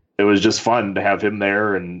it was just fun to have him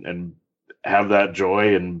there and have that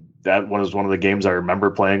joy. And that was one of the games I remember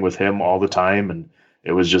playing with him all the time. And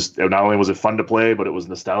it was just, not only was it fun to play, but it was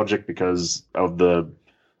nostalgic because of the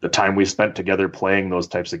time we spent together playing those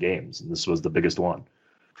types of games. And this was the biggest one.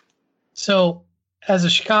 So as a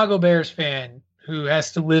Chicago Bears fan who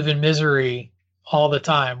has to live in misery all the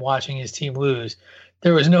time watching his team lose,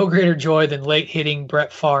 there was no greater joy than late hitting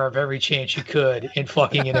Brett Favre every chance you could in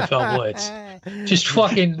fucking NFL Blitz. Just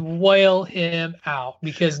fucking wail him out,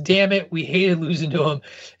 because damn it, we hated losing to him.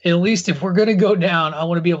 And at least if we're going to go down, I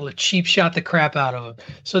want to be able to cheap shot the crap out of him.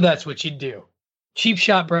 So that's what you do. Cheap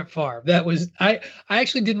shot Brett Favre. That was, I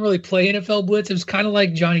actually didn't really play NFL Blitz. It was kind of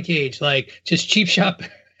like Johnny Cage, like just cheap shot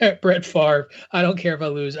Brett Favre. I don't care if I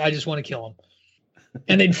lose. I just want to kill him.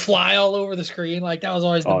 And they'd fly all over the screen. Like, that was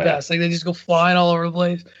always the best. Like, they just go flying all over the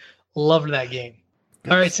place. Loved that game.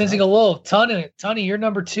 All right, sensing a low. Tunney, you're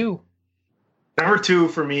number 2. Number 2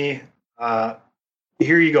 for me.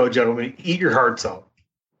 Here you go, gentlemen. Eat your hearts out.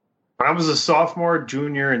 When I was a sophomore,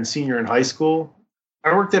 junior, and senior in high school,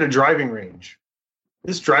 I worked at a driving range.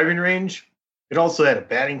 This driving range, it also had a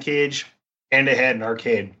batting cage, and it had an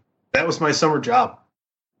arcade. That was my summer job.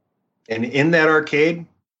 And in that arcade,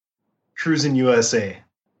 Cruising USA.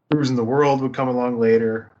 Cruising the World would come along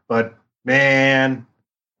later. But, man,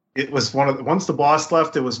 it was once the boss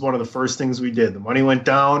left, it was one of the first things we did. The money went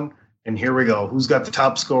down, and here we go. Who's got the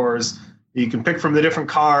top scores? You can pick from the different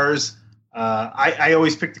cars. I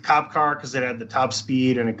always picked the cop car because it had the top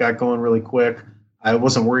speed, and it got going really quick. I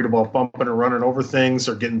wasn't worried about bumping or running over things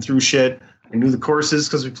or getting through shit. I knew the courses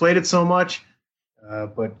because we played it so much.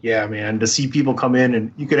 But, yeah, man, to see people come in,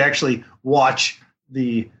 and you could actually watch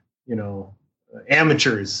the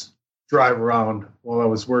amateurs drive around while I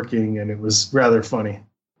was working, and it was rather funny.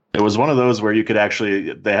 It was one of those where you could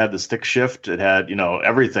actually, they had the stick shift. It had,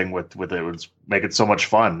 everything with it. It was make it so much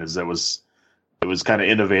fun. It was kind of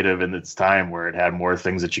innovative in its time, where it had more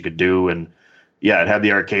things that you could do. And yeah, it had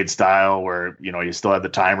the arcade style where, you still had the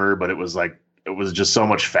timer, but it was just so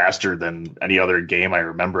much faster than any other game I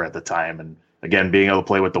remember at the time. And again, being able to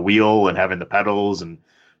play with the wheel and having the pedals and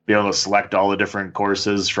be able to select all the different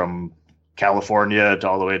courses from California to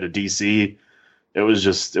all the way to DC. It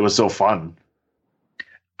was so fun.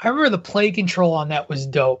 I remember the play control on that was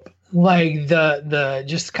dope. Like the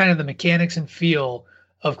just kind of the mechanics and feel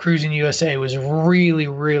of Cruis'n USA was really,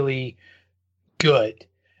 really good.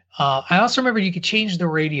 I also remember you could change the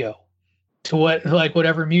radio to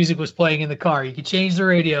whatever music was playing in the car. You could change the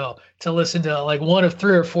radio to listen to like one of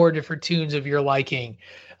 3 or 4 different tunes of your liking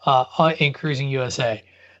in Cruis'n USA.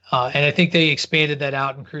 And I think they expanded that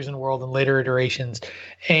out in Cruis'n World in later iterations.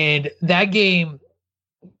 And that game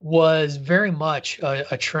was very much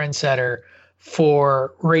a trendsetter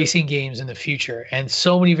for racing games in the future, and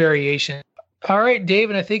so many variations. All right,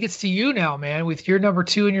 David, I think it's to you now, man, with your number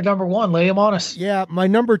 2 and your number 1. Lay them on us. Yeah, my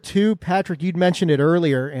number 2, Patrick, you'd mentioned it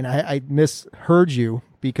earlier, and I misheard you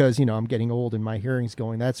because, I'm getting old and my hearing's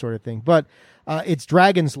going, that sort of thing. But it's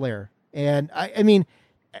Dragon's Lair. And I mean,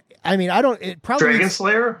 I don't. It probably Dragon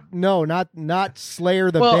Slayer? No, not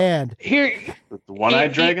Slayer the band. Here, the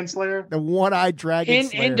one-eyed Dragon Slayer. The one-eyed Dragon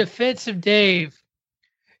Slayer. In defense of Dave,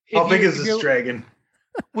 how big is this dragon?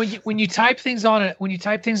 When you type things on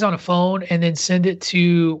a phone and then send it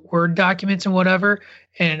to Word documents and whatever,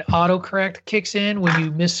 and autocorrect kicks in when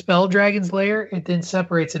you misspell Dragon's Lair, it then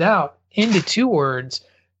separates it out into 2 words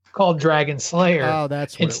called Dragon Slayer. Oh,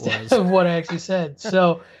 that's what instead it was. of what I actually said.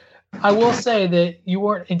 So. I will say that you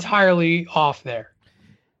weren't entirely off there.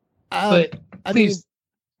 But please.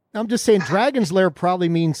 I'm just saying Dragon's Lair probably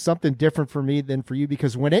means something different for me than for you,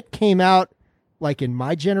 because when it came out, like in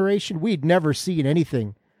my generation, we'd never seen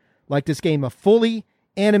anything like this game. A fully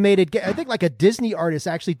animated game. I think like a Disney artist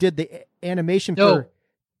actually did the animation for.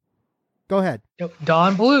 Go ahead. No,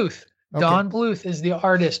 Don Bluth. Okay. Don Bluth is the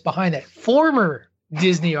artist behind that. Former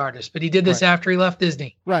Disney artist, but he did this after he left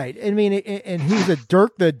Disney. Right. I mean, and he was a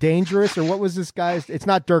Dirk the Dangerous, or what was this guy's? It's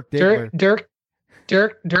not Dirk Diggler. Dirk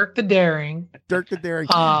the Daring. Dirk the Daring.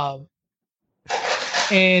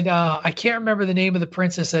 And I can't remember the name of the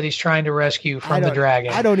princess that he's trying to rescue from the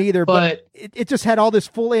dragon. I don't either, but it just had all this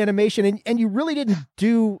full animation, and you really didn't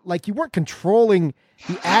you weren't controlling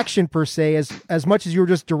the action per se as much as you were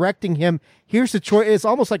just directing him. Here's the choice. It's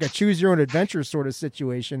almost like a choose your own adventure sort of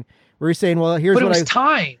situation where you're saying, well, here's but what it was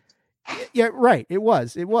timed. Yeah, right. It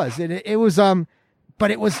was, and it was,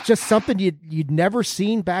 but it was just something you'd never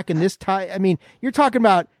seen back in this time. I mean, you're talking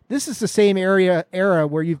about, this is the same era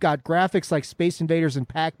where you've got graphics like Space Invaders and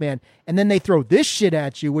Pac-Man, and then they throw this shit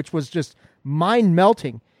at you, which was just mind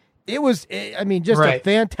melting. It was, a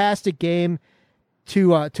fantastic game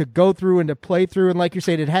to go through and to play through. And like you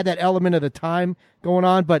said, it had that element of the time going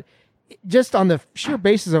on, but just on the sheer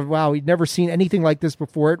basis of, wow, we'd never seen anything like this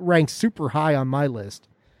before, it ranked super high on my list.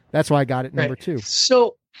 That's why I got it number 2.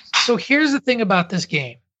 So here's the thing about this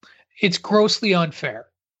game. It's grossly unfair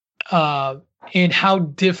in how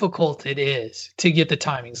difficult it is to get the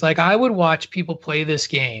timings. Like, I would watch people play this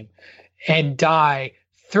game and die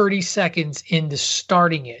 30 seconds into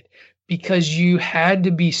starting it because you had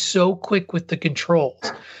to be so quick with the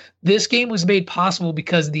controls. This game was made possible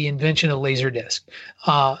because of the invention of Laserdisc.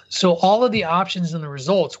 So all of the options and the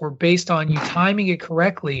results were based on you timing it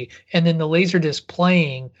correctly and then the Laserdisc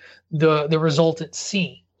playing the resultant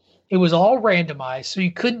scene. It was all randomized, so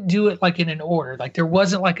you couldn't do it like in an order. Like, there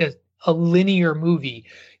wasn't like a linear movie.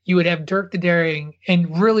 You would have Dirk the Daring,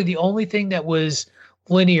 and really the only thing that was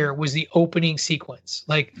linear was the opening sequence.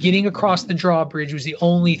 Like, getting across the drawbridge was the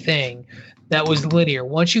only thing that was linear.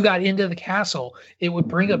 Once you got into the castle, it would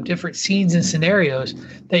bring up different scenes and scenarios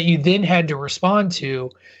that you then had to respond to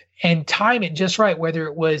and time it just right, whether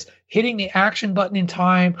it was hitting the action button in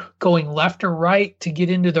time, going left or right to get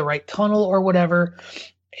into the right tunnel or whatever.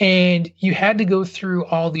 And you had to go through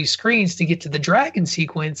all these screens to get to the dragon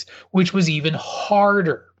sequence, which was even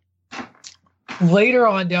harder. Later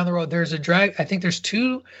on down the road, I think there's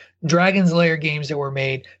 2 Dragon's Lair games that were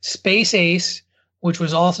made. Space Ace, which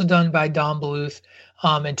was also done by Don Bluth,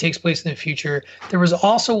 and takes place in the future. There was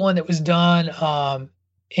also one that was done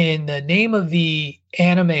in the name of the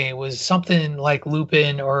anime was something like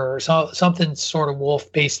Lupin or something sort of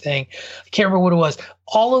wolf-based thing. I can't remember what it was.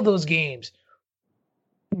 All of those games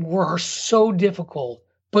were so difficult,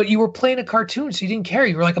 but you were playing a cartoon, so you didn't care.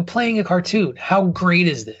 You were like, I'm playing a cartoon. How great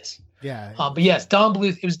is this? Yeah. But yes, Don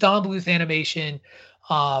Bluth. It was Don Bluth animation.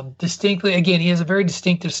 Distinctly, again, he has a very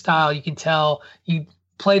distinctive style. You can tell. You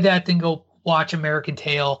play that, then go watch American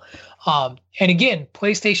Tail. And again,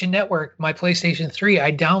 PlayStation Network, my PlayStation 3,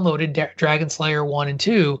 I downloaded Dragon's Lair 1 and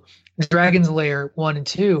 2, Dragon's Lair 1 and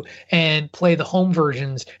 2, and play the home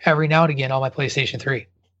versions every now and again on my PlayStation 3.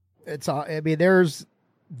 There's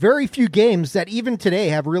very few games that even today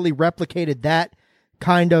have really replicated that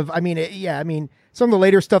kind of, some of the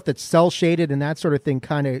later stuff that's cell shaded and that sort of thing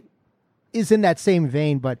kind of is in that same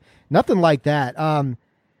vein, but nothing like that.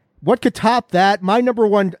 What could top that? My number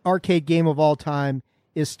one arcade game of all time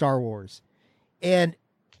is Star Wars. And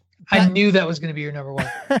I knew that was going to be your number one.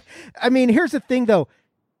 I mean, here's the thing though.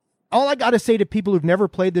 All I got to say to people who've never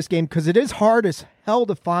played this game, because it is hard as hell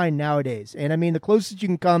to find nowadays. And I mean, the closest you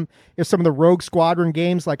can come is some of the Rogue Squadron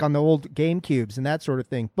games, like on the old GameCubes and that sort of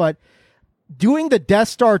thing. But doing the Death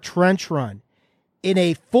Star trench run in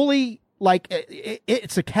a fully, like,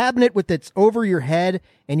 it's a cabinet with it's over your head,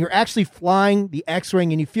 and you're actually flying the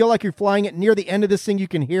X-Wing, and you feel like you're flying it. Near the end of this thing, you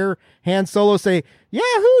can hear Han Solo say,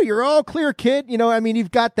 "Yahoo, you're all clear, kid." You know, I mean,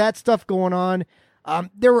 you've got that stuff going on.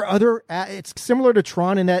 There were other, it's similar to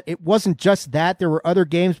Tron in that it wasn't just that. There were other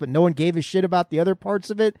games, but no one gave a shit about the other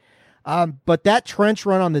parts of it. But that trench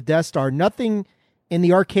run on the Death Star, nothing in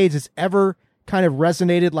the arcades has ever kind of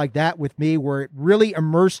resonated like that with me, where it really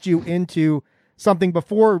immersed you into something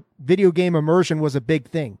before video game immersion was a big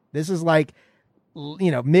thing. This is like,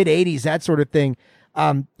 you know, mid 80s, that sort of thing.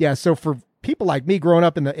 So for people like me growing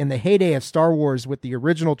up in the heyday of Star Wars with the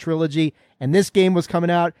original trilogy, and this game was coming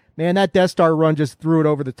out, man, that Death Star run just threw it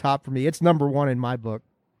over the top for me. It's number one in my book.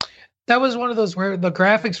 That was one of those where the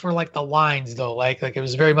graphics were like the lines though, like it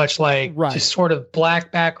was very much like just sort of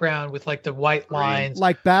black background with like the white lines,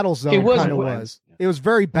 like Battlezone. It kind of was. It was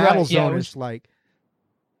very Battlezone-ish like.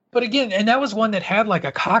 But again, and that was one that had like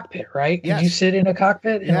a cockpit, right? Could you sit in a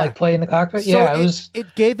cockpit and like play in the cockpit? So it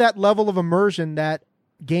gave that level of immersion that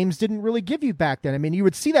games didn't really give you back then. I mean, you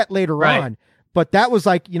would see that later on, but that was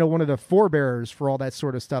like, you know, one of the forebearers for all that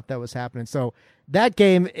sort of stuff that was happening. So that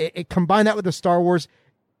game, it combined that with the Star Wars.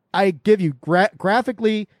 I give you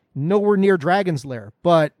graphically nowhere near Dragon's Lair,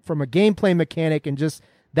 but from a gameplay mechanic and just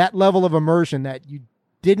that level of immersion that you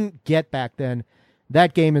didn't get back then,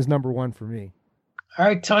 that game is number one for me. All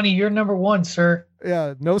right, Tony, you're number one, sir.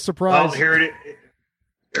 Yeah, no surprise. Oh, here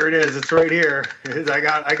it is. It's right here. I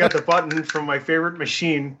got the button from my favorite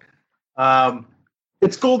machine.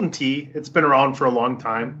 It's Golden Tee. It's been around for a long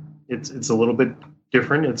time. It's a little bit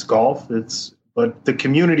different. It's golf. But the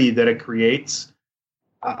community that it creates.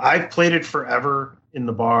 I've played it forever in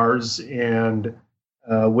the bars and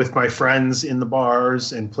with my friends in the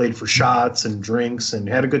bars, and played for shots and drinks and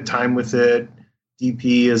had a good time with it.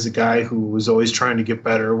 DP is a guy who was always trying to get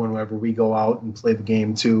better whenever we go out and play the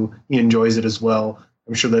game too. He enjoys it as well.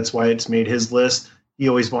 I'm sure that's why it's made his list. He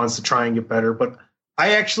always wants to try and get better. But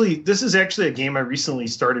this is actually a game I recently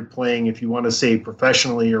started playing, if you want to say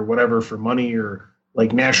professionally or whatever, for money or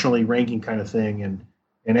like nationally ranking kind of thing.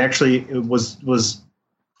 And actually it was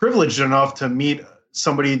privileged enough to meet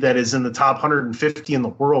somebody that is in the top 150 in the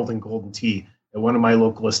world in Golden Tee at one of my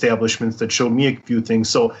local establishments that showed me a few things.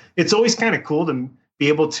 So it's always kind of cool to be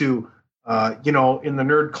able to, in the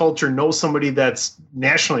nerd culture, know somebody that's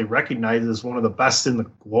nationally recognized as one of the best in the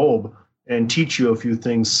globe and teach you a few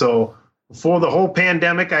things. So before the whole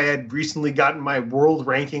pandemic, I had recently gotten my world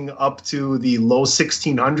ranking up to the low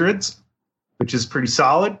 1600s, which is pretty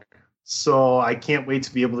solid. So I can't wait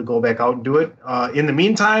to be able to go back out and do it. In the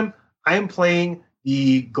meantime, I am playing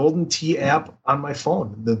the Golden Tee app on my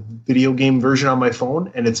phone, the video game version on my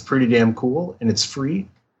phone, and it's pretty damn cool, and it's free.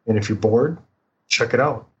 And if you're bored, check it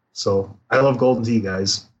out. So I love Golden Tee,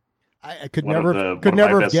 guys. I could never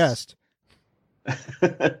have guessed.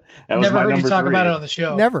 Never heard you talk about it on the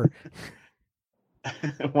show. Never.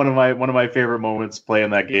 one of my favorite moments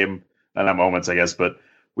playing that game, not moments, I guess, but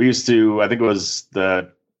we used to, I think it was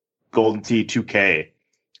the Golden Tee 2K,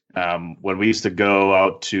 when we used to go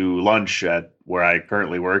out to lunch at where I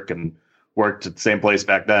currently work, and worked at the same place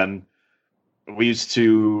back then. We used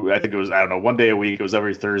to, I think it was, I don't know, one day a week, it was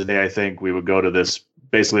every Thursday, I think, we would go to this,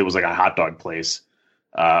 basically it was like a hot dog place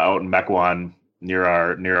out in Mequon near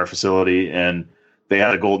our facility, and they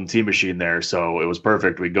had a Golden Tee machine there, so it was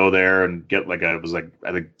perfect. We'd go there and get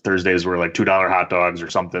I think Thursdays were like $2 hot dogs or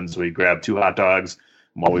something, so we'd grab 2 hot dogs.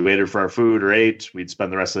 While we waited for our food or ate, we'd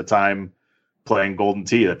spend the rest of the time playing Golden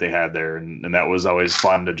Tee that they had there. And that was always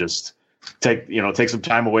fun to just take some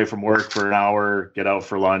time away from work for an hour, get out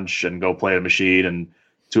for lunch and go play a machine. And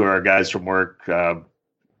 2 of our guys from work,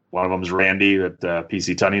 one of them is Randy that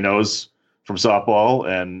PC Tunney knows from softball,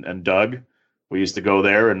 and Doug. We used to go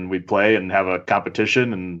there and we'd play and have a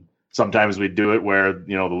competition. And sometimes we'd do it where,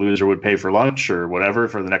 the loser would pay for lunch or whatever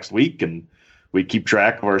for the next week. And we'd keep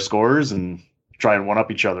track of our scores and try and one up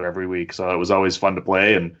each other every week. So it was always fun to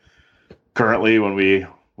play. And currently when we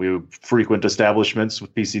frequent establishments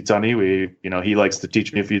with PC Tunney, he likes to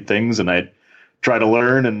teach me a few things, and I try to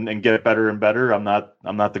learn and get better and better. I'm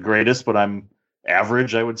not the greatest, but I'm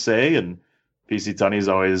average, I would say. And PC Tunney's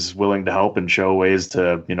always willing to help and show ways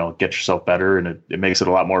to, get yourself better, and it makes it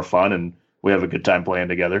a lot more fun, and we have a good time playing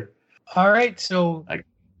together. All right, so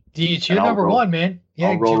it's your number one, man. Yeah,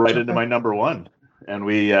 I'll roll right into my number one. And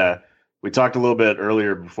we talked a little bit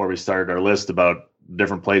earlier before we started our list about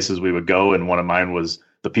different places we would go, and one of mine was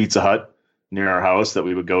the Pizza Hut near our house that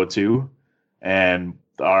we would go to. And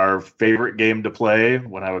our favorite game to play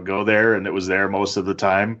when I would go there, and it was there most of the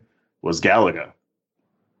time, was Galaga.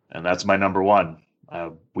 And that's my number one.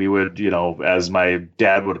 We would, as my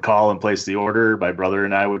dad would call and place the order, my brother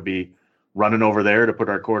and I would be running over there to put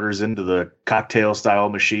our quarters into the cocktail style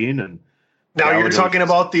machine. And now you're talking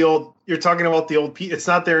about the old. It's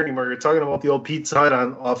not there anymore. You're talking about the old Pizza Hut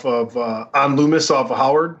on Loomis off of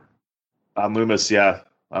Howard. On Loomis, yeah,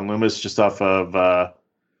 on Loomis, just off of.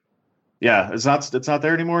 Yeah, it's not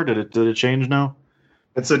there anymore. Did it change now?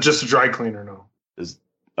 It's just a dry cleaner now.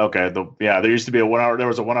 Okay. There used to be a 1 hour. There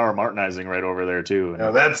was a 1 hour Martinizing right over there too.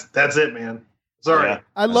 Yeah, that's it, man. Sorry. Yeah.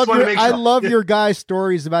 I love your guys'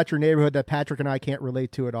 stories about your neighborhood that Patrick and I can't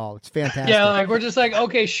relate to at all. It's fantastic. Yeah, like we're just like,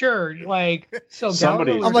 okay, sure. Like, so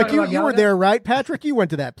somebody. I'm like, you were there, right, Patrick? You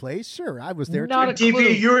went to that place. Sure, I was there. Not too.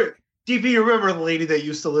 DP, you remember the lady that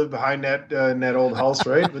used to live behind that old house,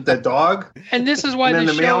 right, with that dog? And this is why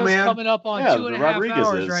the show is coming up on 2.5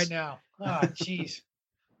 hours is. right now. Oh, jeez.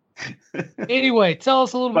 Anyway, tell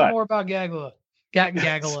us a little bit more about Galaga.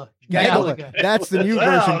 Galaga. That's the new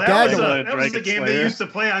version. Galaga. That was the game they used to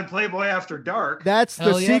play on Playboy After Dark. That's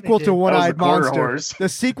the sequel to One-Eyed Monster. The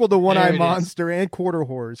sequel to One-Eyed Monster and Quarter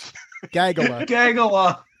Horse. Gagala.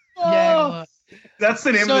 Gagala. Gagala. That's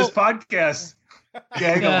the name of this podcast.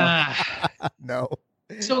 Gagala. No.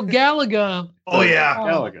 So Galaga. Oh yeah,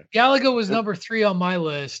 Galaga was number 3 on my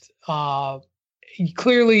list. He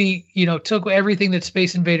clearly, took everything that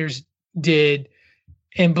Space Invaders did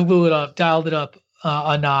and blew it up, dialed it up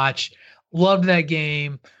a notch. Loved that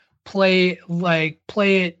game. Play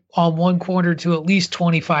it on one corner to at least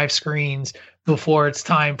 25 screens before it's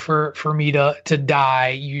time for me to die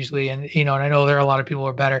usually. And, and I know there are a lot of people who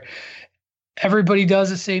are better. Everybody does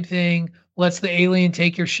the same thing. Lets the alien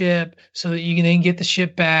take your ship so that you can then get the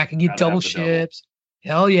ship back and get double ships.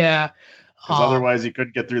 Hell yeah. Because otherwise you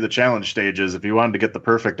couldn't get through the challenge stages. If you wanted to get the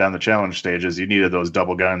perfect on the challenge stages, you needed those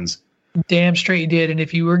double guns. Damn straight you did. And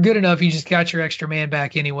if you were good enough, you just got your extra man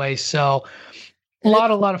back anyway. So a lot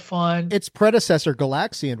of fun. Its predecessor,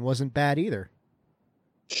 Galaxian, wasn't bad either.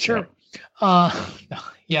 Sure. Yeah.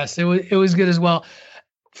 Yes, it was good as well.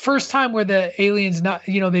 First time where the aliens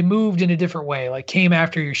they moved in a different way, like came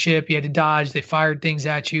after your ship. You had to dodge. They fired things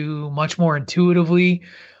at you much more intuitively,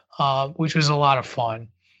 which was a lot of fun.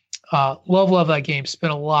 Love that game.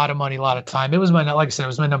 Spent a lot of money, a lot of time. It was like I said, it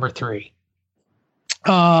was my number 3.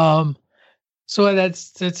 So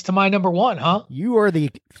that's to my number 1, huh? You are the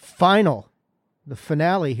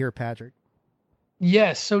finale here, Patrick.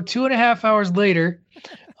 Yes. So 2.5 hours later,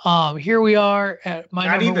 here we are at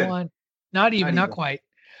my number 1. Not quite.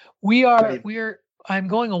 I'm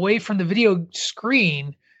going away from the video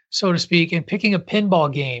screen, so to speak, and picking a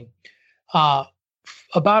pinball game.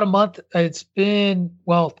 About a month, it's been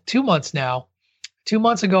 2 months now. 2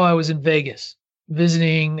 months ago, I was in Vegas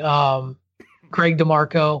visiting Greg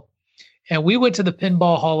DeMarco, and we went to the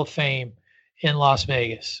Pinball Hall of Fame in Las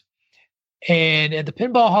Vegas. And at the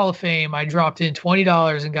Pinball Hall of Fame, I dropped in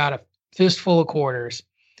 $20 and got a fistful of quarters.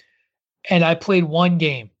 And I played one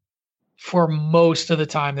game for most of the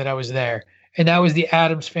time that I was there. And that was the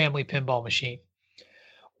Addams Family pinball machine.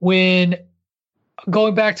 When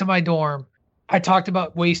going back to my dorm, I talked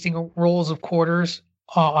about wasting rolls of quarters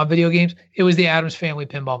on video games. It was the Addams Family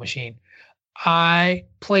pinball machine. I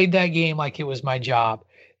played that game like it was my job.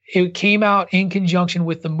 It came out in conjunction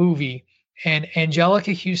with the movie, and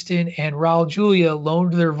Angelica Houston and Raul Julia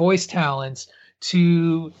loaned their voice talents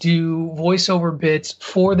to do voiceover bits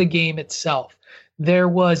for the game itself. There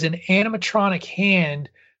was an animatronic hand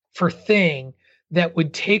for Thing that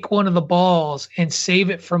would take one of the balls and save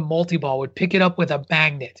it from multi-ball, would pick it up with a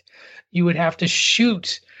magnet. You would have to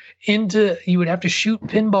shoot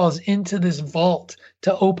pinballs into this vault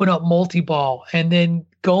to open up multi-ball. And then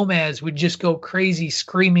Gomez would just go crazy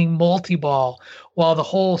screaming multi-ball while the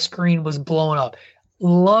whole screen was blown up.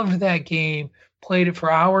 Loved that game, played it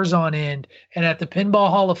for hours on end. And at the Pinball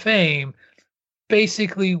Hall of Fame,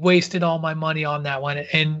 basically wasted all my money on that one.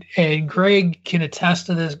 And Greg can attest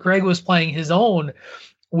to this. Greg was playing his own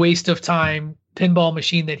waste of time pinball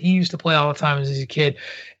machine that he used to play all the time as a kid.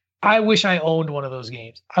 I wish I owned one of those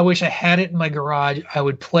games. I wish I had it in my garage. I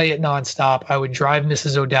would play it nonstop. I would drive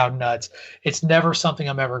Mrs. O'Dowd nuts. It's never something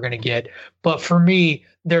I'm ever going to get. But for me,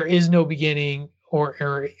 there is no beginning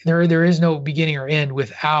or there is no beginning or end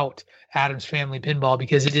without Adam's Family Pinball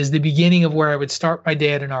because it is the beginning of where I would start my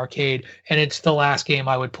day at an arcade, and it's the last game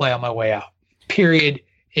I would play on my way out. Period.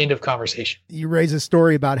 End of conversation. You raise a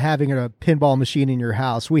story about having a pinball machine in your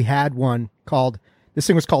house. We had one this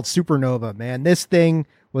thing was called Supernova, man. This thing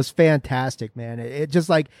was fantastic, man. It just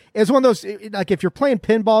like, it's one of those, like if you're playing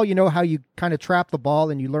pinball, you know how you kind of trap the ball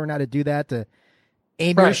and you learn how to do that to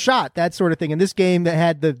aim your shot, that sort of thing. And this game that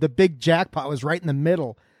had the big jackpot was right in the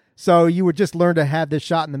middle. So you would just learn to have this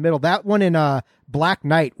shot in the middle. That one in Black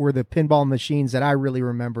Knight were the pinball machines that I really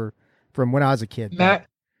remember from when I was a kid.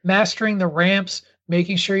 Mastering the ramps,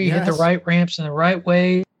 making sure you hit the right ramps in the right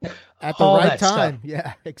way. At the right time. Stuff.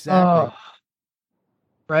 Yeah, exactly.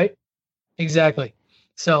 Right? Exactly.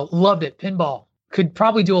 So loved it. Pinball. Could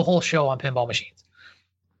probably do a whole show on pinball machines.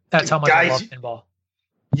 That's how much I love pinball.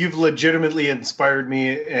 You've legitimately inspired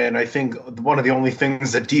me, and I think one of the only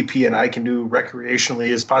things that DP and I can do recreationally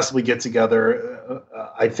is possibly get together.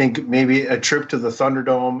 I think maybe a trip to the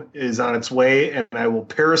Thunderdome is on its way, and I will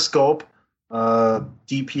Periscope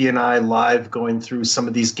DP and I live going through some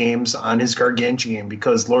of these games on his Gargantuan,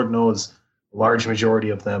 because Lord knows a large majority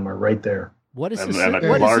of them are right there. What is this? And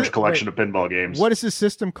a large collection of pinball games. What is this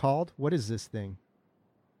system called? What is this thing?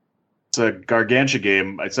 It's a Gargantua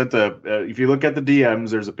game. I sent if you look at the DMs,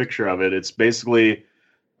 there's a picture of it. It's basically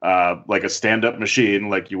like a stand-up machine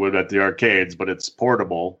like you would at the arcades, but it's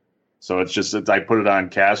portable. So I put it on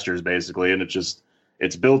casters basically, and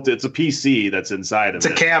it's built. It's a PC that's inside of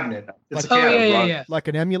it. It's a cabinet. It's like, a cabinet. Like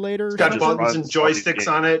an emulator. It's got buttons and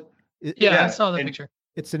joysticks on it. I saw the picture.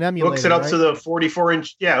 It's an emulator. Hooks it up to the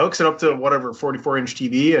 44-inch. Yeah, hooks it up to whatever 44-inch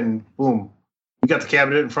TV, and boom, you got the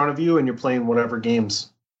cabinet in front of you, and you're playing whatever games.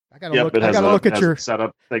 I gotta look at your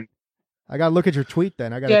setup thing. I gotta look at your tweet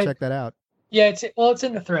then. I gotta check that out. Yeah, it's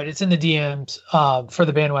in the thread. It's in the DMs for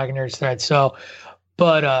the Bandwagon Nerds thread. So,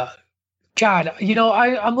 but God,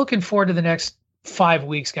 I'm looking forward to the next 5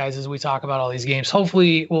 weeks, guys, as we talk about all these games.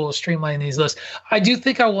 Hopefully, we'll streamline these lists. I do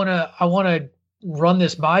think I wanna run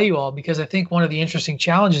this by you all, because I think one of the interesting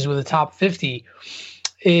challenges with the top 50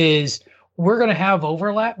 is we're going to have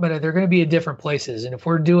overlap, but they're going to be at different places. And if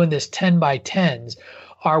we're doing this 10 by 10s,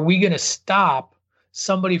 are we going to stop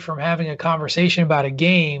somebody from having a conversation about a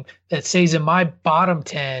game that says in my bottom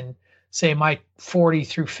 10, say my 40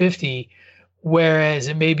 through 50, whereas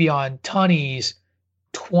it may be on Tunney's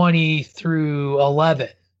 20 through 11?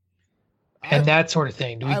 And that sort of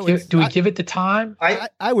thing. Do we give it the time?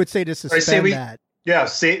 I would say to suspend that. Yeah,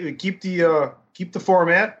 keep the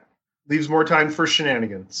format. Leaves more time for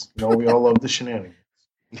shenanigans. We all love the shenanigans.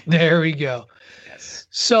 There we go. Yes.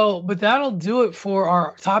 So, but that'll do it for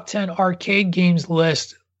our top 10 arcade games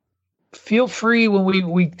list. Feel free when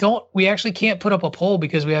we actually can't put up a poll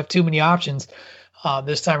because we have too many options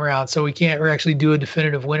this time around. So we can't actually do a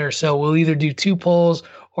definitive winner. So we'll either do 2 polls,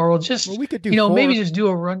 or we'll just, we could do 4. Maybe just do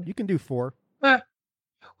a run. You can do 4.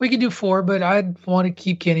 We could do 4, but I'd want to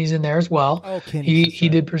keep Kenny's in there as well. Oh, Kenny. He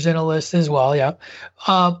did present a list as well. Yeah.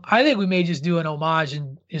 I think we may just do an homage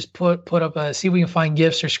and just put up see if we can find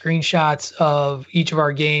GIFs or screenshots of each of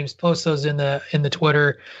our games, post those in the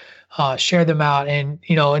Twitter, share them out, and,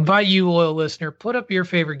 invite you, loyal listener, put up your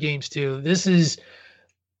favorite games too. This is,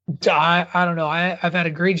 I don't know. I've had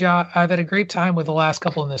a great job. I've had a great time with the last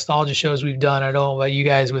couple of nostalgia shows we've done. I don't know about you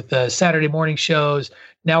guys with the Saturday morning shows.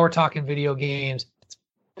 Now we're talking video games. It's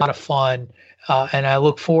a lot of fun. And I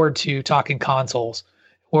look forward to talking consoles,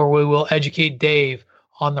 where we will educate Dave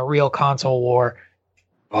on the real console war.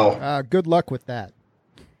 Oh, good luck with that.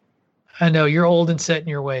 I know you're old and set in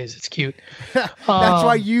your ways. It's cute. That's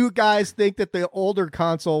why you guys think that the older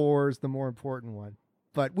console war is the more important one.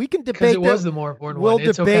 But we can debate. It was the more important one.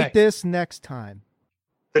 We'll debate this next time.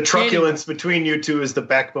 The truculence between you two is the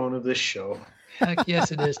backbone of this show. Heck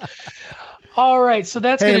yes, it is. All right, so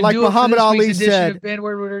that's going to like do Muhammad it for this Ali week's edition said, of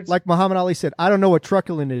Bandward Words. Like Muhammad Ali said, I don't know what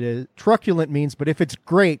truculent means, but if it's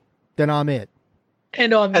great, then I'm it.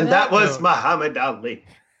 And that was Muhammad Ali.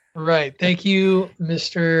 Right. Thank you,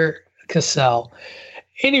 Mr. Cassell.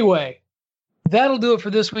 Anyway, that'll do it for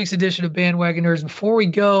this week's edition of Bandwagon Nerds. Before we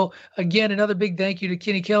go, again, another big thank you to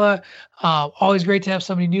Kenny Killa. Always great to have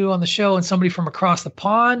somebody new on the show and somebody from across the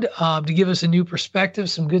pond to give us a new perspective,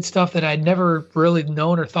 some good stuff that I'd never really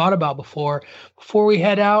known or thought about before. Before we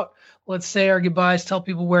head out, let's say our goodbyes, tell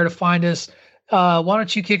people where to find us. Why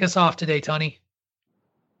don't you kick us off today, Tony?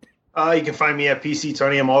 You can find me at PC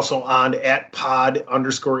Tony. I'm also on at pod_is_war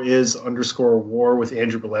with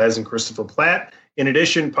Andrew Belaz and Christopher Platt. In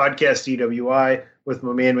addition, podcast DWI with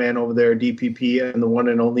my man over there, DPP, and the one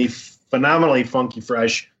and only phenomenally funky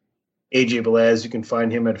fresh AJ Belaz. You can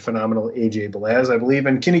find him at phenomenal AJ Belaz, I believe,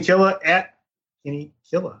 and Kenny Killa at Kenny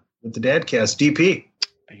Killa with the Dadcast. DP.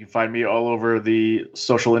 You can find me all over the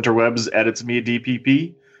social interwebs at It's Me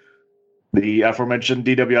DPP. The aforementioned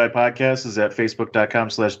DWI podcast is at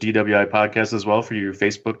facebook.com/DWI podcast as well for your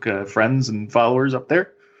Facebook friends and followers up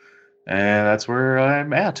there. And that's where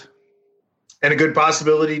I'm at. And a good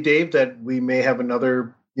possibility, Dave, that we may have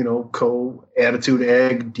another, co-Attitude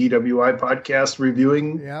Ag DWI podcast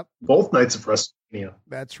reviewing both nights of WrestleMania.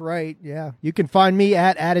 That's right. Yeah. You can find me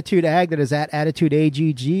at Attitude Ag, that is at Attitude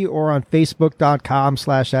AGG, or on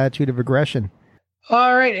Facebook.com/Attitude of Aggression.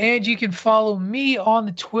 All right, and you can follow me on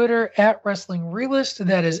the Twitter at Wrestling Realist.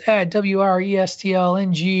 That is at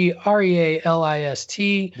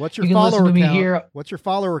WRESTLNGREALIST. What's your you can follower listen to me count? here. What's your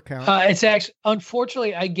follower count? It's actually,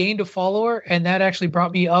 unfortunately, I gained a follower, and that actually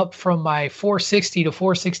brought me up from my 460 to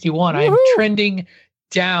 461. Woo-hoo! I'm trending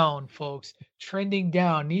down, folks. Trending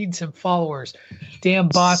down. Need some followers. Damn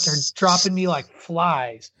bots are dropping me like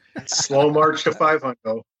flies. Slow march to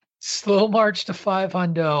 500. Slow march to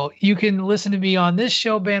 500. You can listen to me on this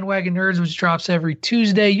show, Bandwagon Nerds, which drops every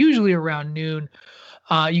Tuesday, usually around noon.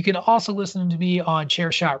 You can also listen to me on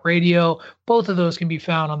Chairshot Radio. Both of those can be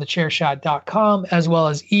found on thechairshot.com as well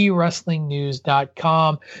as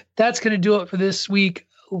eWrestlingNews.com. That's going to do it for this week.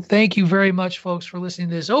 Thank you very much, folks, for listening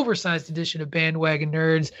to this oversized edition of Bandwagon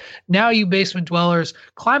Nerds. Now, you basement dwellers,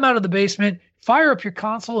 climb out of the basement, fire up your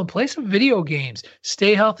console, and play some video games.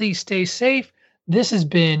 Stay healthy, stay safe. This has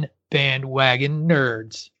been Bandwagon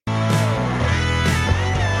Nerds.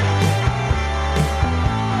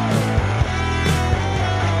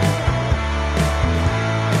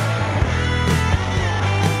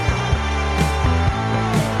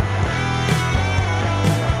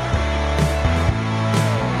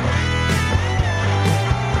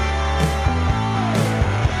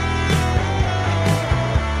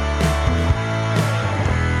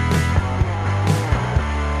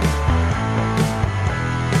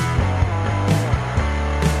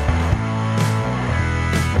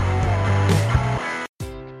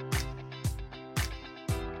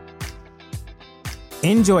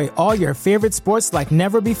 Enjoy all your favorite sports like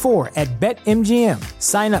never before at BetMGM.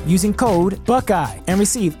 Sign up using code Buckeye and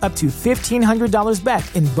receive up to $1,500 back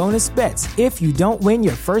in bonus bets if you don't win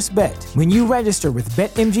your first bet. When you register with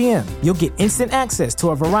BetMGM, you'll get instant access to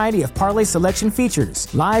a variety of parlay selection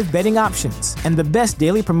features, live betting options, and the best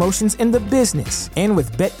daily promotions in the business. And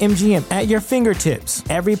with BetMGM at your fingertips,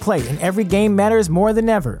 every play and every game matters more than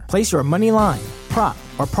ever. Place your money line, prop,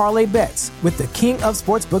 or parlay bets with the king of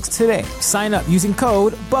sportsbooks today. Sign up using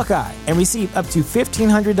code Buckeye and receive up to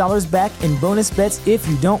 $1,500 back in bonus bets if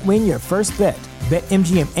you don't win your first bet.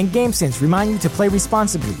 BetMGM and GameSense remind you to play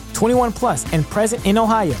responsibly. 21 plus and present in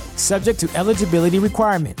Ohio, subject to eligibility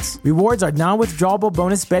requirements. Rewards are non-withdrawable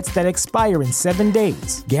bonus bets that expire in 7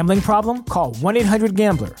 days. Gambling problem? Call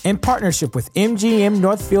 1-800-GAMBLER. In partnership with MGM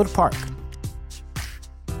Northfield Park.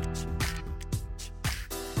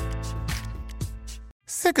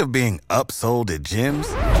 Sick of being upsold at gyms?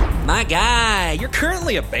 My guy, you're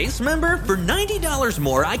currently a base member? For $90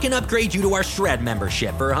 more, I can upgrade you to our Shred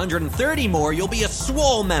membership. For $130 more, you'll be a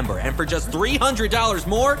Swole member. And for just $300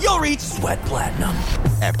 more, you'll reach Sweat Platinum.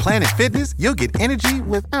 At Planet Fitness, you'll get energy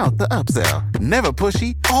without the upsell. Never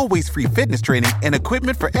pushy, always free fitness training and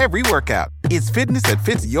equipment for every workout. It's fitness that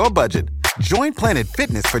fits your budget. Join Planet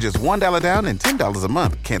Fitness for just $1 down and $10 a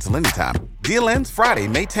month. Cancel anytime. Deal ends Friday,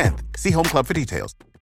 May 10th. See Home Club for details.